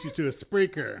 Spreaker? I beat you to a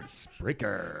Spreaker.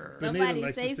 Spreaker. Benita Somebody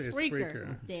likes say to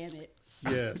Spreaker. Damn it.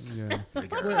 Yes. Yeah.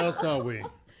 Where else are we?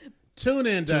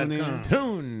 TuneIn.com.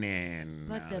 Tune in.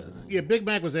 But the Yeah, Big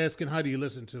Mac was asking, how do you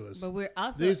listen to us? but we're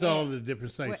also These are all at- the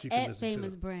different we're sites you can at listen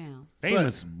Famous to. Brown.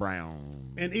 Famous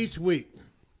Brown. And each week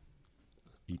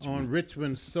Each on week.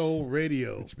 Richmond Soul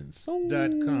Radio. Richmond Soul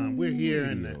 .com. We're here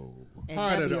in the At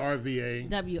heart of the RVA.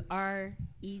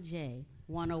 WREJ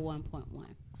 101.1.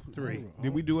 3.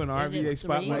 Did we do an Is RVA it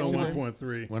spotlight?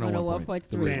 three? 101.3.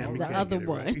 101.3. Damn, we The can't other get it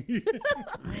one.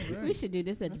 right. We should do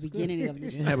this at the beginning of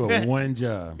the show. Have a one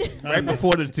job. Right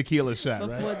before the tequila shot,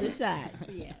 right? Before the shot.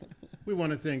 Yeah. We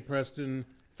want to thank Preston,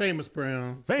 Famous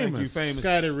Brown, Thank you, famous.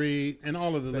 Scotty Reed, and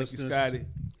all of the Thank you, listeners Scotty.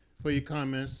 for your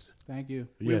comments. Thank you.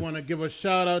 We Yes. want to give a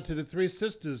shout out to the three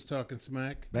sisters talking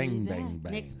smack. Bang, Be bang,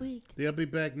 back bang. Next week. They'll be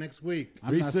back next week. I'm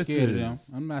Three not scared of them.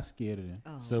 sisters. I'm not scared of them.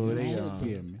 Oh, So they Don't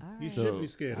scare me. You So- should be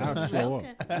scared. I'll of them. show up.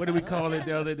 What did we call it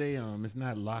the other day? It's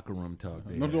not locker room talk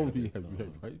day. No, don't be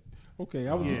right. Okay,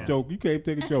 I was Yeah. just joking. You can't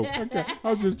take a joke. Okay,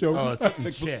 I was just joking. Oh, something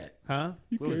chat. Huh?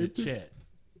 What was it? can't- Chat.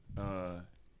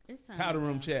 It's time Powder to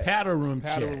room go. chat. Powder room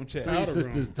Powder chat. room chat. Three Powder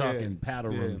sisters room. talking Yeah.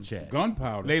 powder Yeah. room chat.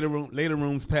 Gunpowder. Later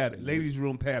rooms patter. Ladies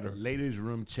room patter. Ladies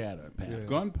room chatter. Patter.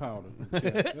 Gunpowder.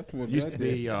 That's what Used that to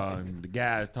be is. the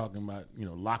guys talking about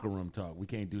locker room talk. We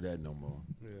can't do that no more.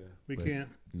 We But- can't.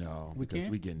 No, We because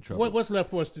can't? we get in trouble. What's left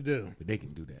for us to do? But they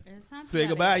can do that. It's time Say to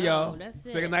goodbye, go. y'all. That's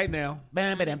Say it. good night now.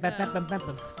 That's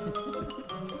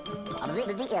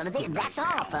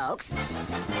all, folks.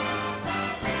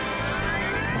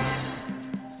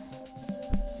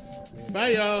 Bye,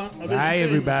 y'all. Alicia Bye, Keys.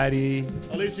 everybody.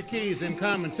 Alicia Keys in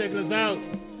common taking us out.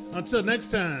 Until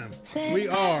next time, we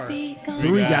are Three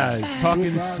guys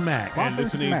talking smack. And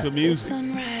listening to music.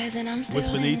 Sunrise and I'm still With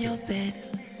in Benita. your bed.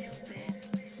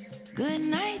 Good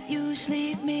night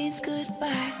usually means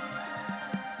goodbye.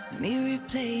 Me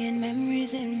replaying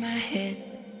memories in my head.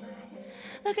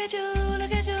 Look at you,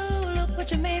 look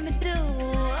what you made me do.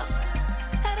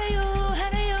 How do you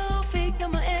figure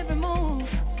my every move?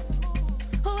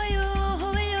 Who are you,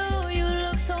 you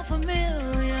look so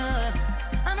familiar.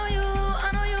 I know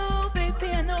you,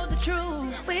 baby, I know the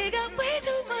truth. We got way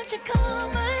too much in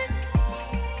common.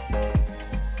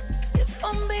 If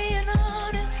I'm being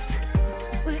honest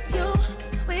with you,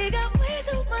 we got way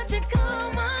too much in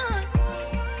common.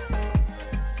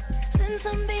 Since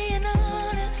I'm being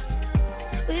honest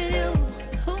with you,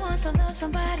 who wants to love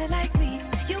somebody like me?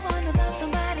 You wanna love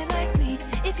somebody like me?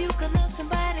 If you could love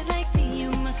somebody like me,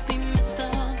 you must be messed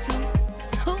up too.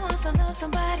 Who wants to love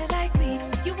somebody like me?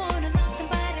 You wanna love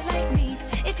somebody like me?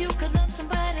 If you could love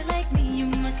somebody like me, you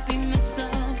must be messed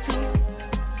up too.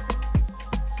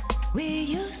 We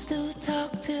used to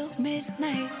talk till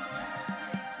midnight.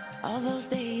 All those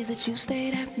days that you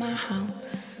stayed at my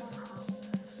house.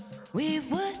 We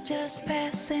were just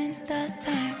passing the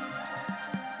time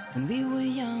when we were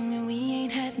young and we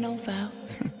ain't had no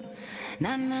vows.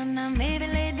 Nah, maybe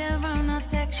later on I'll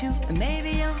text you and maybe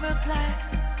you'll reply.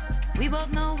 We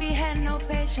both know we had no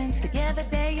patience together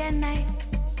day and night.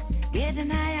 Getting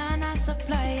high on our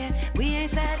supply and we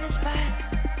ain't satisfied.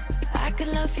 I could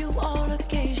love you all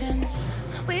occasions.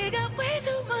 We got way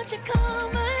too much in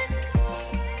common.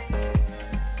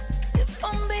 If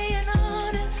I'm being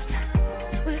honest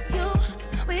with you,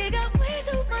 we got way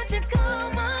too much in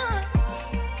common.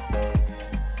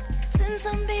 Since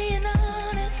I'm being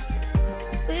honest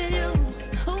with you,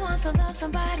 who wants to love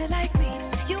somebody like me?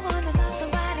 You want to love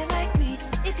somebody like me.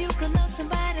 If you could love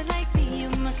somebody like me, you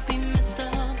must be messed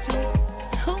up too.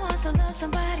 Who wants to love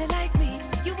somebody like me?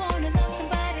 You want to love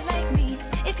somebody like me.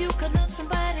 If you could love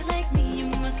somebody like me, you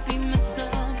must be messed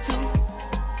up too.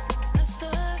 Messed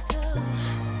up too.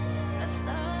 Messed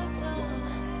up too.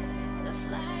 Just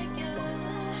like you.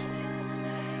 Just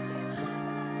like you.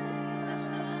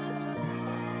 Messed up too.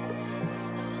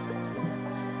 Messed up too.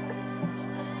 Just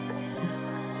like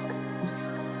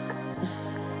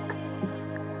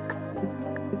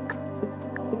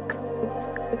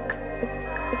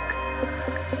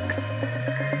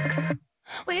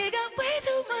we got way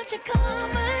too much in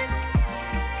common.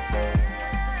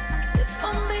 If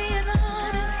I'm being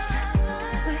honest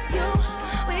with you,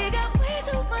 we got way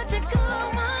too much in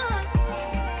common.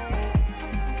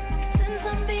 Since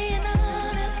I'm being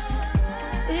honest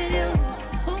with you,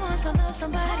 who wants to love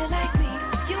somebody like me?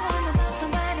 You want to love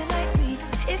somebody like me.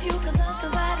 If you could love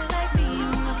somebody like me,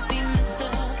 you must be messed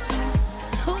up too.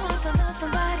 Who wants to love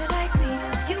somebody like me?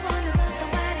 You want to love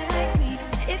somebody like me.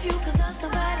 If you could love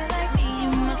somebody like me,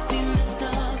 you must be messed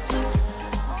up too.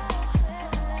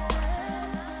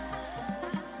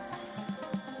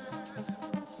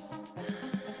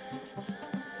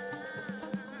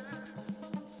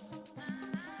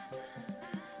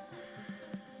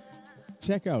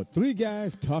 Check out Three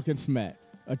Guys Talking Smack,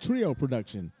 a trio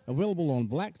production available on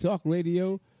Black Talk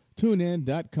Radio,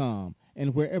 TuneIn.com,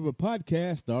 and wherever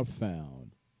podcasts are found.